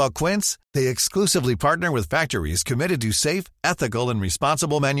part about Quince, they exclusively partner with factories committed to safe, ethical, and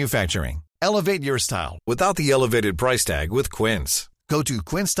responsible manufacturing. Elevate your style without the elevated price tag with Quince. Go to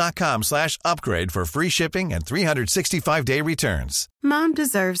quince.com/upgrade for free shipping and 365-day returns. Mom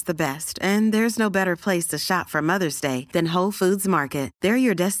deserves the best, and there's no better place to shop for Mother's Day than Whole Foods Market. They're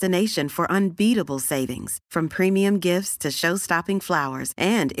your destination for unbeatable savings, from premium gifts to show-stopping flowers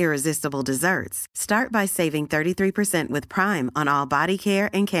and irresistible desserts. Start by saving 33% with Prime on all body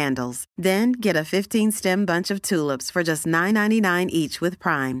care and candles. Then get a 15-stem bunch of tulips for just $9.99 each with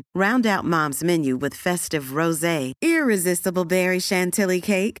Prime. Round out Mom's menu with festive rosé, irresistible berry chantilly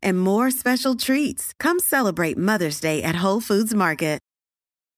cake, and more special treats. Come celebrate Mother's Day at Whole Foods Market.